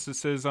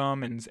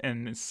narcissism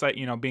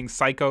and being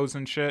psychos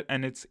and shit.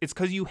 And it's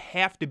because you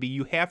have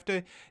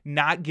to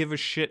not give a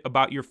shit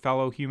about your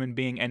fellow human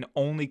being and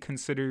only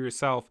consider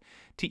yourself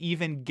to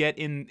even get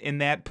in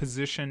that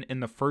position in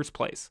the first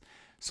place.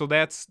 So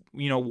that's,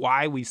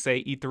 why we say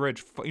eat the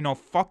rich.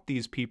 Fuck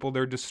these people.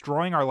 They're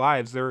destroying our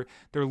lives. They're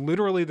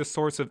literally the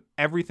source of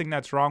everything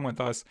that's wrong with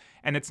us.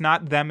 And it's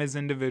not them as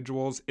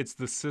individuals. It's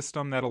the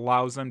system that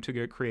allows them to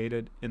get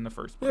created in the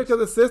first place. Yeah, because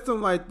a system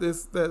like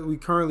this that we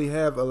currently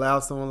have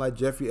allows someone like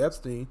Jeffrey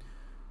Epstein,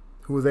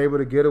 who was able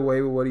to get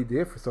away with what he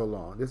did for so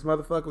long. This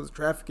motherfucker was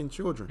trafficking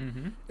children.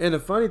 Mm-hmm. And the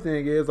funny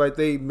thing is, like,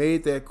 they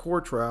made that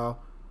court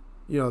trial.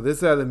 This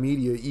is how the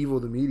media, evil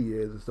the media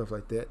is and stuff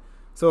like that.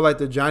 So, like,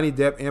 the Johnny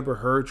Depp Amber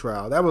Heard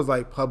trial, that was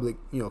like public,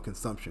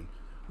 consumption.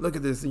 Look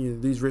at this,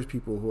 these rich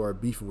people who are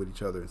beefing with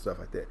each other and stuff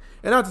like that.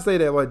 And not to say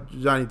that what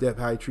Johnny Depp,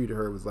 how he treated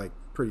her, was like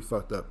pretty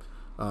fucked up.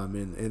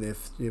 And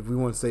if we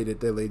want to say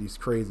that lady's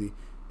crazy,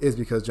 it's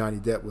because Johnny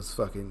Depp was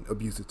fucking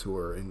abusive to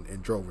her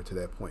and drove her to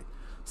that point.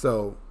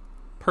 So,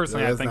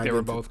 personally, I think they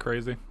were both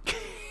crazy.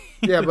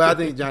 Yeah, but I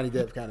think Johnny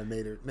Depp kind of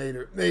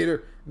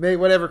made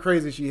whatever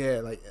crazy she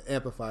had, like,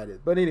 amplified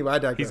it. But anyway, I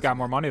digress. He's got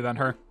more money than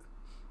her.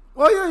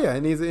 Well, yeah,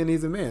 and he's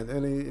a man,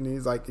 and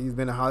he's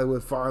been in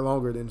Hollywood far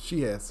longer than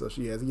she has, so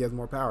he has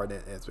more power in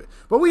that aspect.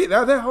 But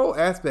that whole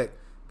aspect,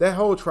 that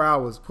whole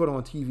trial was put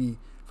on TV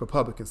for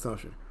public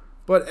consumption.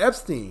 But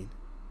Epstein,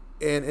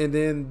 and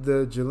then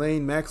the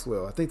Ghislaine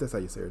Maxwell, I think that's how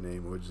you say her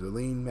name, or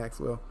Ghislaine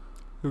Maxwell.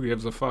 Who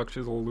gives a fuck?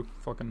 She's a little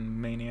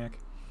fucking maniac.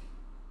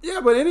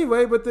 Yeah, but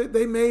anyway,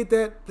 they made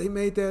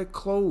that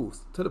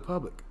closed to the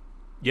public.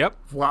 Yep.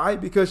 Why?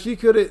 Because she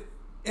could have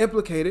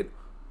implicated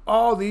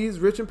all these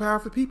rich and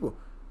powerful people.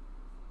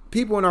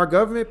 People in our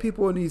government,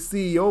 people in these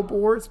CEO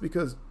boards,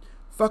 because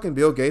fucking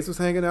Bill Gates was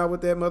hanging out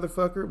with that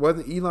motherfucker.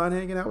 Wasn't Elon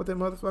hanging out with that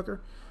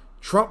motherfucker?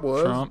 Trump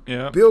was.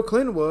 Yeah. Bill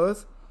Clinton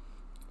was.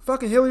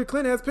 Fucking Hillary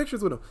Clinton has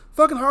pictures with him.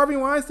 Fucking Harvey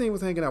Weinstein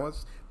was hanging out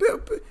with.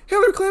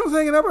 Hillary Clinton was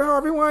hanging out with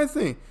Harvey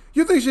Weinstein.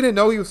 You think she didn't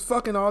know he was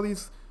fucking all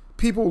these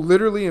people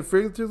literally and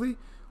figuratively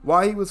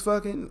while he was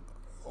fucking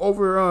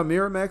over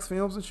Miramax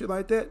films and shit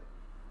like that?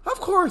 Of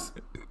course.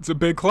 It's a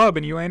big club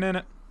and you ain't in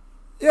it.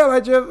 Yeah,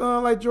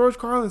 like George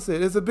Carlin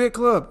said, it's a big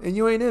club and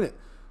you ain't in it.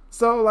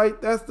 So,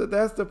 like, that's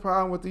the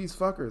problem with these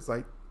fuckers.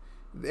 Like,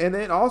 and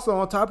then also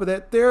on top of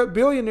that, they're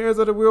billionaires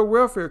are the real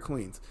welfare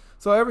queens.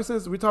 So ever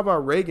since we talk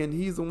about Reagan,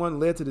 he's the one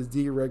led to this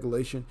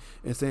deregulation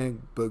and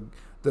saying, but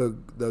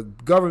the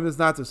government's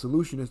not the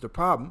solution, it's the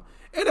problem.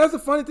 And that's the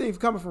funny thing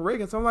coming from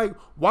Reagan. So I'm like,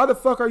 why the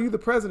fuck are you the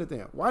president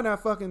then? Why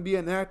not fucking be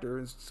an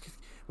actor?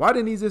 Why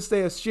didn't he just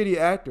stay a shitty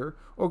actor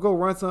or go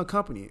run some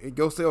company and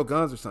go sell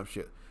guns or some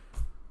shit?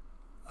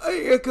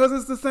 Because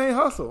it's the same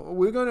hustle.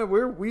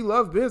 We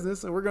love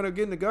business, and we're gonna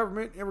get in the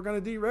government, and we're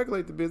gonna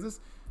deregulate the business,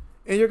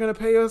 and you're gonna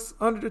pay us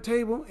under the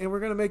table, and we're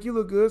gonna make you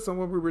look good. So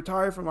when we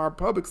retire from our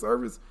public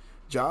service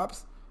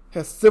jobs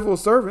as civil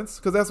servants,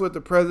 because that's what the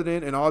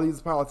president and all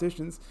these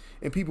politicians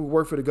and people who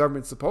work for the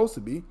government is supposed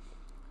to be,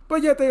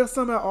 but yet they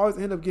somehow always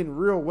end up getting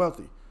real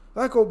wealthy.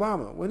 Like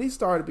Obama, when he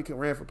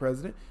ran for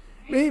president,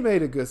 he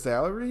made a good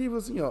salary. He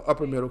was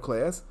upper middle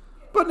class,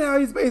 but now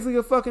he's basically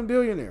a fucking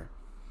billionaire.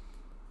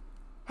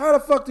 How the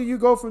fuck do you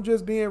go from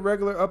just being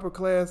regular upper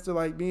class to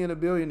like being a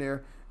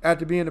billionaire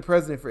after being the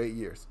president for 8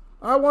 years?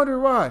 I wonder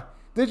why.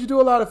 Did you do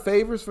a lot of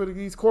favors for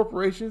these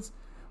corporations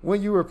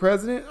when you were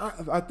president?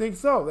 I think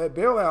so. That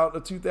bailout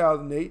of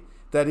 2008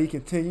 that he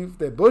continued,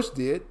 that Bush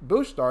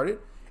started,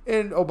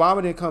 and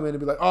Obama didn't come in and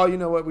be like, oh, you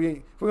know what,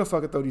 we're going to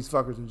fucking throw these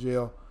fuckers in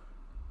jail.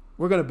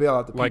 We're going to bail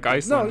out the people. Like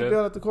Iceland did. No, he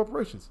bailed out the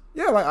corporations.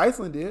 Yeah, like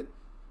Iceland did.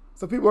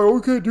 So people are like, oh,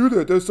 we can't do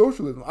that. There's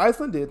socialism.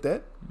 Iceland did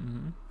that.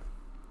 Mm-hmm.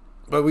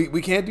 But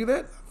we can't do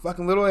that?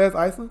 Fucking little ass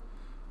Iceland?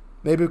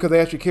 Maybe because they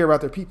actually care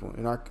about their people.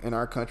 And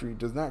our country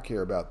does not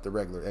care about the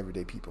regular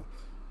everyday people.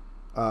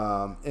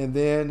 And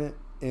then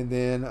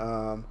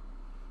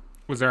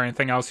was there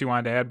anything else you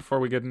wanted to add before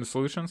we get into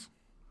solutions?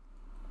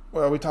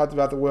 Well, we talked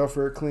about the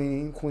welfare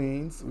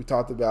queens. We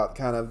talked about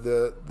kind of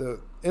the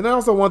and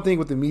also one thing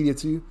with the media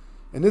too,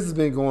 and this has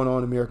been going on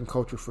in American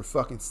culture for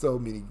fucking so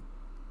many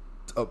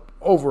well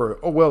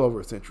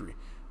over a century.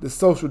 The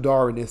social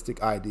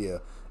Darwinistic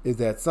idea is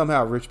that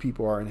somehow rich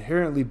people are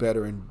inherently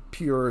better and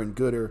purer and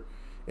gooder,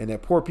 and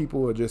that poor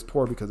people are just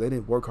poor because they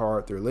didn't work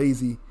hard, they're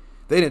lazy,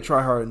 they didn't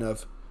try hard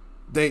enough.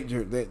 But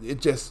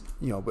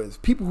it's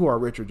people who are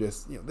rich are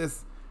just,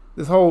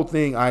 this whole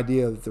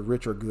idea that the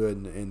rich are good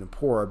and the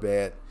poor are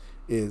bad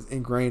is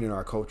ingrained in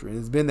our culture, and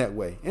it's been that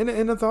way. And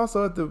it's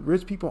also that the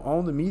rich people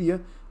own the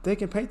media, they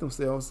can paint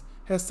themselves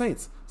as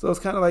saints. So it's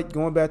kind of like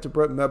going back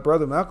to my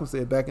brother Malcolm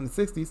said back in the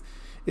 60s,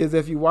 is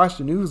if you watch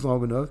the news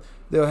long enough,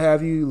 they'll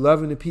have you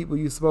loving the people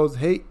you're supposed to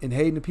hate and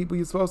hating the people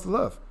you're supposed to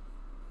love.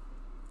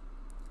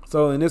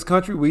 So in this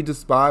country, we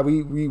despise,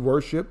 we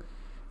worship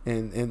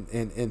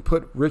and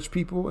put rich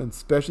people, and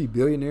especially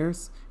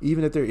billionaires,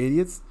 even if they're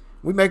idiots,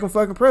 we make them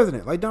fucking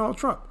president, like Donald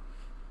Trump.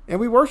 And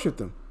we worship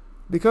them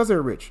because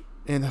they're rich.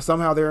 And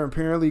somehow they're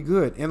apparently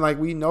good. And like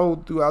we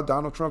know throughout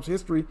Donald Trump's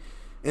history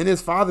and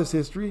his father's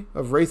history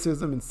of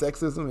racism and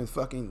sexism and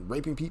fucking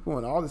raping people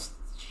and all this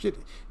shit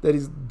that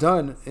he's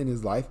done in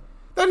his life,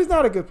 that he's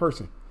not a good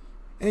person.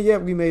 And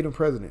yet we made him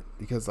president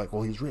because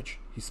he's rich,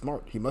 he's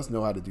smart, he must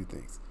know how to do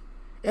things.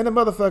 And the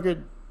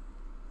motherfucker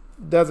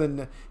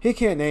he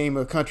can't name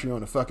a country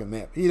on the fucking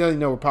map. He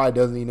doesn't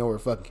even know where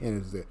fucking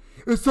Canada's at.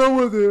 It's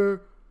somewhere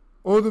there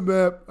on the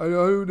map. I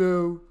don't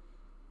know.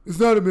 It's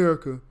not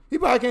America. He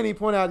probably can't even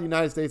point out the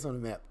United States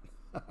on the map.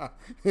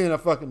 And a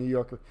fucking New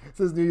Yorker.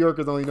 Since New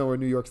Yorkers only know where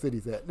New York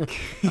City's at.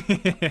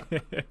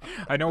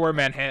 I know where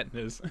Manhattan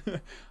is.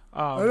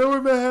 I know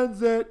where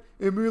Manhattan's at.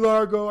 In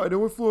Mar-a-Lago. I know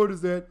where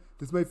Florida's at.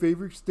 That's my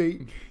favorite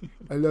state.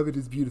 I love it.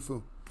 It's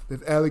beautiful. They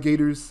have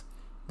alligators.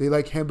 They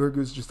like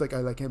hamburgers just like I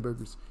like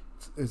hamburgers.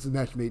 It's a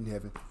match made in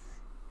heaven.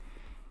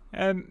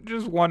 And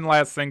just one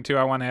last thing, too,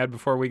 I want to add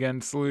before we get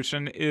into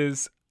solution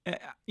is,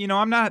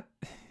 I'm not...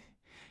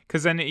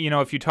 Because then,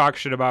 if you talk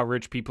shit about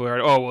rich people,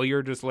 you're like, oh, well,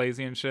 you're just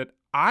lazy and shit.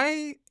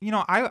 I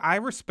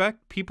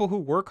respect people who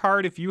work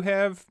hard. If you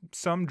have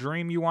some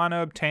dream you want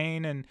to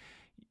obtain and,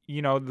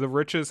 the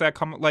riches that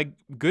come,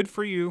 good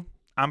for you.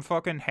 I'm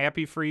fucking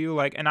happy for you.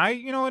 And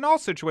in all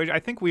situations, I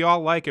think we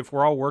all if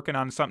we're all working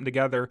on something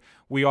together,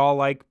 we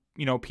all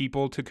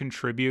people to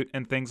contribute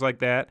and things like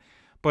that.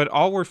 But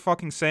all we're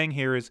fucking saying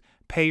here is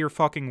pay your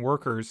fucking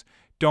workers.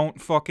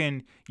 Don't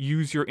fucking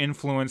use your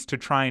influence to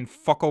try and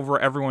fuck over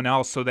everyone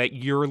else so that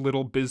your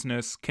little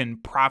business can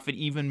profit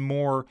even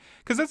more.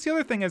 Because that's the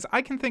other thing is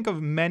I can think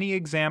of many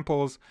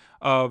examples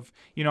of,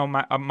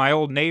 my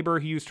old neighbor,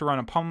 he used to run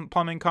a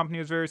plumbing company,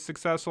 was very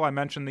successful. I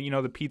mentioned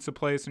the pizza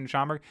place in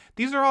Schaumburg.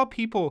 These are all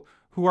people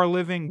who are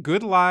living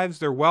good lives.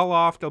 They're well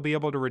off. They'll be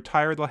able to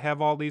retire. They'll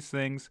have all these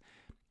things.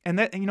 And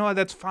that,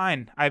 that's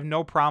fine. I have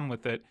no problem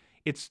with it.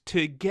 It's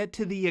to get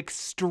to the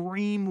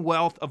extreme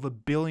wealth of a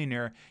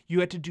billionaire, you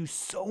had to do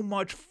so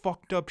much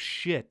fucked up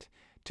shit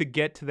to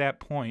get to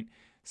that point.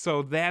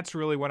 So that's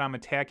really what I'm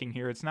attacking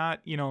here. It's not,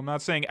 I'm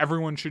not saying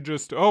everyone should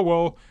just,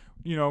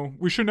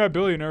 we shouldn't have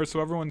billionaires, so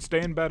everyone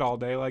stay in bed all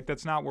day.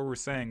 That's not what we're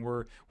saying.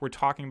 We're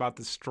talking about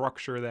the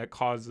structure that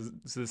causes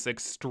this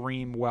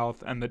extreme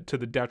wealth and to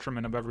the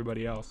detriment of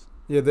everybody else.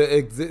 Yeah, the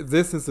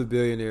existence of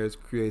billionaires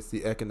creates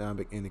the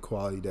economic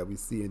inequality that we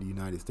see in the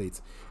United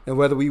States. And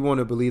whether we want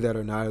to believe that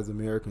or not as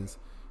Americans,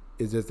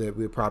 it's just that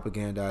we're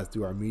propagandized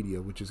through our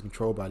media, which is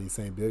controlled by these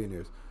same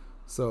billionaires.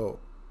 So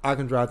I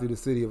can drive through the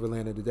city of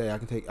Atlanta today.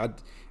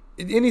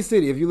 In any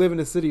city, if you live in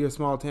a city or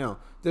small town,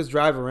 just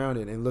drive around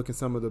it and look at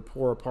some of the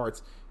poorer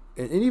parts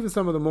and even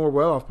some of the more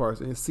well-off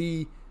parts, and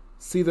see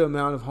the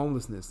amount of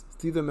homelessness,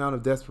 see the amount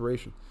of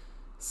desperation,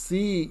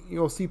 see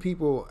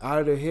people out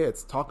of their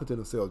heads talking to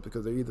themselves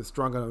because they're either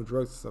strung out on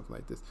drugs or something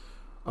like this,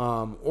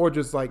 or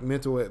just like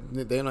mental.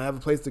 They don't have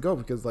a place to go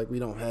because like we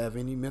don't have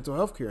any mental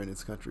health care in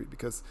this country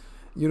because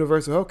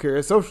universal health care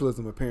is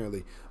socialism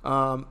apparently.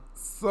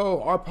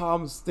 So our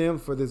problems stem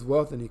for this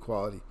wealth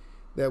inequality,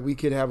 that we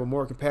could have a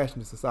more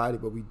compassionate society,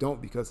 but we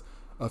don't because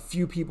a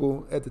few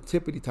people at the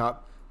tippity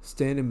top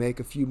stand and make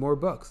a few more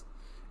bucks.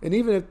 And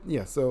even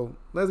if, so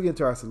let's get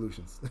into our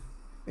solutions.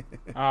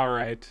 All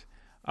right.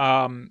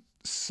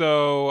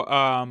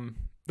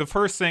 The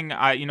first thing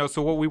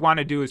so what we want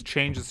to do is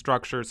change the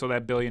structure so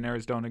that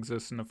billionaires don't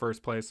exist in the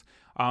first place.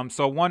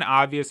 So one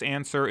obvious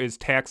answer is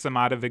tax them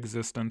out of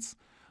existence.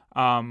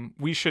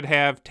 We should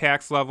have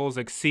tax levels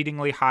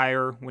exceedingly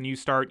higher when you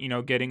start,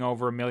 getting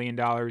over $1 million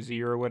a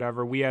year or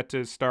whatever. We have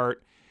to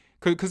start,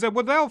 because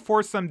what that'll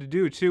force them to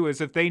do too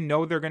is if they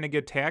know they're going to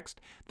get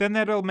taxed, then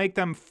that'll make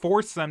them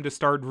force them to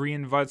start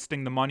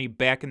reinvesting the money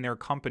back in their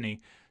company.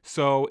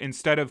 So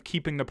instead of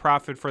keeping the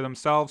profit for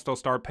themselves, they'll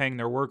start paying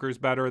their workers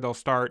better. They'll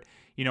start,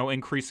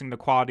 increasing the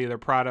quality of their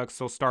products.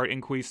 They'll start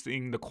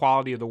increasing the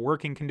quality of the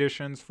working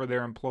conditions for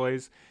their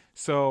employees.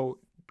 So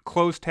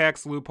close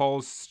tax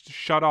loopholes,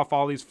 shut off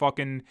all these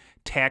fucking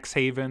tax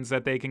havens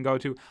that they can go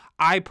to.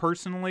 I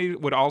personally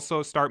would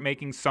also start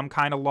making some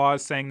kind of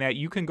laws saying that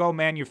you can go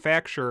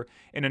manufacture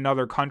in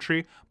another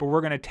country, but we're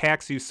going to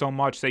tax you so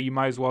much that you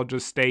might as well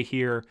just stay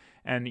here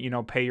and,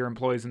 pay your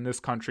employees in this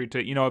country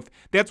to, if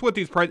that's what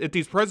if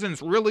these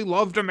presidents really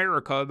loved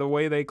America the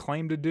way they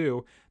claim to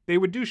do, they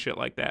would do shit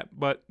like that,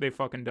 but they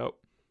fucking don't.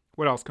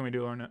 What else can we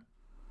do, Lornett?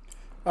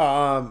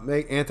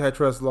 Make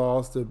antitrust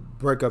laws to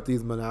break up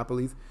these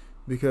monopolies.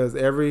 Because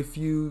every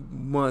few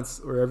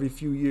months or every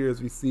few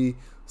years we see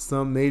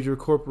some major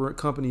corporate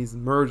companies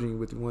merging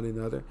with one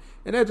another,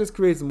 and that just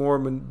creates more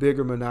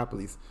bigger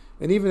monopolies.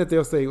 And even if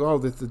they'll say, "Oh,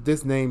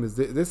 this name is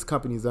this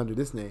company is under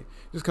this name,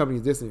 this company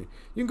is this name,"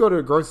 you can go to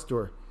a grocery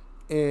store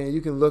and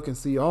you can look and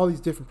see all these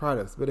different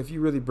products. But if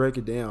you really break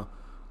it down,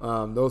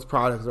 those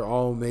products are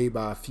all made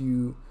by a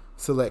few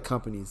select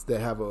companies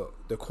that have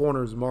the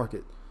corners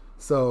market.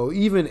 So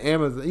even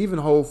Amazon, even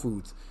Whole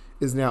Foods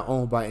is now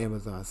owned by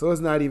Amazon. So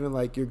it's not even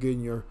like you're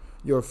getting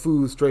your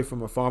food straight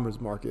from a farmer's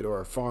market or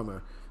a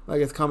farmer.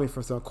 Like it's coming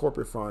from some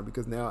corporate farm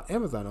because now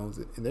Amazon owns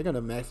it and they're going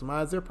to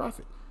maximize their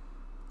profit.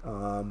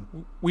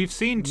 We've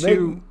seen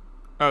too.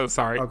 Oh,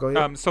 sorry. Go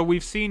ahead. So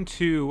we've seen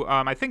too.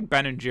 I think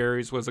Ben and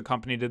Jerry's was a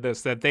company to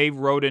this that they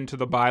wrote into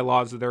the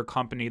bylaws of their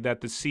company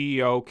that the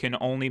CEO can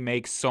only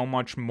make so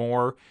much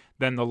more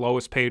than the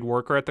lowest paid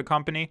worker at the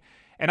company.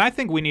 And I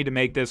think we need to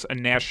make this a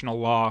national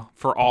law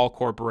for all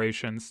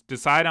corporations.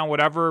 Decide on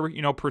whatever,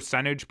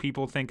 percentage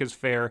people think is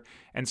fair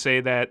and say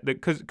that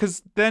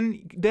because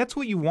then that's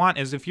what you want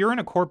is if you're in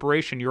a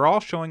corporation, you're all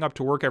showing up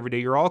to work every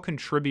day. You're all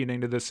contributing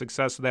to the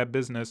success of that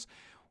business.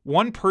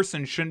 One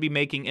person shouldn't be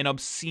making an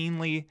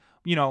obscenely,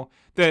 the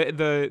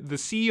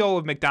CEO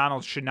of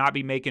McDonald's should not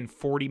be making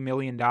 $40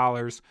 million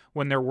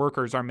when their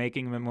workers are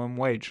making minimum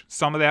wage.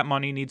 Some of that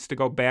money needs to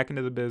go back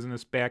into the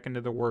business, back into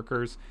the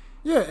workers.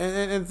 Yeah,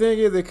 and the thing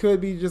is, it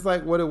could be just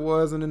like what it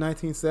was in the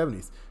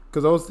 1970s.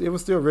 Because it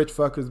was still rich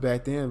fuckers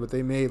back then, but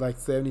they made like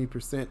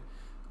 70%.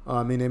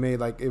 They made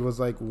like, it was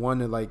like 1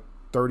 to like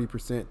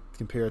 30%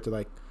 compared to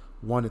like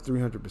 1 to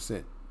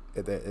 300%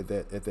 at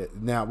that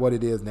now what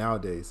it is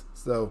nowadays.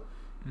 So,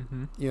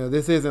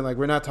 this isn't like,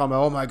 we're not talking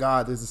about, oh my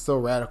God, this is so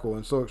radical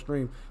and so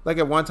extreme. Like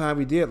at one time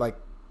we did like,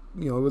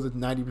 it was a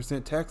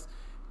 90%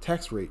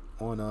 tax rate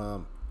on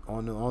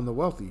the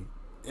wealthy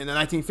in the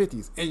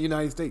 1950s in the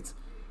United States.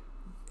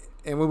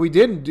 And when we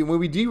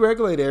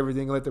deregulated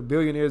everything and let the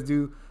billionaires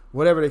do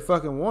whatever they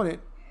fucking wanted,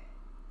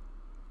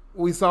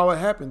 we saw what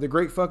happened. The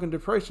Great fucking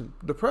Depression.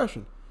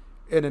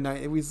 In the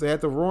night, we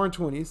had the Roaring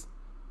 20s,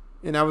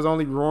 and that was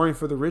only roaring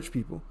for the rich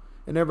people,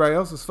 and everybody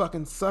else was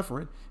fucking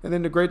suffering. And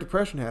then the Great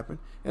Depression happened,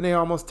 and they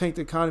almost tanked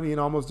the economy and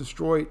almost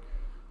destroyed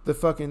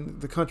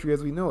the country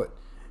as we know it.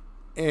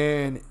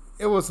 And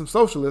it was some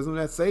socialism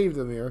that saved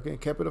America and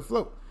kept it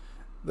afloat.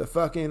 The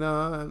fucking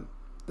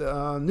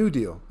New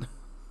Deal.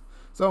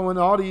 So when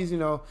all these,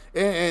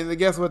 and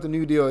guess what? The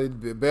New Deal,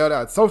 it bailed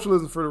out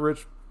socialism for the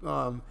rich,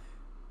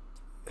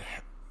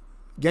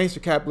 gangster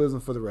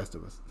capitalism for the rest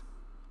of us.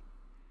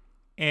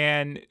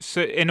 And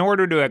so in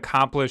order to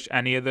accomplish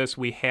any of this,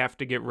 we have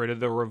to get rid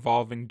of the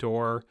revolving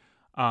door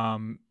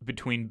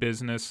between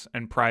business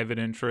and private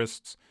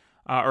interests,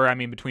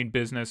 between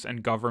business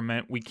and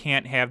government. We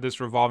can't have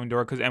this revolving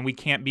door and we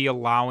can't be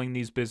allowing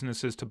these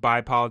businesses to buy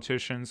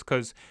politicians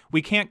because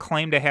we can't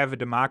claim to have a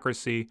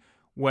democracy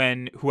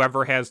when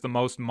whoever has the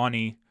most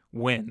money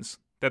wins.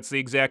 That's the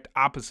exact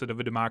opposite of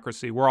a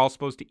democracy. We're all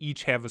supposed to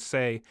each have a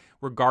say,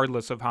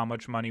 regardless of how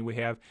much money we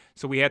have.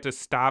 So we had to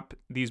stop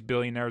these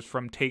billionaires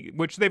from taking,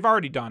 which they've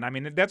already done. I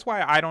mean, that's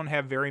why I don't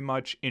have very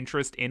much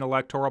interest in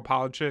electoral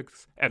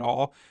politics at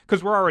all,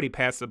 because we're already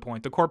past the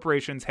point. The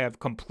corporations have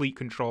complete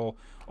control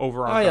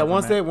over our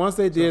government. Once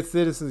they did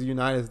Citizens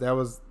United, that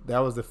was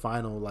the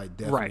final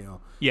death knell.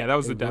 Yeah, that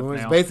was the death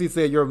knell. Basically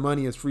said your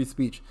money is free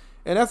speech,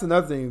 and that's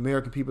another thing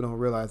American people don't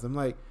realize. I'm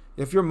like,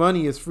 if your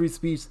money is free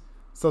speech.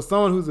 So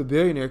someone who's a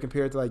billionaire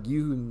compared to like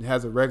you who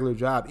has a regular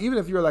job, even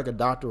if you're like a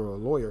doctor or a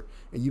lawyer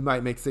and you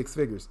might make six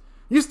figures,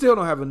 you still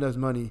don't have enough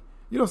money.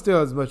 You don't still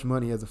have as much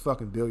money as a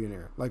fucking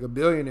billionaire. Like a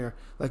billionaire,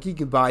 like he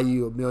can buy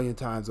you 1,000,000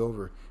 times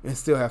over and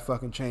still have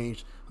fucking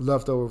change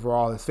left over for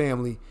all his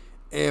family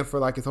and for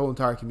like his whole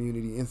entire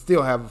community and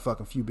still have a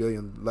fucking few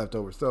billion left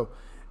over. So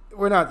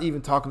we're not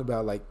even talking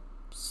about like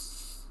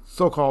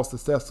so-called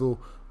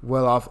successful,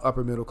 well-off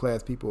upper middle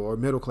class people or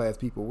middle class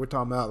people. We're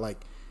talking about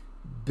like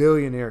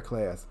billionaire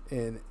class,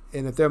 and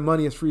if their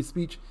money is free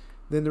speech,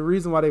 then the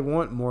reason why they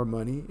want more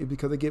money is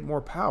because they get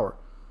more power,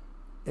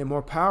 and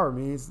more power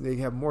means they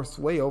have more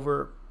sway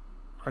over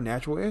our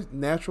national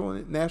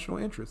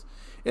interests,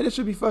 and it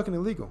should be fucking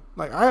illegal.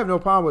 Like, I have no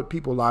problem with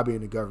people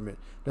lobbying the government.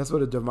 That's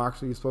what a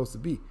democracy is supposed to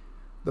be.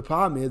 The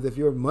problem is if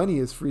your money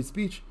is free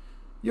speech,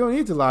 you don't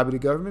need to lobby the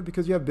government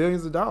because you have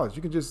billions of dollars.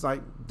 You can just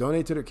like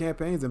donate to their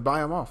campaigns and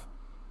buy them off,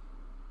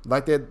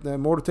 like that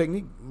Mortal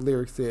Technique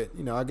lyric said.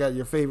 I got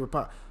your favorite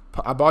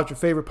I bought your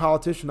favorite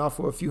politician off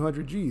for a few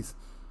hundred G's.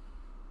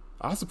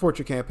 I'll support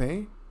your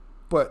campaign,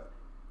 but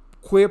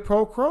quid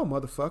pro quo,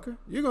 motherfucker.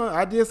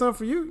 I did something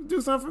for you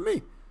do something for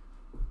me.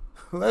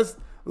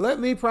 Let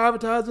me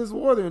privatize this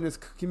water in this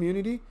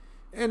community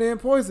and then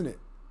poison it.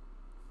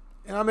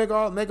 And I'll make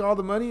all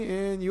the money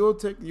and you'll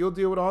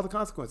deal with all the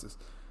consequences.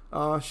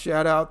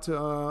 Shout out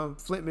to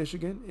Flint,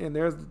 Michigan, and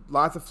there's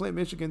lots of Flint,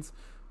 Michigans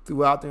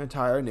throughout the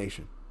entire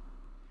nation.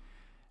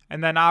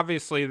 And then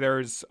obviously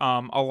there's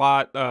a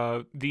lot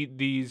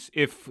these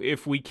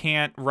if we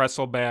can't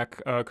wrestle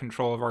back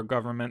control of our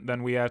government,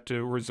 then we have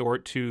to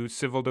resort to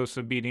civil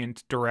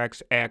disobedience,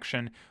 direct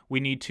action.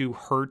 We need to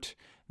hurt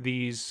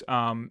these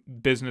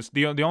business.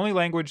 The only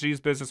language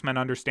these businessmen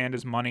understand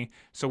is money.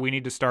 So we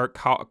need to start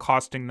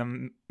costing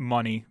them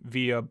money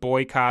via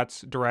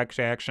boycotts, direct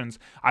actions.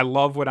 I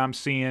love what I'm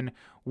seeing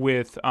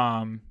with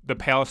the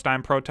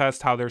Palestine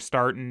protests, how they're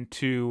starting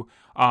to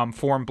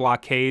form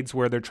blockades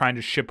where they're trying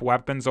to ship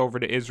weapons over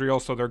to Israel.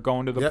 So they're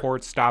going to the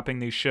ports, stopping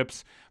these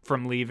ships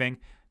from leaving.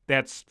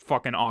 That's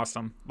fucking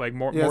awesome. Like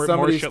more some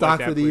more of these shit stocks like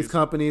that, of these please.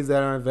 companies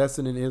that are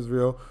investing in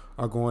Israel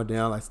are going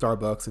down, like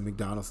Starbucks and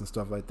McDonald's and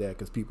stuff like that,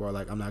 because people are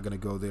like, I'm not going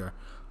to go there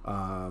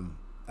out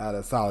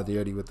of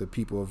solidarity with the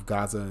people of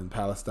Gaza and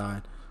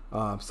Palestine.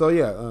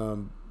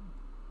 The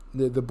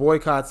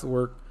boycotts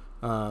work,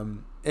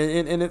 and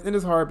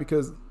it's hard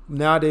because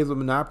nowadays with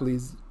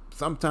monopolies,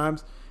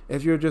 sometimes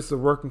if you're just a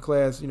working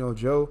class,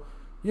 Joe,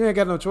 you ain't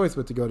got no choice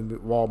but to go to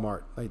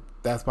Walmart. Like,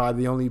 that's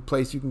probably the only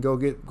place you can go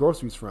get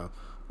groceries from.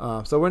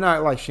 So we're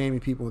not like shaming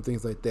people and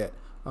things like that.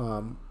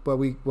 But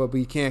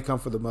we can come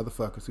for the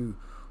motherfuckers who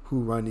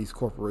run these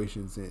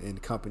corporations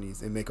and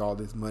companies and make all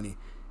this money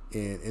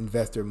and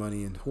invest their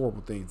money in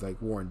horrible things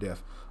like war and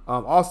death.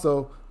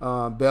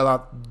 Don't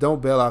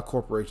bail out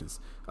corporations.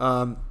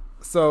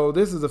 So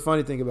this is a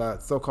funny thing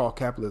about so-called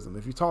capitalism.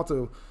 If you talk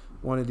to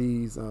one of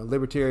these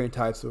libertarian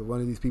types or one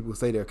of these people who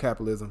say they're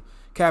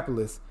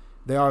capitalists,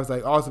 they always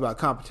like, it's about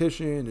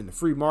competition and the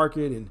free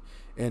market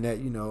and that,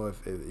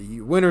 if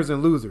you winners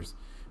and losers.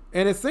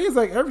 And it seems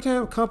like every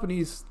time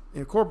companies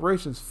and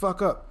corporations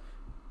fuck up,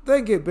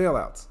 they get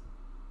bailouts.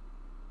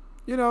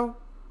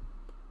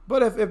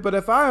 But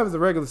if I as a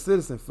regular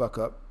citizen fuck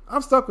up,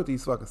 I'm stuck with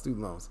these fucking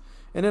student loans.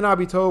 And then I'll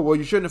be told, well,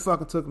 you shouldn't have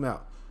fucking took them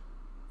out.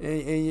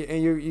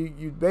 And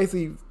you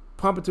basically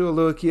pump into a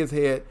little kid's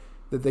head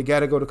that they got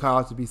to go to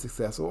college to be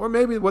successful, or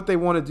maybe what they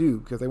want to do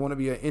because they want to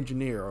be an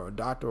engineer or a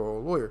doctor or a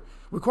lawyer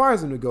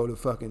requires them to go to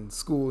fucking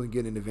school and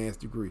get an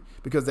advanced degree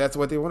because that's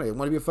what they want. They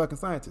want to be a fucking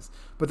scientist,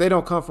 but they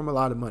don't come from a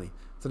lot of money,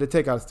 so they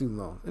take out a student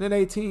loan. And then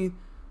 18,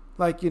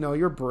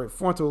 your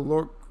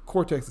frontal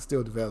cortex is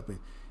still developing.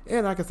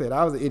 And like I said,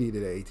 I was an idiot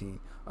at 18,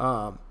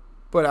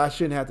 but I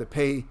shouldn't have to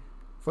pay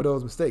for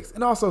those mistakes.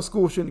 And also,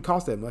 school shouldn't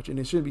cost that much, and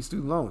it shouldn't be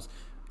student loans.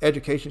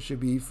 Education should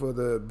be for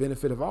the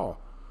benefit of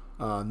all.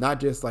 Not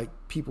just like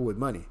people with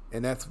money.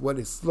 And that's what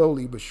is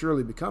slowly but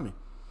surely becoming.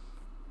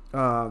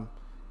 And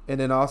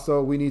then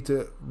also we need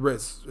to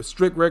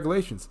strict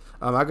regulations.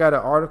 I got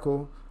an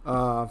article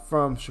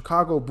from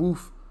Chicago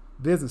Booth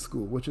Business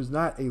School, which is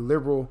not a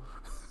liberal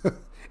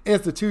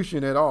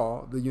institution at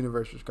all, the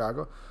University of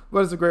Chicago. But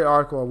it's a great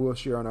article I will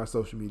share on our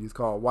social media. It's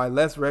called Why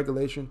Less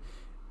Regulation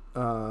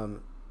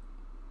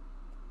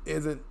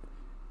Isn't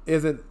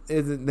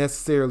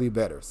necessarily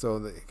better.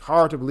 So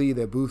hard to believe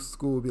that Booth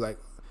School would be like,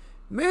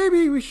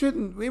 maybe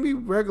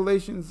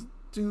regulations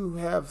do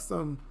have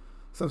some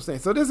saying.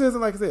 So this isn't,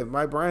 like I said,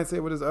 like Brian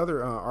said with his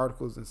other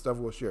articles and stuff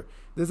we'll share.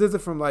 This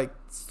isn't from like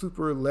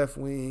super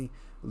left-wing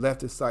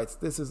leftist sites.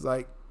 This is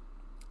like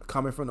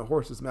coming from the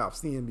horse's mouth,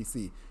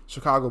 CNBC,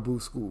 Chicago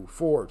Booth School,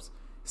 Forbes,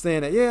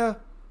 saying that, yeah,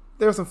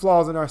 there's some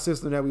flaws in our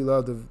system that we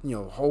love to,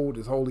 hold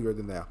is holier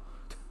than thou.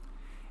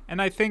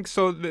 And I think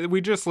so.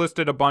 We just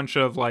listed a bunch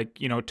of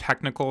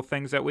technical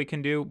things that we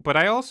can do, but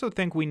I also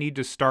think we need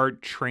to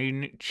start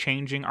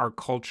changing our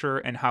culture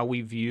and how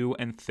we view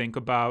and think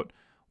about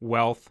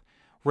wealth,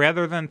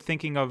 rather than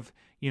thinking of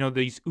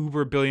these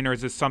uber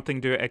billionaires as something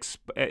to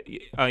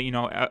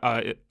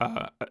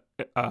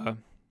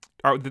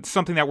or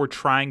something that we're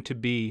trying to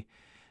be.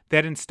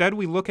 That instead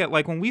we look at,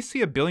 when we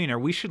see a billionaire,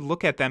 we should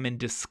look at them in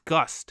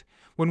disgust.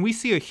 When we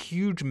see a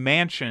huge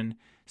mansion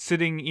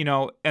sitting,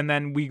 and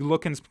then we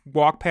look and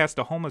walk past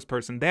a homeless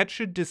person, that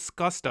should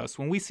disgust us.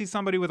 When we see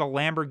somebody with a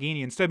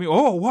Lamborghini, instead of being,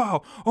 oh,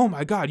 wow, oh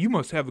my God, you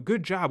must have a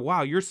good job.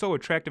 Wow, you're so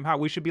attractive. How?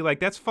 We should be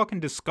like, that's fucking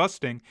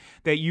disgusting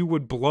that you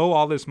would blow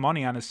all this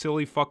money on a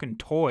silly fucking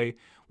toy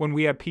when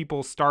we have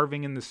people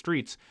starving in the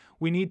streets.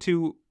 We need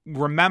to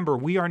remember,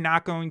 we are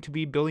not going to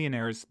be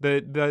billionaires.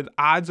 The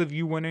odds of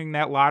you winning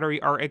that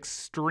lottery are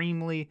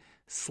extremely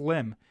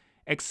slim.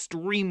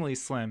 Extremely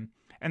slim.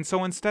 And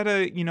so instead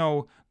of,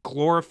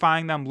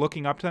 glorifying them,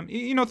 looking up to them,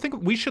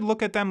 we should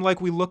look at them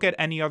like we look at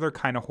any other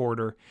kind of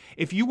hoarder.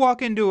 If you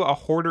walk into a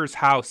hoarder's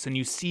house and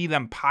you see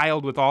them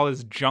piled with all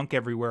this junk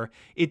everywhere,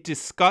 it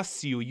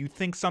disgusts you. You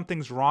think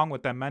something's wrong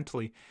with them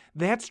mentally.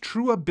 That's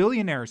true of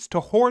billionaires.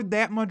 To hoard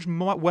that much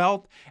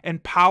wealth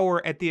and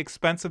power at the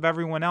expense of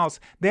everyone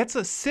else, that's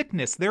a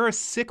sickness. They're a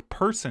sick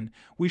person.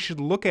 We should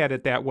look at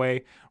it that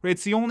way.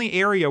 It's the only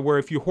area where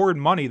if you hoard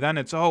money, then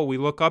it's, oh, we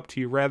look up to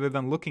you, rather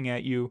than looking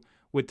at you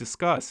with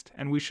disgust.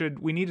 And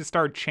we need to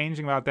start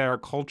changing about that, our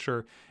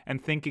culture,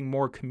 and thinking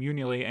more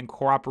communally and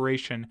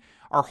cooperation.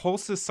 Our whole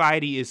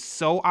society is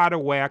so out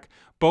of whack.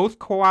 Both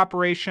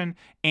cooperation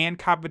and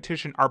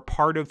competition are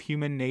part of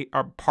human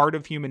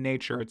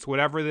nature. It's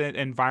whatever the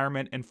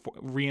environment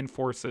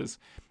reinforces.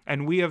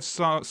 And we have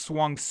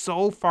swung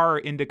so far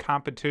into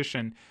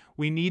competition.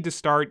 We need to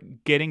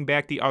start getting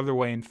back the other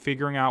way and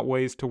figuring out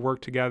ways to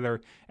work together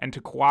and to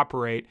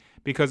cooperate.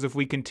 Because if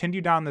we continue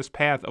down this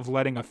path of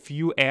letting a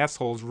few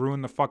assholes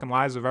ruin the fucking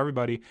lives of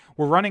everybody,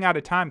 we're running out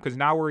of time, because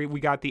now we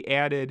got the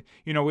added,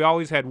 we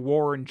always had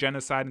war and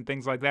genocide and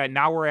things like that.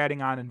 Now we're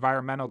adding on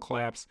environmental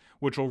collapse,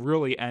 which will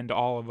really end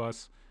all of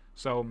us.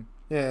 So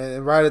yeah,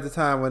 and right at the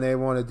time when they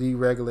want to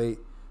deregulate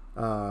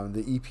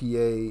the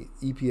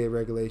EPA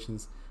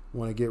regulations,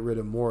 want to get rid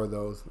of more of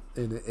those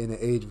in the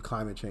age of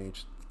climate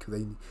change,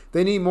 because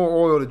they need more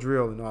oil to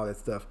drill and all that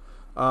stuff.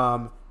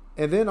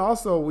 And then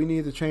also we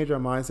need to change our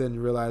mindset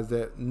and realize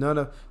that none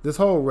of this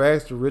whole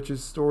rags to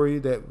riches story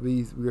that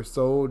we are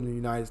sold in the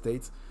United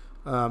States,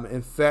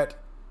 in fact,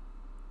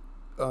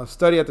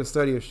 study after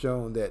study has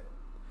shown that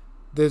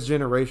this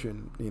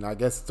generation, I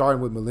guess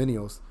starting with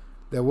millennials,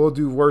 that will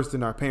do worse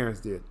than our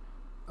parents did.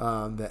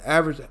 The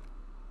average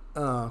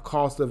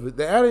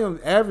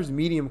average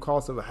medium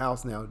cost of a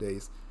house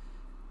nowadays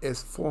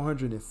is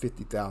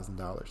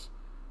 $450,000.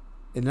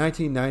 In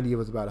 1990, it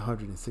was about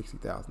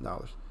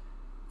 $160,000.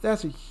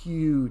 That's a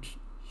huge,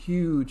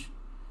 huge,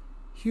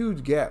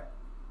 huge gap.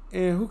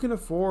 And who can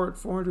afford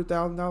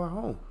 $400,000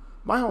 home?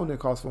 My home didn't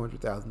cost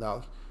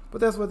 $400,000,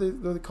 but that's what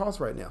they cost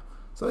right now.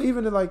 So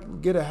even to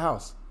get a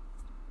house,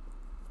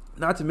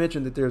 not to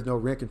mention that there's no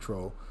rent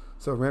control,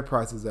 so rent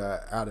prices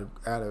are out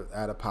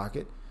of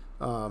pocket.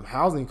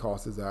 Housing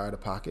costs are out of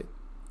pocket,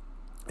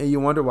 and you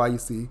wonder why you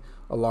see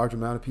a large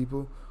amount of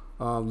people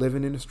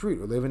living in the street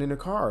or living in their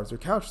cars or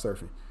couch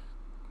surfing,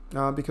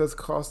 because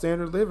cost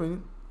of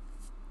living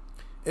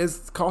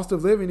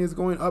is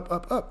going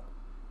up.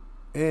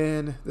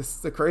 And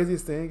the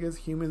craziest thing is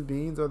human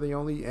beings are the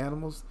only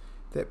animals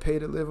that pay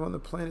to live on the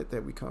planet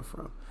that we come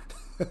from.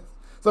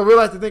 So we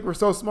like to think we're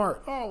so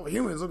smart. Oh,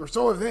 humans, look, we're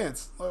so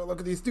advanced. Oh, look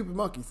at these stupid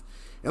monkeys.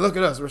 And look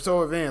at us, we're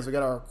so advanced. We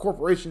got our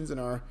corporations and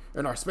our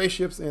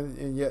spaceships,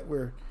 and yet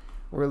we're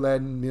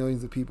letting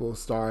millions of people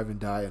starve and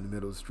die in the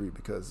middle of the street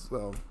because,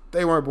 well,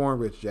 they weren't born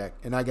rich, Jack,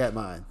 and I got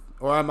mine.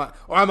 Or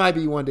I might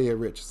be one day a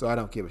rich, so I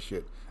don't give a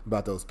shit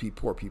about those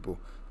poor people.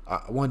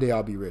 One day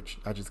I'll be rich.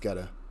 I just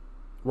gotta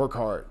work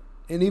hard.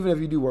 And even if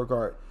you do work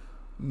hard,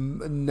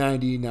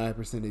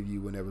 99% of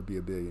you will never be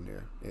a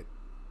billionaire.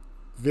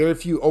 Very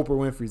few Oprah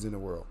Winfreys in the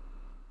world.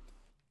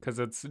 Because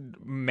it's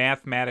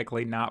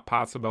mathematically not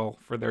possible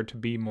for there to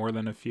be more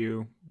than a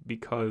few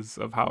because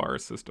of how our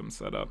system's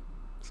set up.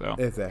 So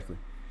exactly.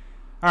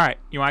 All right,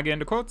 you want to get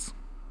into quotes?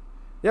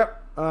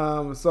 Yep.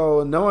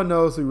 So no one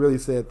knows who really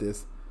said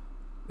this.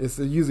 It's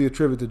usually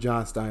attributed to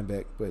John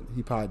Steinbeck, but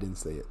he probably didn't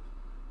say it.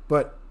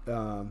 But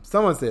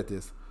someone said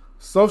this: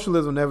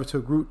 socialism never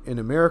took root in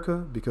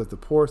America because the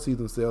poor see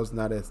themselves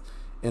not as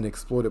an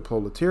exploited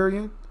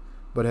proletarian,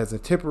 but as a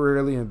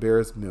temporarily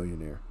embarrassed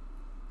millionaire.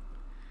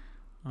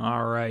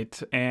 All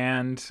right.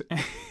 And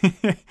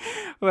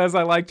well, as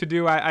I like to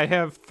do, I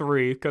have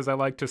three because I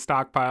like to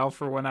stockpile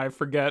for when I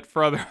forget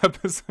for other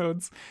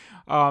episodes.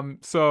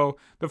 So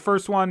the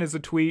first one is a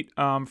tweet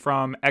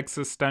from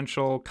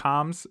Existential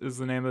Comms is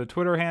the name of the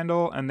Twitter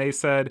handle. And they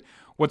said,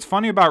 What's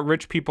funny about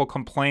rich people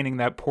complaining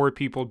that poor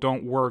people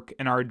don't work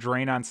and are a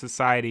drain on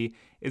society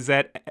is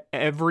that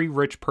every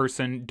rich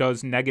person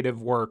does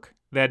negative work.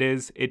 That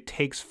is, it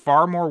takes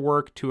far more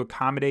work to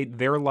accommodate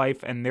their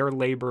life and their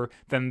labor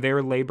than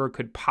their labor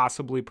could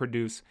possibly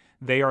produce.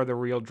 They are the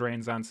real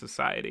drains on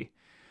society.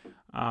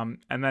 And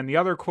then the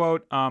other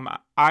quote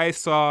I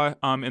saw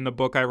in the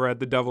book I read,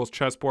 The Devil's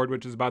Chessboard,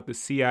 which is about the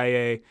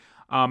CIA.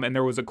 And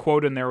there was a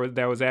quote in there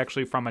that was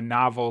actually from a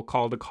novel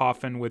called A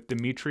Coffin with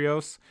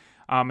Demetrios.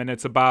 And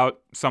it's about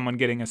someone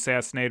getting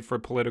assassinated for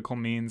political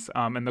means.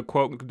 And the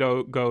quote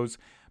goes,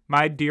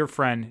 "My dear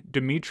friend,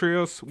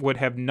 Demetrios would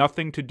have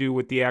nothing to do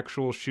with the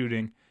actual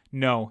shooting.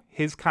 No,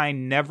 his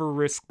kind never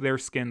risk their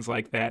skins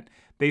like that.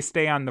 They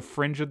stay on the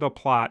fringe of the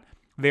plot.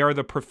 They are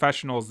the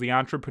professionals, the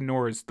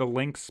entrepreneurs, the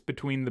links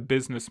between the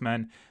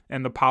businessmen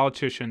and the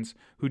politicians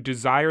who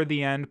desire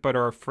the end but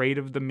are afraid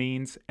of the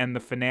means, and the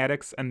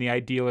fanatics and the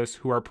idealists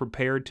who are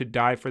prepared to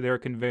die for their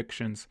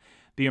convictions.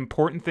 The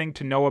important thing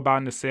to know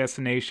about an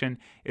assassination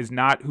is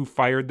not who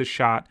fired the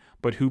shot,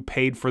 but who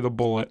paid for the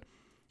bullet."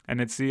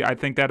 And I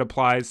think that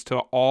applies to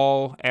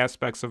all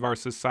aspects of our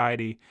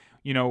society.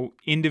 You know,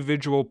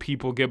 individual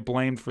people get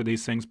blamed for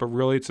these things, but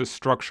really it's a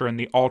structure and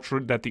the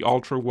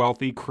ultra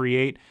wealthy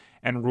create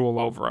and rule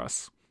over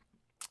us.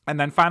 And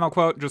then final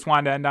quote, just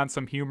wanted to end on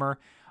some humor.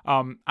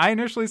 I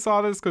initially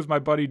saw this because my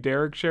buddy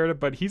Derek shared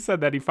it, but he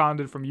said that he found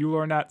it from you,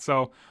 Lornett.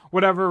 So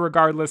whatever,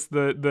 regardless,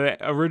 the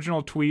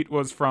original tweet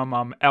was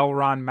from El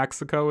Ron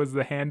Mexico is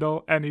the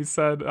handle. And he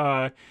said,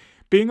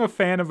 being a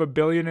fan of a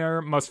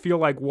billionaire must feel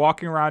like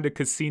walking around a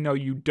casino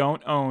you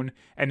don't own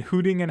and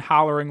hooting and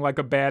hollering like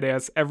a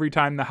badass every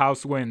time the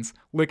house wins,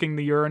 licking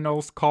the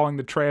urinals, calling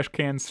the trash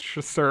cans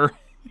sir.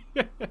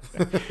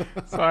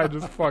 So I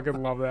just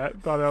fucking love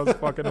that. Thought that was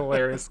fucking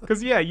hilarious.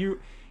 Because, yeah,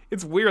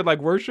 it's weird. Like,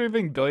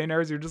 worshiping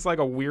billionaires, you're just like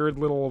a weird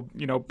little,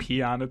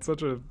 peon. It's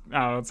such a, I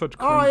don't know, it's such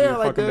cringy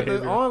like fucking behavior.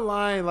 The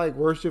online, like,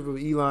 worship of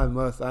Elon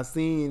Musk. I've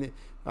seen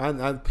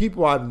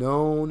people I've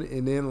known,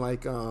 and then,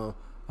 like,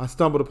 I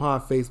stumbled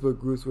upon Facebook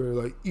groups where,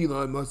 like,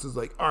 Elon Musk is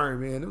like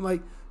Iron Man. I'm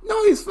like,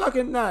 no, he's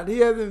fucking not. He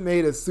hasn't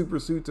made a super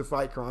suit to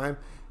fight crime.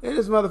 And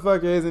this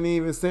motherfucker hasn't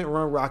even sent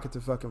one rocket to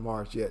fucking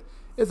Mars yet.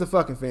 It's a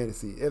fucking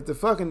fantasy. If the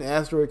fucking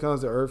asteroid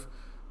comes to Earth,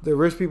 the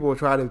rich people will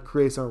try to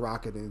create some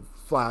rocket and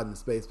fly out into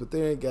space, but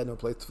they ain't got no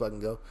place to fucking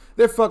go.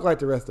 They're fucked like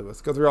the rest of us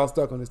because we're all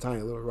stuck on this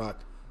tiny little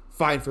rock,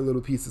 fighting for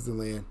little pieces of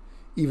land,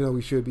 even though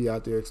we should be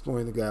out there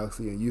exploring the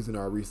galaxy and using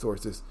our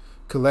resources,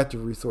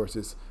 collective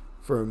resources,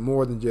 for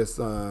more than just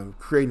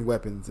creating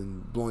weapons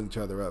and blowing each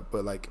other up,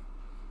 but like,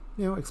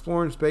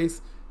 exploring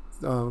space,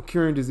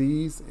 curing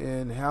disease,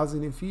 and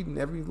housing and feeding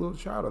every little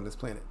child on this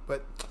planet.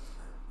 But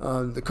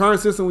the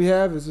current system we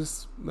have is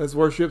just, let's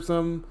worship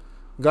some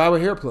guy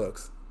with hair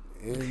plugs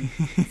and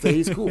say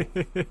he's cool.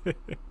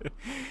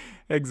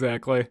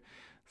 Exactly.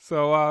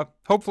 So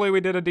hopefully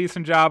we did a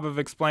decent job of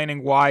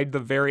explaining why the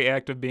very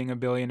act of being a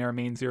billionaire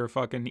means you're a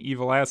fucking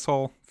evil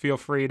asshole. Feel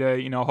free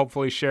to,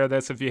 hopefully share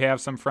this if you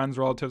have some friends,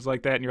 relatives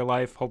like that in your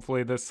life.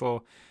 Hopefully this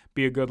will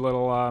be a good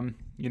little,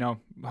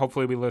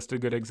 hopefully we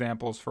listed good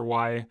examples for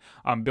why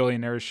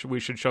billionaires, we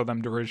should show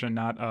them derision,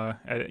 not,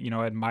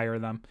 admire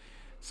them.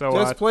 So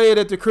just play it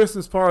at the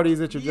Christmas parties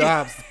at your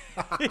jobs.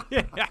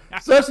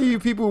 Especially you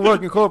people who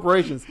work in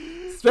corporations.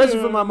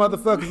 Especially for my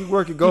motherfuckers who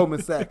work at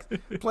Goldman Sachs.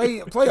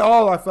 Play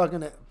all our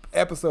fucking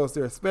episodes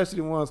there, especially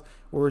the ones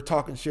where we're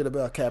talking shit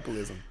about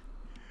capitalism.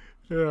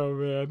 Oh,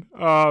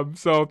 man.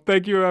 So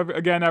thank you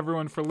again,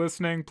 everyone, for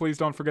listening. Please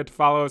don't forget to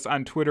follow us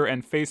on Twitter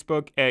and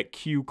Facebook at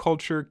Q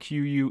Culture,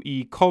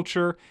 QUE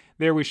Culture.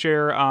 There we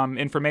share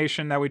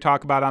information that we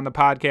talk about on the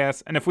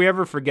podcast. And if we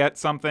ever forget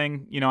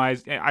something,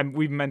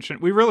 we've mentioned,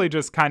 we really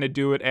just kind of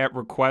do it at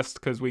request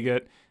because we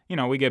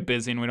get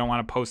busy and we don't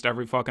want to post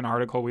every fucking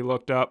article we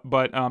looked up.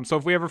 But so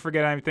if we ever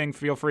forget anything,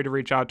 feel free to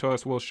reach out to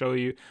us. We'll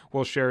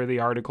share the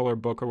article or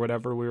book or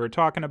whatever we were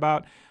talking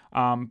about.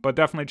 But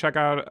definitely check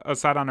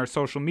us out on our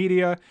social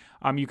media.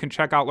 You can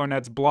check out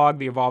Lornett's blog,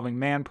 The Evolving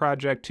Man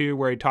Project, too,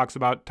 where he talks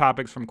about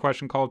topics from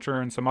question culture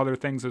and some other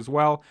things as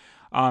well.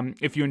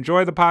 If you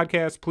enjoy the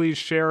podcast, please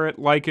share it,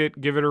 like it,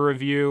 give it a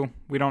review.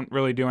 We don't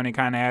really do any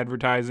kind of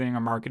advertising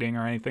or marketing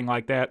or anything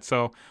like that,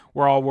 so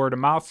we're all word of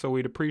mouth, so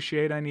we'd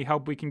appreciate any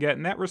help we can get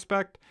in that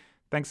respect.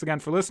 Thanks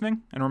again for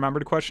listening, and remember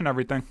to question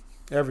everything.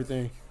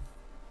 Everything.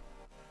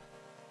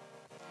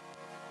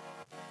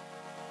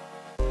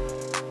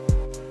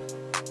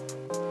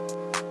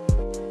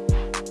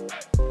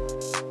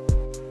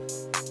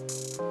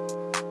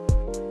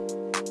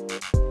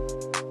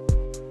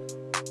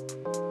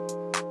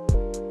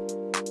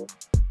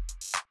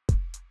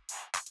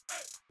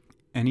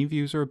 Any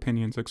views or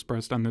opinions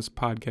expressed on this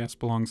podcast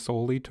belong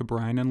solely to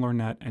Brian and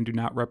Lornett and do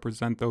not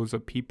represent those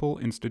of people,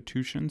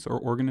 institutions, or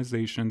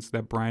organizations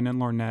that Brian and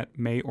Lornett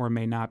may or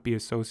may not be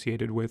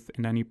associated with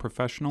in any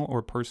professional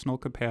or personal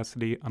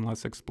capacity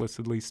unless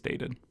explicitly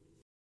stated.